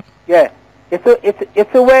 Wagwan. Yeah. It's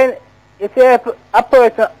when a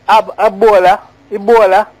person have Ebola.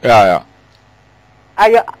 Yeah. Are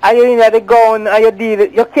you in the gown and you deal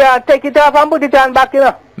it? You can't take it off and put it on back, you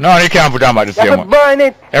know? No, you can't put it on back the same way. You have to burn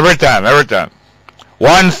it. Every time.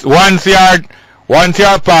 Once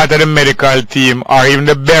you're part of the medical team or even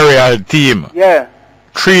the burial team,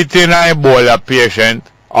 treating an Ebola patient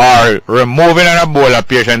or removing an Ebola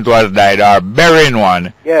patient who has died or burying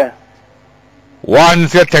one,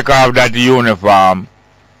 once you take off that uniform,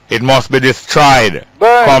 it must be destroyed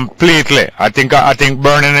completely. I think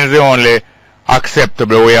burning is the only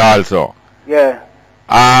acceptable way also.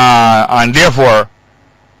 And therefore,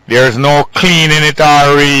 there is no cleaning it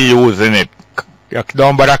or reusing it. You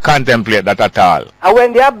don't bother contemplate that at all. And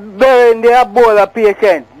when they are burying the Ebola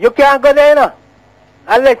patient, you can't go there, you know,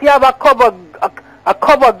 unless you have a cover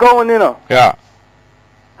gown, you know. Yeah.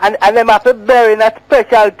 And them have to bury in a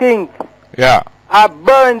special thing. Yeah. Or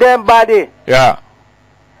burn them body. Yeah.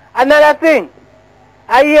 Another thing,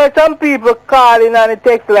 I hear some people calling on the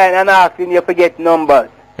text line and asking you to get numbers.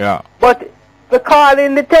 Yeah. But the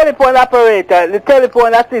calling the telephone operator, the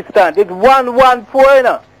telephone assistant, it's 114, you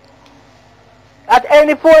know. At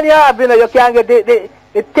any phone you have, you know, you can get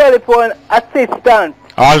the telephone assistant.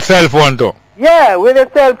 All cell phone too? Yeah, with a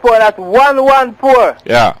cell phone at 114.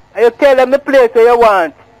 Yeah. And you tell them the place where you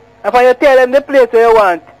want. And when you tell them the place where you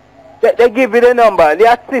want, they give you the number. The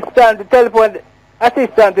assistant, the telephone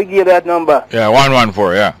assistant will give you that number. Yeah,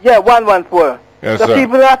 114, yeah. Yeah, 114. Yes, so sir.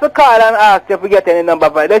 people have to call and ask if you get any number.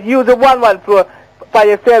 Just use the 114 for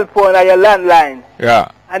your cell phone or your landline.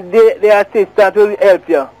 Yeah. And the assistant will help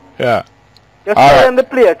you. Yeah. Just tell them the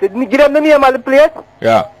place. Give them the name of the place.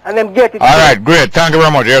 Yeah. And then get it. All right, great. Thank you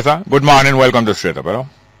very much. Yes, sir. Good morning. Welcome to Straight Up. Hello.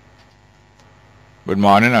 Good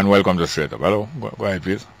morning and welcome to Straight Up. Hello. Go ahead,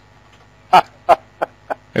 please.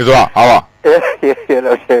 It's what? How? You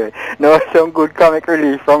know, Sherry. No, some good comic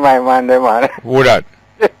relief from my man, the man. Who that?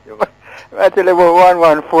 I tell you about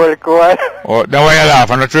 114 call. Oh, then why you laugh?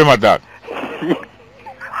 I'm not sure about that.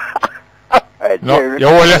 No, you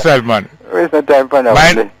hold yourself, man. Waste no time for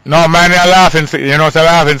that. No, man, you're laughing. You know, so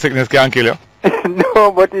laughing sickness can kill you.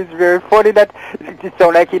 No, but it's very funny that it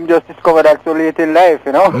sounds like him just discovered that so late in life,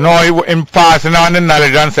 you know. No, in passing on the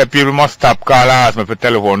knowledge and say people must stop calling and ask me for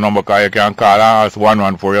telephone number because you can call and ask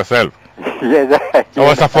 114 yourself. Yes.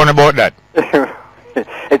 What's so funny about that?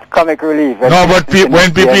 It's comic relief. No, but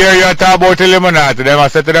when people hear you talk about Illuminati, they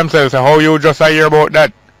must say to themselves, how you just hear about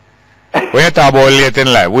that? When you talk about late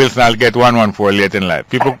in life, Wilson will get 114 late in life.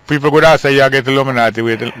 People could have say you get Illuminati.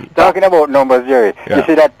 Talking about numbers, Jerry, you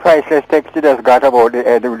see that priceless text you just got about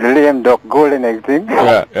the lame duck golden egg thing?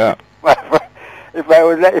 Yeah. If I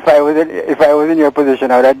was in your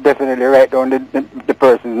position, I would definitely write down the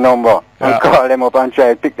person's number and call them up and try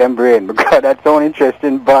to pick them brain because that sounds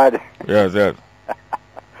interesting, bad. Yes.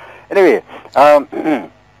 Anyway, I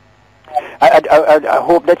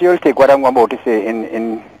hope that you'll take what I'm about to say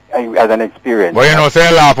in as an experience. But you know,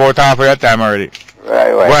 say laugh out half of your time already.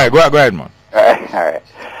 Right. Go ahead, man. All right.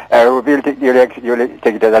 You'll take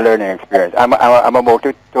it as a learning experience. I'm about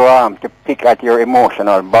to pick at your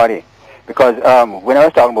emotional body. Because when I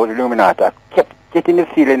was talking about Illuminati, I kept getting the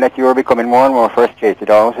feeling that you were becoming more and more frustrated,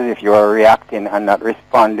 almost as if you were reacting and not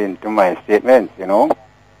responding to my statements, you know.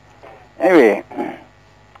 Anyway,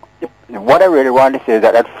 what I really wanted to say is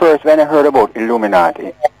that at first when I heard about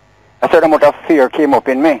Illuminati, a certain amount of fear came up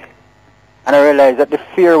in me. And I realized that the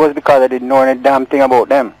fear was because I didn't know any damn thing about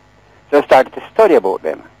them. So I started to study about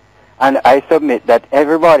them. And I submit that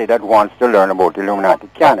everybody that wants to learn about Illuminati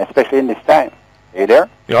can, especially in this time. Are you there?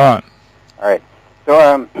 Yeah. All right.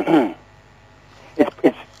 So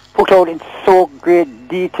it's put out in so great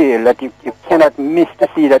detail that you cannot miss to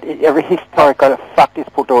see that every historical fact is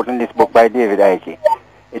put out in this book by David Icke.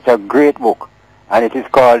 It's a great book, and it is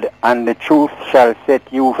called And the Truth Shall Set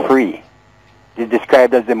You Free. It is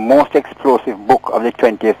described as the most explosive book of the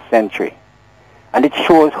 20th century. And it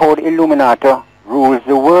shows how the Illuminati rules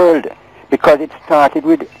the world, because it started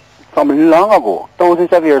with, from long ago,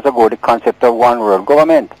 thousands of years ago, the concept of one world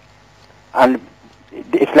government. And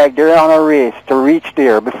it's like they're on a race to reach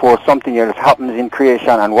there before something else happens in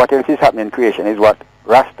creation, and what else is happening in creation is what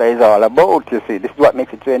Rasta is all about, you see. This is what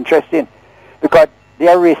makes it so interesting, because they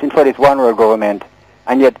are racing for this one world government,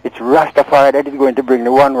 and yet it's Rastafari that is going to bring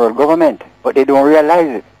the one world government, but they don't realize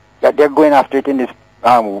it, that they're going after it in this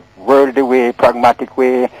worldly way, pragmatic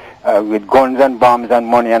way, with guns and bombs and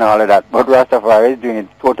money and all of that, but Rastafari is doing it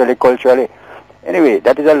totally culturally. Anyway,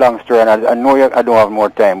 that is a long story, and I know I don't have more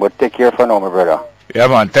time, but take care for now, my brother. Yeah,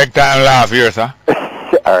 man. Take time and laugh here, sir.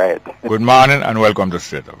 All right. Good morning and welcome to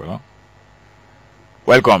Straight Up, hello.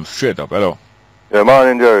 Welcome, Straight Up, hello. Yeah,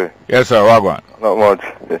 morning, Jerry. Yes, sir. What going? Not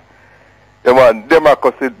much. Yeah, man.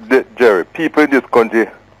 Democracy, Jerry. People in this country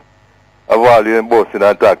have always been boasting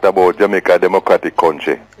and talked about Jamaica, a democratic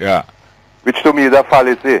country. Yeah. Which to me is a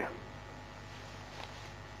fallacy.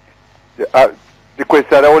 The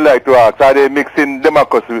question I would like to ask, are they mixing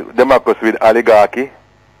democracy with oligarchy?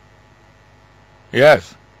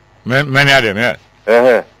 Yes. Many of them,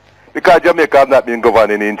 yes. Because Jamaica have not been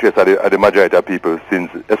governed in the interest of the majority of people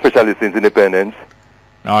since, especially since independence.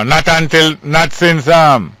 No, not since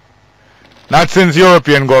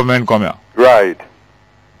European government come here. Right.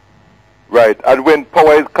 Right. And when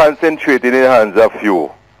power is concentrated in the hands of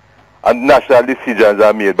few, and national decisions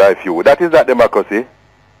are made by few, that is not democracy.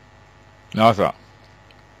 No, sir.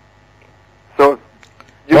 So,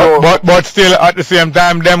 but still, at the same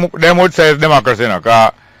time, them would say it's democracy,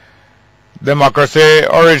 because democracy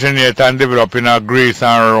originated and developed in Greece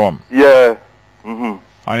and Rome. Yeah.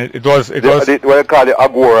 And it was what they call it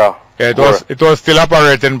agora. Yeah, it was still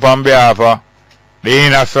operating on behalf of the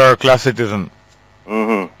inner circle of citizens.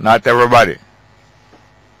 Not everybody.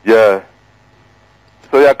 Yeah.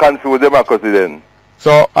 So you're confused with democracy then?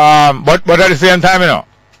 So, but at the same time,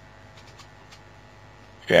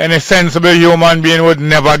 any sensible human being would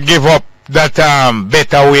never give up that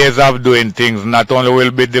better ways of doing things not only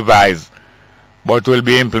will be devised, but will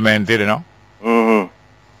be implemented,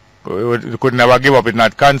 We could never give up. It's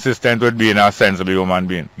not consistent with being a sensible human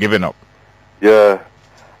being, giving up. Yeah.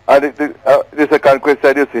 And the second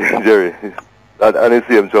question you see, Jerry, and the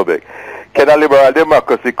same topic. Can a liberal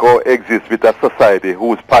democracy coexist with a society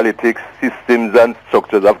whose politics, systems, and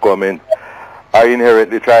structures of government are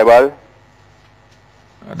inherently tribal?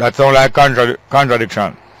 That sounds like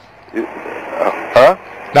contradiction. Huh?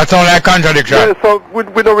 That sounds like contradiction. Yeah, so we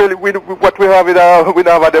don't really, what we have we don't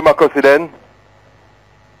have a democracy then?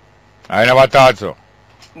 I never thought so.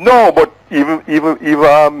 No, but even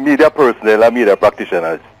media personnel and media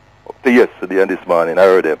practitioners, up to yesterday and this morning, I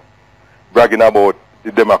heard them bragging about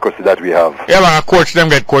the democracy that we have. Yeah, man, of course them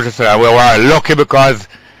get coaches. We were lucky because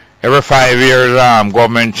every 5 years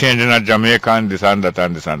government changing at Jamaica and this and that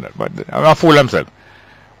and this and that. But I'm a fool themselves.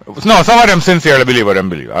 No, some of them sincerely believe what they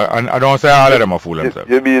believe. I don't say all of them are fool themselves.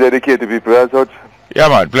 You mean educated people as such? Yeah,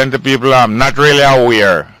 man, plenty of people not really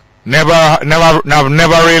aware. Never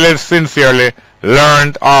really sincerely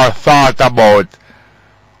learned or thought about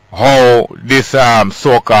how this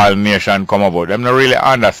so-called nation come about. Them not really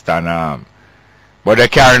understand. But they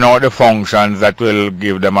carrying out the functions that will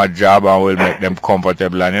give them a job and will make them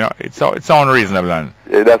comfortable, and it sounds reasonable. And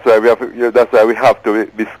yeah, that's why we have to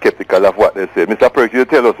be skeptical of what they say. Mr. Perk, you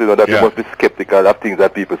tell us, that we must be skeptical of things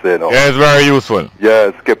that people say now. Yeah, it's very useful.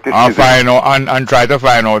 Yeah, skepticism. And find out and try to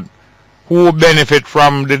find out who benefit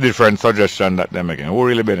from the different suggestions that they're making. Who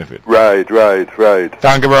really benefit? Right.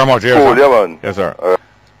 Thank you very much. Yes, cool, sir. Yeah, man. Yes, sir.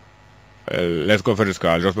 Let's go for this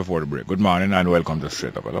call just before the break. Good morning and welcome to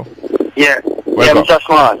Straight Up. Hello. Yeah. Welcome. Yeah, Mr.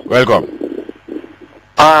 Small. Welcome.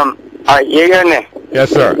 You hear me? Yes,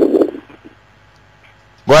 sir.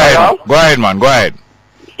 Go ahead. Hello? Go ahead, man. Go ahead.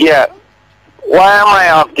 Yeah. Why am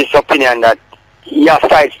I of this opinion that you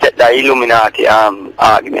sidestep the Illuminati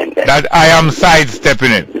argument then? That I am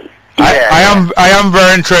sidestepping it. Yeah, I am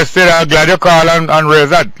very interested. I'm glad you call and raise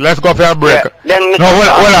that. Let's go for a break. Yeah. Then, hold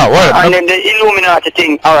on. And then the Illuminati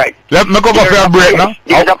thing, alright. Let me go for a break now.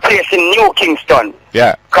 There's a place in New Kingston.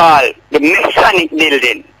 Yeah. Called the Masonic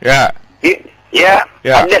Building. Yeah. Yeah?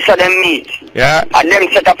 And that's how them meet. Yeah. And them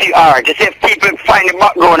set up the art. You see if people find the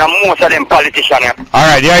background and most of them politicians.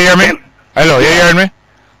 Alright, you hear me? Hello, you hear me?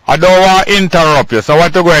 I don't want to interrupt you. So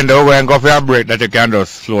what you going to do? We're going to go for a break that you can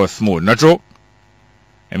just flow smooth. Not true?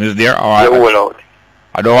 Am I there? I don't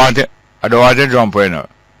want it. I don't want to jump in now.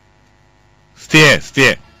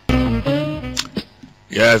 Stay.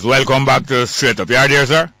 Yes, welcome back to Straight Up. You are there,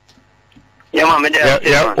 sir? Yeah, man, I'm there.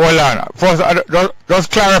 Yeah, hold on. First,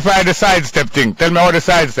 just clarify the sidestep thing. Tell me how the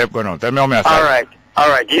sidestep going on. Tell me how many All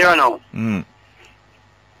right, you know.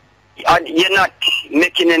 You're not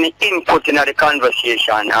making any input in the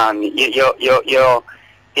conversation.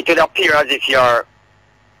 It would appear as if you're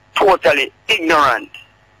totally ignorant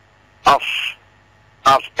of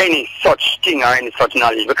any such thing or any such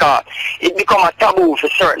knowledge, because it become a taboo for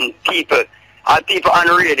certain people. And people on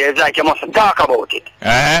the radio, it's like you must talk about it.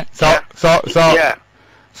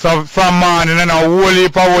 So from morning and a whole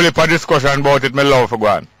heap of discussion about it, my love for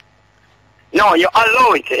going. No, you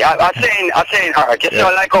allow it. I'm saying, alright. You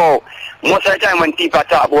know, like how most of the time when people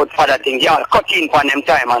talk about other things, you all cut in on them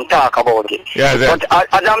time and talk about it. Yeah, but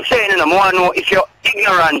as I'm saying, I want to know if you're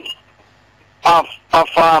ignorant of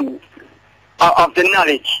the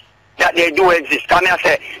knowledge that they do exist. Come here, I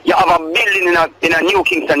say, you have a building in a New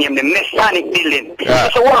Kingston named the Masonic building. Yeah.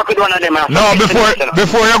 Just work with one of them. No,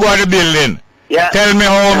 before you go to the building, tell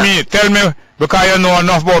me, because you know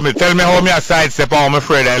enough about me, tell me how me a sidestep and I'm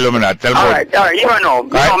afraid of Illuminati. Tell me. Alright, you know.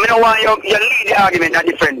 No, I don't want you lead the argument in a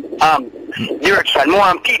different direction. More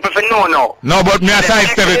on people for no. No, but me a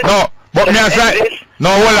sidestep it. No, but me a sidestep. No,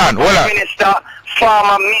 hold on. Minister,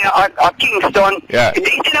 farmer, me a Kingston. Yeah.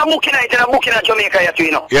 It's in a book in Jamaica,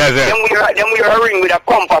 you know. Yes, Then we are a ring with a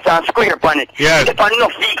compass and square on it. Yes. It depends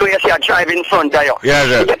enough vehicle you see a drive in front of you. Yes.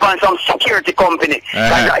 It depends on some security company.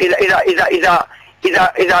 Is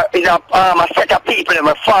a set of people in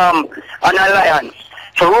a farm and alliance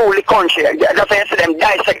to rule the country. That's why I say them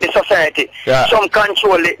dissect the society. Yeah. Some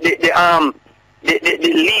control the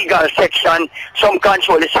legal section, some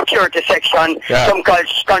control the security section, some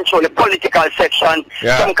control the political section,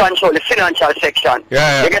 some control the financial section.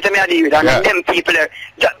 You get me idea with that? And them people there,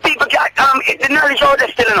 people get the knowledge out there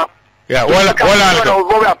still enough. Yeah, hold on.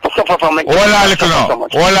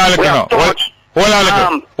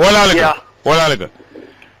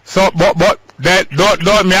 So, but that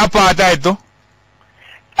don't me apartheid too?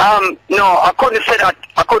 No, I couldn't say that.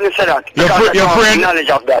 Your friend, knowledge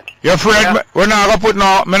of that. Your friend, we're not gonna put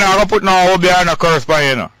no behind a correspondent,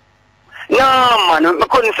 you know. No, man, I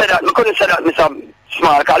couldn't say that, Mr.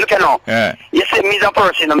 Small. Look at now. Yeah. You see, me as a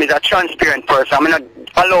person, I'm a transparent person. I'm not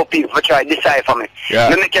allow people to try to decide for me. Yeah.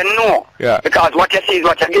 I make you know. Yeah. Because what you see is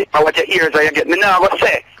what you get, or what you hear is what you get. Me now go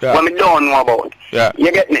say what me don't know about. Yeah.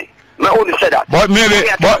 You get me? I wouldn't say that. But maybe,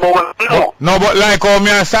 but like how me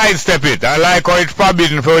a sidestep it, I like how it's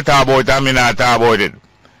forbidden for you to talk about it and me not talk about it.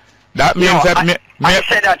 That means that I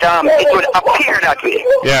said that it would appear that way.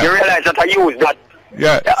 Yeah. You realize that I use that.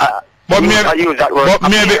 Yeah. But maybe, I use that word.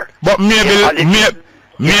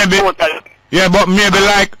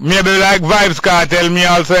 maybe like Vibes Cartel me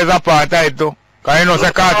also is apartheid too. Cause you know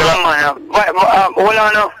say cartel. Hold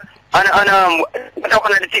on now. And that's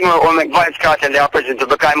one of the things where make Vibes Cartel they are present to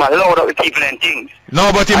because I'm allowed up with people and things.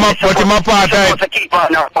 No, but him apartheid. To keep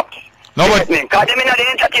on our no, but because them in the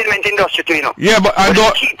entertainment industry too, you know. Yeah, but I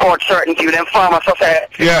don't keep out certain people, them farmer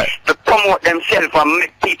society. Yeah. To promote themselves and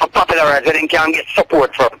make people popularize so they can get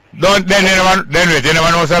support from. Then wait, you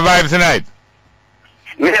never know some Vibes tonight?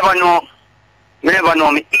 Me never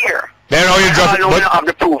know me here. Then how you just have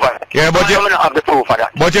the proof of that. Yeah, but you don't have the proof of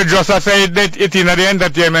that. But you just say that it in the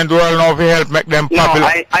entertainment world now to help make them popular. No,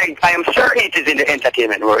 I am certain it is in the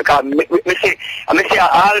entertainment world. Because me say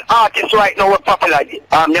all artists right now are popular.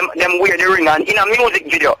 Them wear the ring and in a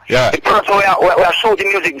music video. Yeah. The person we are shooting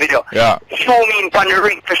music video. Yeah. Show me in the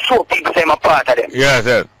ring to show people say I'm a part of them. Yes,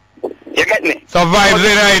 yes. You get me? So Vibes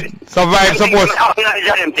unite. So Vibes supposed.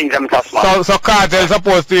 So Cartel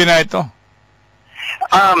supposed to unite too.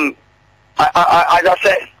 As I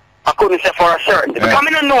said, I couldn't say for a certainty. Yeah. Because I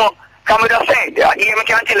don't know, because I just said, I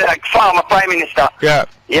can't tell you like former Prime Minister. Yeah.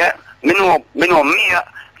 Yeah. Me know me,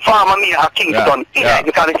 farmer me at Kingston. Yeah.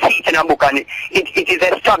 Because I see it in a book and it is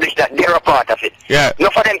established that they're a part of it. Yeah.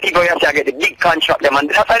 Not for them people you say get the big contract them and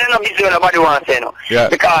that's why they're not busy with nobody wants to say no. Yeah.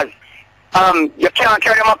 Because you can't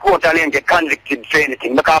carry them a court and get convicted for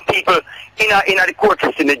anything because people in the court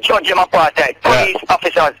system, the judge them apartheid, police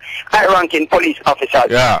officers, high-ranking police officers.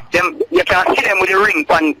 Yeah. Them you can't see them with a ring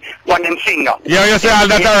on them finger. Yeah, you say all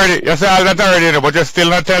that already. But you still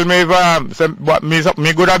not tell me if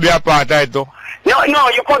me good at be apartheid too. No,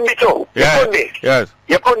 you could be too. Yeah. You could be. Yes.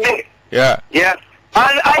 You could be. Yeah. Yeah.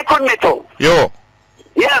 I could be too. You?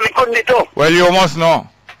 Yeah, me could be too. Well, you must know.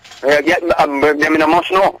 Them must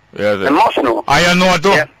know. Yes. They must know. I know too.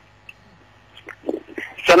 Yeah.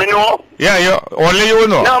 So me know? Yeah, only you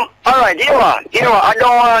know. No, alright, you are. I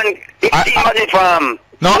don't want it seems as if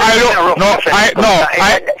No, I don't. No,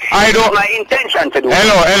 I don't. My intention to do.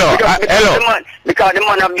 Hello. Because the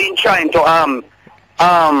man have been trying to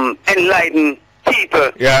enlighten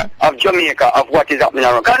people yeah. of Jamaica of what is happening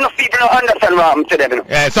around. Because enough people don't understand what happened to them. You know?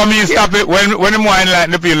 Yeah, so me stop it when I'm more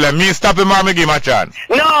enlighten the people. Me stop him or me give him a chance.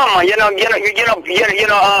 No, man, you know,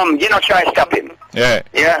 try to stop him. Yeah.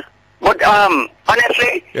 Yeah. But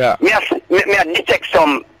honestly, yeah. Me detect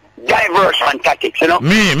some diversion tactics, you know.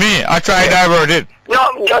 Me, I try divert it.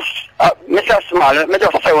 No, just Mr. Small, me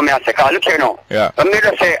just say what me say. Look here now. Yeah. Me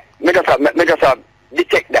just say, me just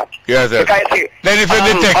detect that. Yes, yes. Because see, then if you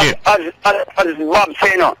detect it, as Bob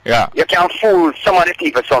say, no. Yeah. You can fool some of the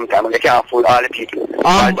people sometimes, but you can't fool all the people.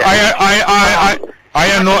 I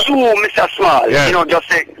know. You, Mr. Small, yes. you know, just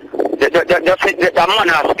say the man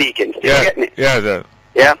are speaking. You yes. get me? Yes, yes.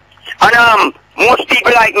 Yeah. And most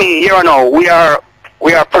people like me here now, we are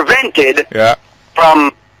prevented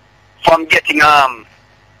from getting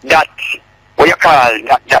that what you call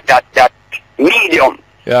that medium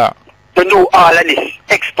to do all of this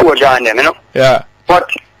exposure on them, you know. Yeah. But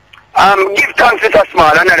give thanks to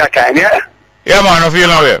Small another time, yeah. Yeah, man. I feel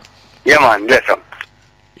no way. Yeah, man. Bless him.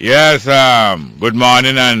 Yes. Good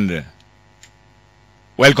morning and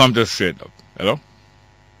welcome to Straight Up. Hello.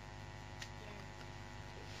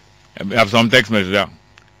 I have some text message there.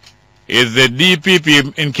 Is the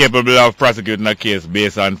DPP incapable of prosecuting a case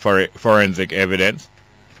based on forensic evidence?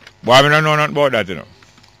 But I don't know nothing about that, you know.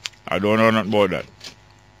 I don't know nothing about that.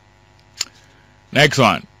 Next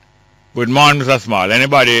one. Good morning, Mr. Small.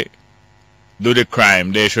 Anybody do the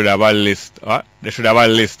crime, they should have a list. They should have a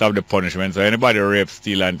list of the punishment. So anybody rape,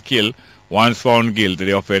 steal, and kill, once found guilty,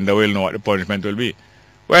 the offender will know what the punishment will be.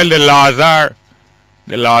 Well, the laws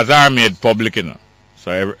are made public, you know.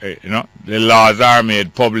 So the laws are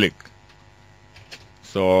made public.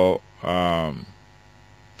 So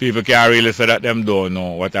people can't really say that them don't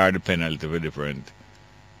know what are the penalty for different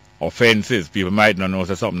offenses. People might not know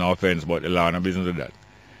something no offense, but the law no business with that.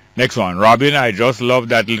 Next one, Robin, I just love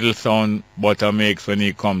that little sound Butter makes when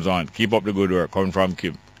he comes on. Keep up the good work. Coming from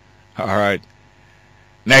Kim. All right.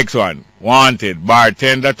 Next one, wanted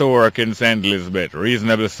bartender to work in St. Elizabeth.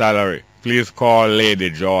 Reasonable salary. Please call Lady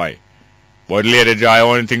Joy. But Lady Joy,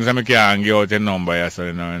 only things I can give out a number. Yes,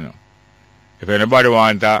 you know. If anybody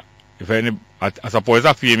want I suppose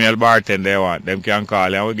a female bartender want, them can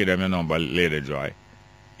call and we'll give them a number, Lady Joy.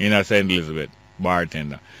 In a St. Elizabeth,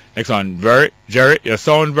 bartender. Next one, Jerry, you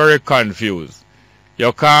sound very confused.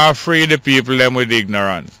 You can't free the people them with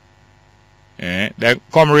ignorance. Then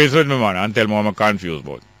come reason with me, man, and tell me what I'm confused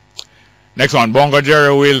about. Next one, Bongo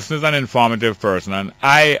Jerry Wilson is an informative person, and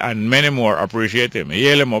I and many more appreciate him.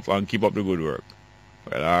 Hail him up and keep up the good work.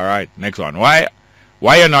 Well, all right. Next one, why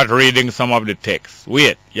you not reading some of the text?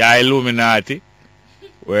 Wait, you're Illuminati?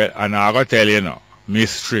 Well, and I'm going to tell you now,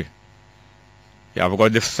 mystery. You have got to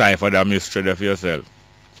decipher that mystery there for yourself.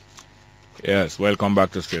 Yes, welcome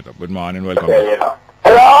back to Straight Up. Good morning, welcome back.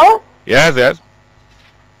 Hello? Yes, yes.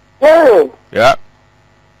 Jerry. Yeah.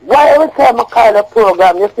 Why every time I call a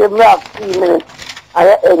program, you say me have 3 minutes and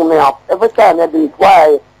you egg me up? Every time you do it,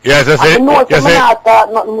 why? Yes, I say. I know I'm not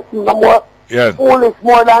talking nothing no more. Yes. Foolish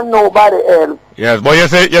more than nobody else. Yes, but you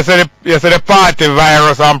say the party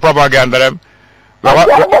virus and propaganda them. But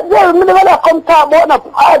Jerry, me never come talk about no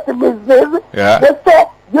party business. Yeah. They say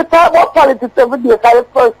you talk about politics every day, because the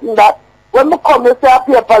first thing that when me come, you say I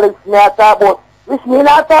pay politics, me I talk about. Which means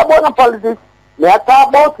I talk about no politics. Me I talk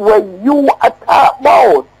about what you are talk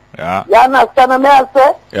about. Yeah. You understand what I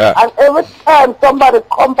say? Yeah. And every time somebody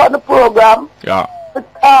come on the program, yeah, to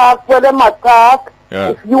talk where them attack, yeah,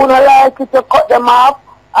 if you don't like it, you cut them off,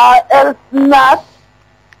 or else not.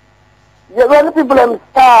 When the people them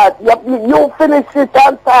start, you finish it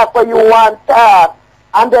and talk where you want to talk,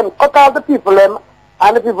 and then cut off the people them,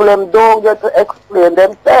 and the people them don't get to explain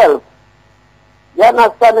themselves. You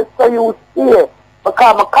understand it? So you stay.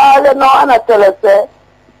 Because I call you now and I tell you, say,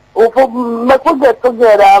 if we get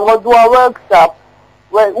together and go do a workshop,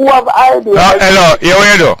 where who have ideas. Hello, here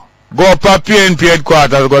what you do? Go up to PNP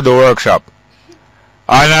headquarters, go to workshop.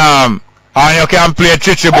 And you can play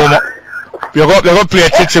chichi boom. You go play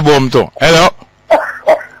chichi boom too. Hello?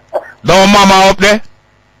 Don't mama up there?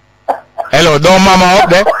 Hello, don't mama up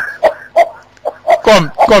there?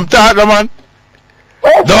 Come talk to man.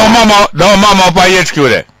 Don't mama up at HQ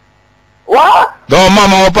there. What? Don't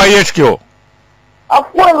mama up at HQ. Of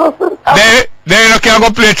course. They you can't go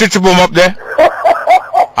play chichi boom up there.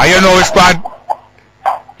 And you know which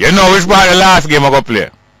part the last game I go play.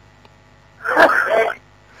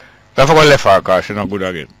 Don't forget left her car, she's not good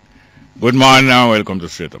again. Good morning and welcome to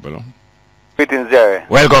Straight Up, hello. Greetings, Jerry.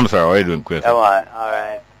 Welcome, sir. How are you doing, Chris? Yeah, man.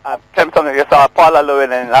 Alright. Tell me something. You saw Paula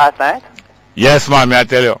Llewellyn last night? Yes, man, may I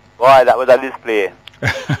tell you? Boy, that was a display.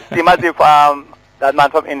 It seemed as if that man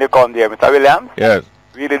from Indicom there, Mr. Williams. Yes.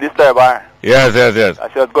 Really disturb her. Yes.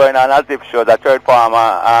 She was going on as if she was a third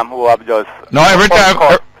farmer who have just... No, every time,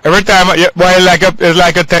 it's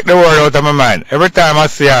like I take the word out of my mind. Every time I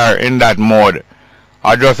see her in that mode,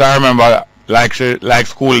 I remember like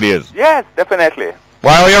school days. Yes, definitely.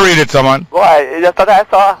 Why will you read it, someone? Why? It's just that I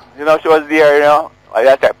saw, she was there, I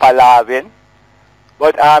just said palavin.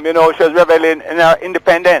 But, she was reveling in her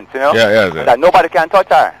independence, Yes. That nobody can touch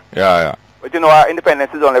her. Yeah. But, her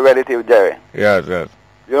independence is only relative, Jerry. Yes.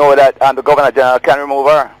 You know that the Governor General can remove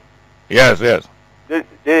her? Yes. There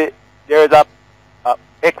is a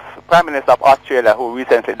ex-Prime Minister of Australia who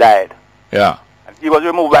recently died. Yeah. And he was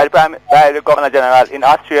removed by the Governor General in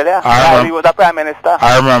Australia while he was a Prime Minister.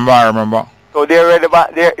 I remember. So their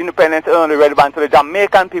independence is only relevant to the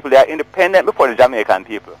Jamaican people. They are independent before the Jamaican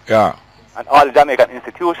people. Yeah. And all the Jamaican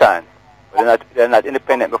institutions. But they're not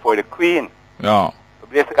independent before the Queen. No. So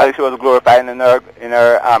basically she was glorified in her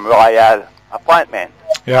royal appointment.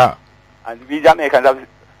 Yeah. And we Jamaicans have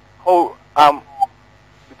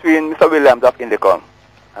between Mr. Williams of Indicom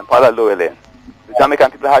and Paula Llewellyn, the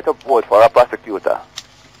Jamaican people had to vote for a prosecutor.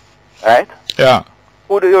 Right? Yeah.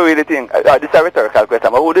 Who do you really think, this is a rhetorical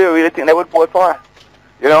question, but who do you really think they would vote for?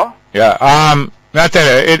 Yeah. I tell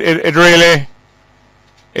you,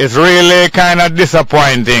 it's really kind of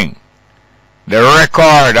disappointing, the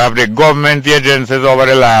record of the government agencies over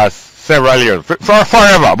the last several years,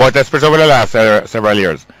 forever, but especially over the last several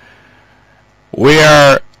years,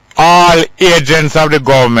 where all agents of the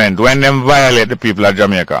government, when they violate the people of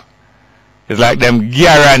Jamaica, it's like them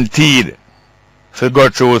guaranteed to go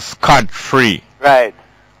through scot-free. Right.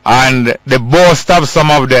 And the boast of some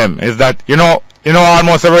of them is that,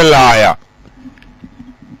 almost every lawyer,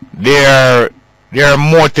 their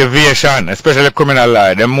motivation, especially criminal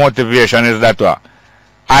lawyer, their motivation is that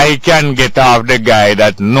I can get off the guy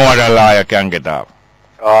that no other lawyer can get off.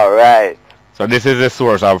 All right. So this is a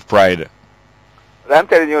source of pride. But I'm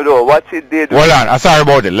telling you though, what she did... Hold on, sorry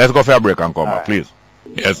about it. Let's go for a break and come back, please.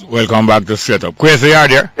 Yes, welcome back to Straight Up. Quasi, you are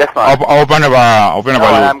there? Yes, ma'am. Open up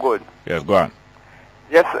I'm good. Yes, go on.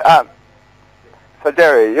 Yes, so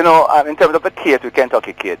Jerry, in terms of the case with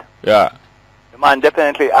Kentucky Kid, yeah, the man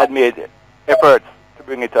definitely had made efforts to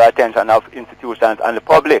bring it to the attention of institutions and the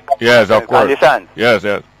public. Yes, of course. Conditions. Yes.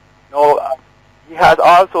 No, he has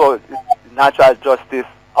also the natural justice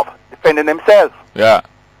of defending himself. Yeah.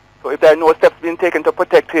 So if there are no steps being taken to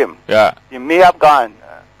protect him, yeah, he may have gone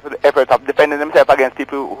to the effort of defending himself against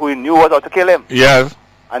people who he knew was out to kill him. Yes.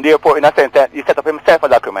 And therefore, in a sense, that he set up himself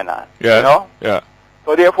as a criminal. Yes. Yeah.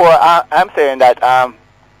 So therefore, I'm saying that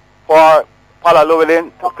for Paula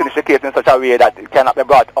Llewellyn to finish the case in such a way that it cannot be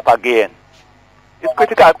brought up again, it's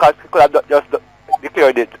critical because he could have just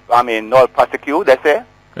declared it, null prosecute, they say.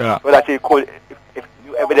 Yeah. So that she could, if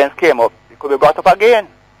new evidence came up, it could be brought up again.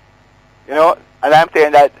 And I'm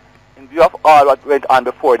saying that in view of all what went on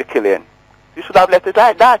before the killing, you should have left it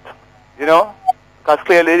like that, because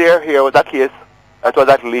clearly here was a case that was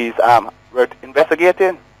at least worth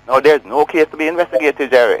investigating. Now there's no case to be investigated,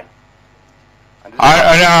 Jerry.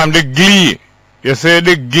 And the glee, you say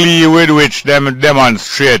the glee with which them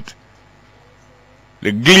demonstrate,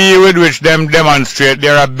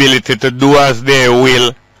 their ability to do as they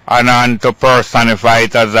will and to personify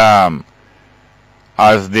it as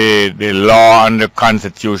the law and the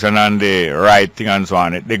constitution and the right thing and so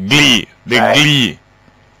on. The glee, glee,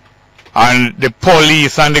 and the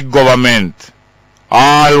police and the government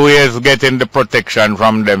always getting the protection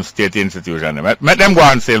from them state institutions. Let them go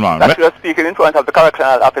and say, man. That's you're speaking in front of the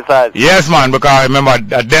correctional officers. Yes, man, because remember,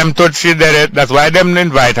 them thought she did it. That's why them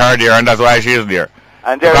invite her there, and that's why she is there.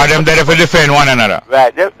 And because them there to defend one another.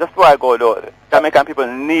 Right, that's where I go, though. Jamaican people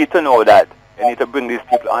need to know that they need to bring these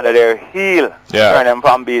people under their heel. Yeah. Turn them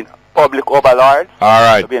from being public overlords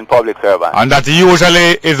to being public servants. And that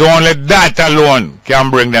usually is only that alone can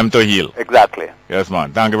bring them to heel. Exactly. Yes,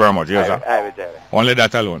 man. Thank you very much. Yes, sir. Only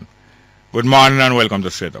that alone. Good morning and welcome to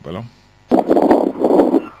Straight Up. Hello.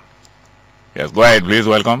 Yes, go ahead, please.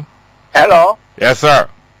 Welcome. Hello. Yes, sir.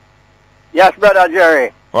 Yes, Brother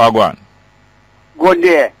Jerry. Oh, go on. Good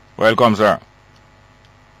day. Welcome, sir.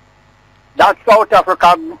 That South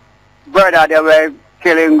Africa brother, they were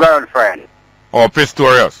killing girlfriend. Oh,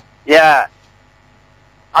 Pistorius. Yeah.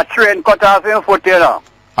 A train cut off in foot,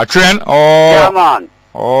 A train? Oh. Yeah, man.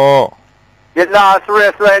 Oh. The last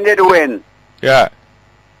race when did win. Yeah.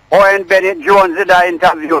 Owen Bennett Jones did I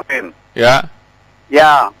interview him. Yeah.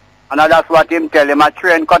 Yeah. And that's what him tell him, a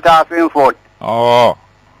train cut off in foot. Oh.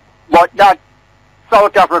 But that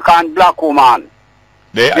South African black woman.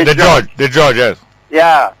 The judge, yes.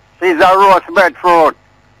 Yeah. She's a roast breadfruit.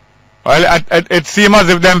 Well, it seems as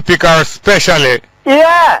if them pick her specially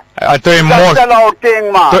Yeah. To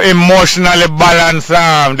emotionally balance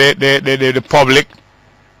the public.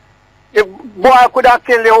 The boy could have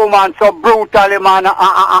killed the woman so brutally, man,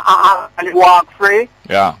 and walk free.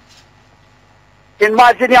 Yeah.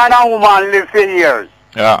 Imagine you and a woman live for years.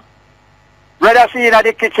 Yeah. Rather see in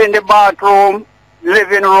the kitchen, the bathroom,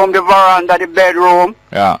 living room, the veranda, the bedroom.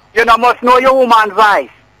 Yeah. You know, must know your woman's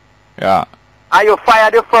voice. Yeah. And you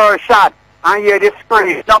fire the first shot and hear the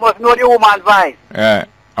scream. You must know the woman's voice. Yeah.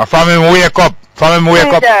 Or from him wake up. From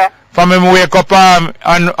him wake up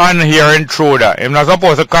and hear intruder. I'm not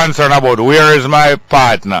supposed to concern about where is my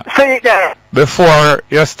partner. See there. Before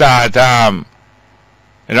you start, you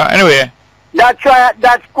know, anyway.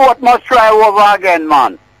 That court must try over again,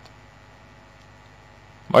 man.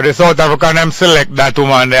 But the South African them select that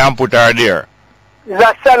woman there and put her there. It's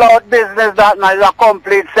a sellout business that man. It's a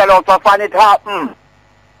complete sellout of and it happened.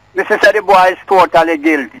 This is the boy is totally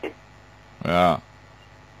guilty. Yeah.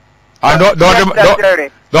 And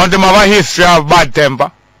don't him have a history of bad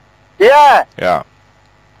temper? Yeah. Yeah.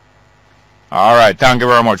 All right. Thank you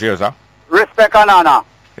very much. Yes, sir. Respect and honor.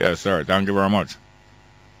 Yes, sir. Thank you very much.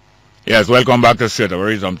 Yes, welcome back to Straight Up.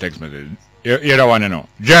 Read some text message. You don't want to know.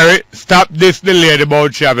 Jerry, stop this the lady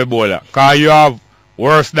about she have Ebola. Because you have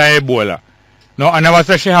worse than Ebola. No, I never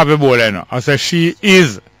say she have Ebola, you know. I say she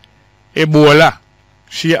is Ebola.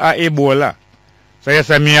 She are Ebola. So you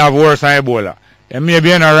say me have worse than Ebola. Then maybe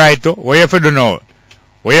you're not right too. What you have to do now?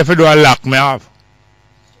 What you have to do a lock me off?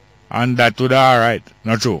 And that would be alright.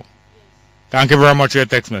 Not true. Thank you very much for your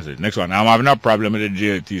text message. Next one. I'm having a problem with the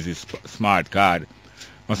JLTC smart card.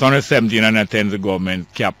 My son is 17 and attends the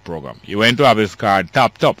government CAP program. He went to have his card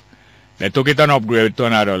topped up. They took it and upgraded to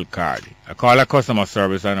an adult card. I called a customer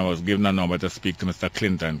service and I was given a number to speak to Mr.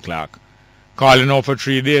 Clinton Clark. Calling out for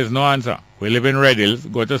 3 days, no answer. We live in Red Hills,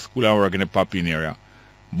 go to school and work in the Papine area.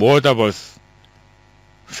 Both of us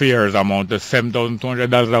fares amount to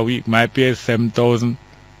 $7,200 a week. My pay is $7,000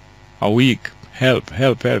 a week. Help.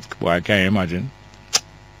 Boy, I can't imagine.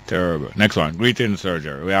 Terrible. Next one. Greetings,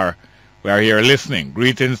 Sergio. We are here listening.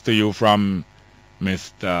 Greetings to you from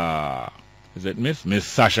Mr. Is it Miss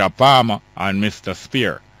Sasha Palmer and Mr.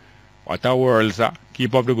 Spear. What a world, sir.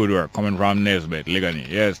 Keep up the good work. Coming from Nesbeth, Ligani.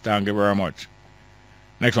 Yes, thank you very much.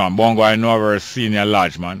 Next one. Bongo, I know our senior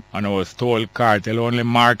lodgeman, and I was told Cartel only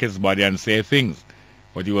mark his body and say things,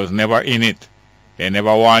 but he was never in it. They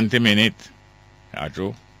never want him in it. That's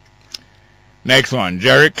true. Next one.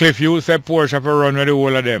 Jerry Cliff, you said Porsche have a run with the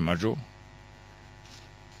whole of them. That's true.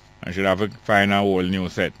 I should have to find a whole new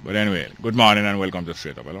set. But anyway, good morning and welcome to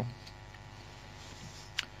Straight Up. Hello.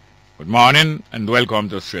 Good morning and welcome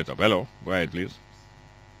to Straight Up. Hello. Go ahead, please.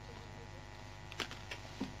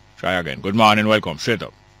 Try again. Good morning, welcome. Straight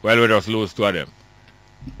Up. Well, we just lose 2 of them.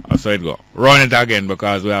 That's how it go. Run it again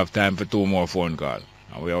because we have time for 2 more phone calls.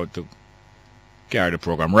 And we have to carry the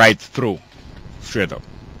program right through. Straight Up.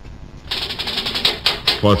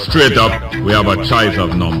 For Straight Up, we have a choice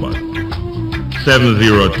of numbers.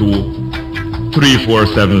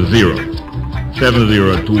 702-3470,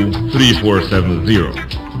 702-3470,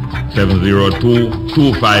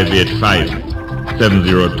 702-2585,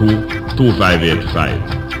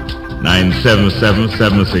 702-2585,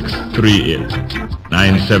 977-7638,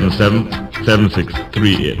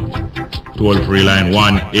 977-7638, toll-free line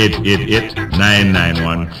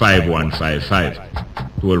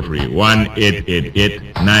 1-888-991-5155, toll-free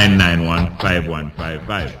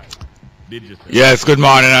 1-888-991-5155. Yes, good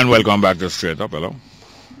morning and welcome back to Straight Up. Hello.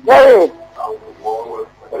 Jerry.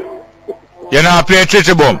 You know, play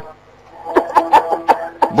Chichi Boom.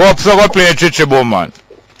 Go up, so go play Chichi Boom, man.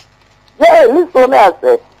 Jerry, listen to me, I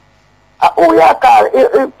say. Who you call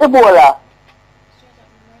Ebola?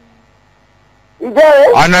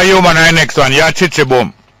 Jerry? I know you, man, the next one. You're Chichi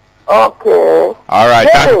Boom. Okay. All right,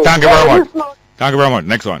 thank you very much. Thank you very much.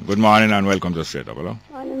 Next one. Good morning and welcome to Straight Up. Hello.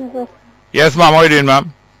 Yes, ma'am. How are you doing,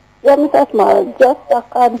 ma'am? Yeah, Mr. Small, just a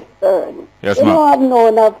concern. Yes, ma'am. You know, I've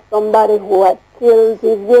known of somebody who had killed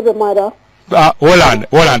his baby mother. Hold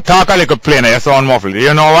on. Talk a little plainer. You sound muffled.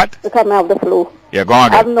 You know what? Because I have the flu. Yeah, go on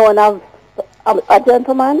again. I've known of a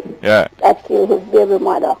gentleman that killed his baby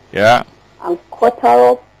mother. Yeah. And cut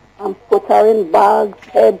her up and put her in bags,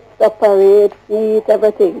 head separate, feet,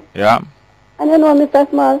 everything. Yeah. And you know, Mr.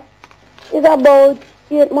 Small, it's about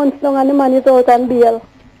 8 months long and the man is out on bail.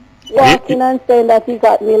 Walking and saying that he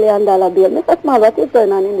got $1 million bail. Mr. Small, what is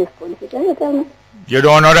going on in this country? Can you tell me? You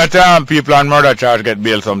don't know that people on murder charge get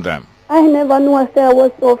bail sometimes? I never knew. I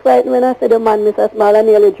was so frightened when I said the man, Mr. Small, I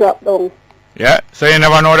nearly dropped down. Yeah? So you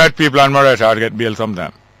never know that people on murder charge get bail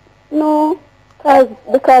sometimes? No.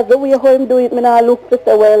 Because the way how him do it, I look to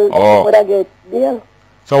say, well, would I get bail?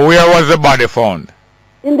 So where was the body found?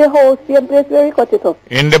 In the house, same place where he cut it up.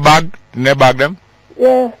 In the bag? In the bag them?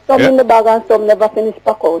 Yeah, some in the bag and some never finished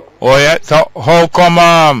pack out. Oh yeah. So how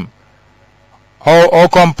come how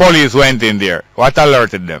come police went in there? What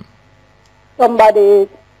alerted them? Somebody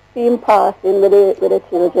seen passing with the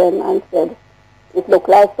children and said it looked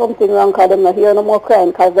like something wrong because them not hear no more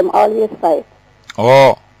crying because them always fight.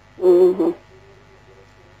 Oh. Mm-hmm.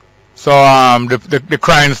 So the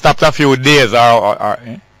crying stopped a few days or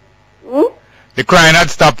eh? The crying had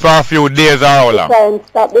stopped for a few days or how long? The crying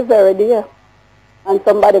stopped the very day. And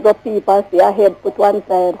somebody got peep and see a head put one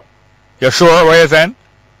side. You sure what you're saying?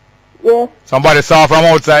 Yes. Somebody saw from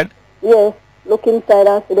outside? Yes. Look inside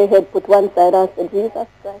and see the head put one side and say, Jesus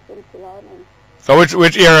Christ and kill our man. So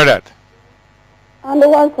which area that? And the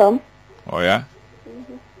one some. Oh yeah?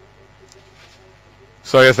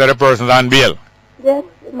 So you said the person's on bail? Yes,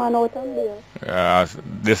 the man out on bail.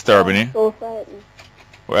 Disturbing you? So frightened.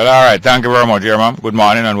 Well, alright. Thank you very much, dear ma'am. Good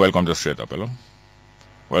morning and welcome to Straight Up. Hello?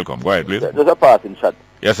 Welcome. Go ahead, please. There's a passing shot.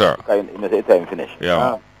 Yes, sir. In the time finish.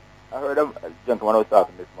 Yeah. I heard a gentleman was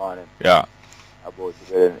talking this morning. Yeah. About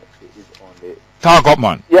his only... Talk up,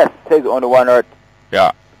 man. Yes, says only one earth.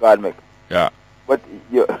 Yeah. God make. Yeah. But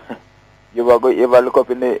you ever look up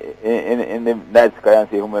in the night sky and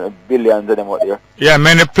see how many billions of them out there? Yeah,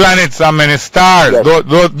 many planets and many stars. Yes.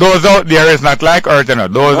 Those out there is not like Earth, you know.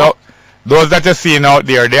 Those that you're seeing out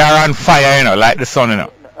there, they are on fire, you know, like the sun, you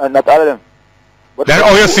know. Not all of them. But then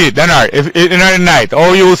how you see it? Then if in the night,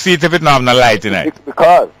 how you see it if it not have no light in it?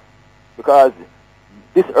 Because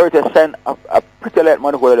this earth has shined a pretty light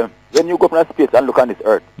man who them. When you go up in space and look on this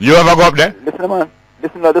earth. You ever go up there? Listen, man.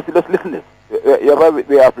 Listen, just listen this. You ever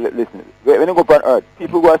we have to listen. When you go up on earth,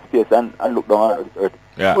 people go to space and look down on this earth.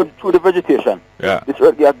 Yeah. Through the vegetation. Yeah. This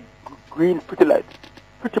earth gets green, pretty light.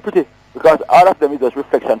 Pretty. Because all of them is just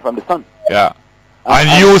reflection from the sun. Yeah.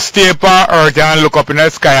 And you stay on earth and look up in the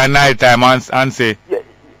sky at night time and say. Yeah.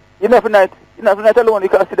 You're not for night alone. You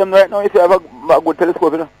can see them right now if you have a good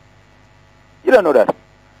telescope, you know. You don't know that.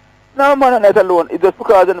 No, man, at night alone. It's just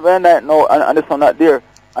because when night now and the sun not there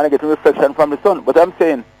and I get a reflection from the sun. But I'm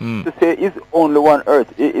saying to say it's only one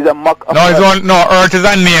earth. It's a mock of Earth is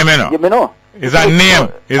a name, you know. You know. It's a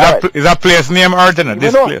name. It's a place named Earth, you know.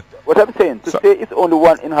 This place. What I'm saying, to say it's only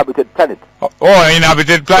one inhabited planet. Oh,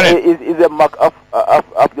 inhabited planet. Is a mark of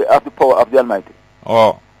the power of the Almighty.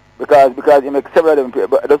 Oh. Because you make several of them,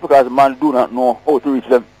 but that's because man do not know how to reach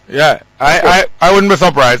them. Yeah, I wouldn't be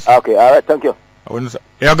surprised. Okay, all right, thank you.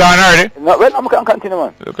 You're gone already? No, well, I can continue,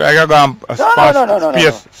 man. Look like you're gone.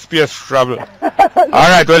 Space travel. All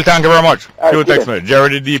right, well, thank you very much. Few text message.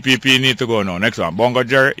 Jerry the DPP need to go now. Next one. Bongo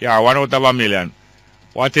Jerry, yeah, 1 out of 1 million.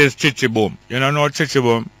 What is Chichi Boom? You don't know Chichi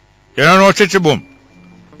Boom? You don't know Chichi Boom?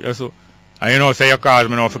 Yes, so. And you know, say you call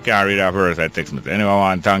me now if you can't read that first, I text me. Anyway, I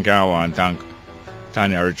want to thank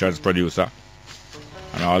Tanya Richards, producer.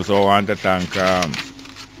 And I also want to thank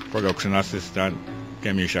production assistant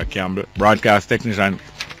Kemisha Campbell, broadcast technician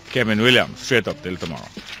Kevin Williams. Straight up till tomorrow.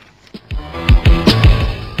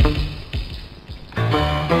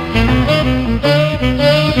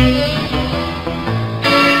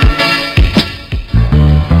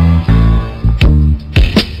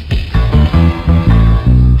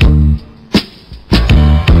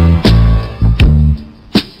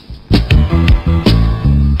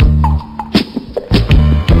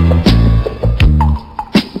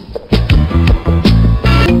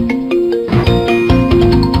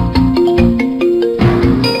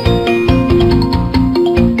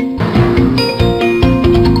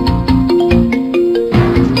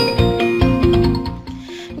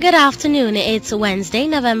 Afternoon, it's Wednesday,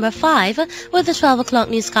 November 5, with the 12 o'clock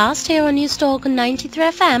newscast here on Newstalk 93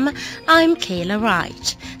 FM. I'm Kayla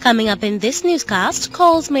Wright. Coming up in this newscast,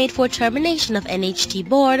 calls made for termination of NHT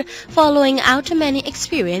board following out-to-many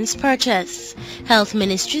experience purchase. Health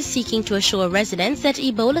Ministry seeking to assure residents that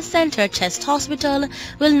Ebola Center Chest Hospital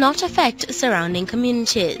will not affect surrounding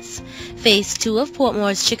communities. Phase 2 of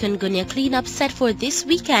Portmore's chikungunya cleanup set for this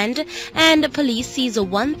weekend, and police seize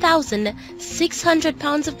 1,600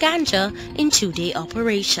 pounds of ganja in 2-day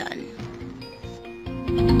operation.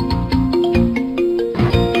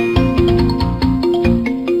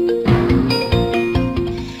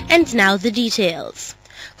 And now the details.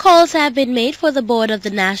 Calls have been made for the board of the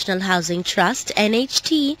National Housing Trust,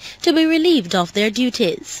 NHT, to be relieved of their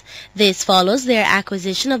duties. This follows their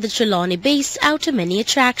acquisition of the Trelawney-based out-to-many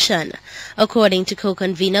attraction. According to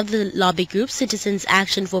co-convener of the lobby group Citizens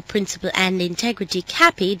Action for Principle and Integrity,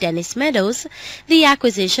 CAPI, Dennis Meadows, the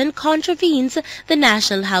acquisition contravenes the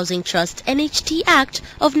National Housing Trust NHT Act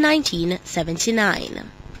of 1979.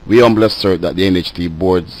 We humbly assert that the NHT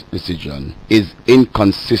board's decision is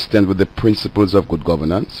inconsistent with the principles of good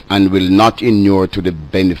governance and will not inure to the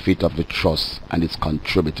benefit of the trust and its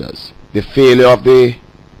contributors. The failure of the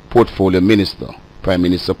portfolio minister, Prime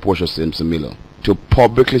Minister Portia Simpson Miller, to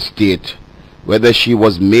publicly state whether she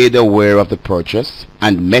was made aware of the purchase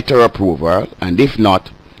and met her approval, and if not,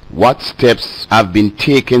 what steps have been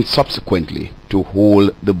taken subsequently to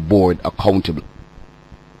hold the board accountable.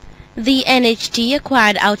 The NHT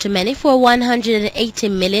acquired Automany for $180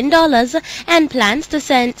 million and plans to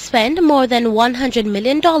spend more than $100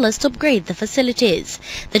 million to upgrade the facilities.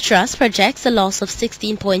 The trust projects a loss of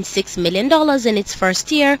 $16.6 million in its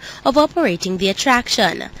first year of operating the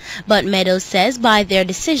attraction. But Meadows says by their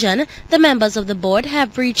decision, the members of the board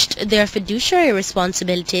have breached their fiduciary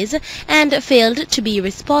responsibilities and failed to be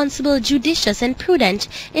responsible, judicious and prudent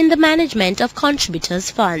in the management of contributors'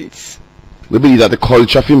 funds. We believe that the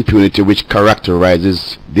culture of impunity which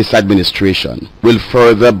characterizes this administration will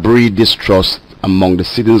further breed distrust among the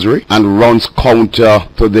citizenry and runs counter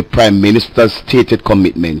to the Prime Minister's stated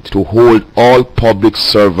commitment to hold all public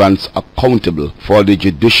servants accountable for the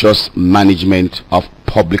judicious management of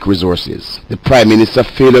public resources. The Prime Minister's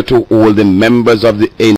failure to hold the members of the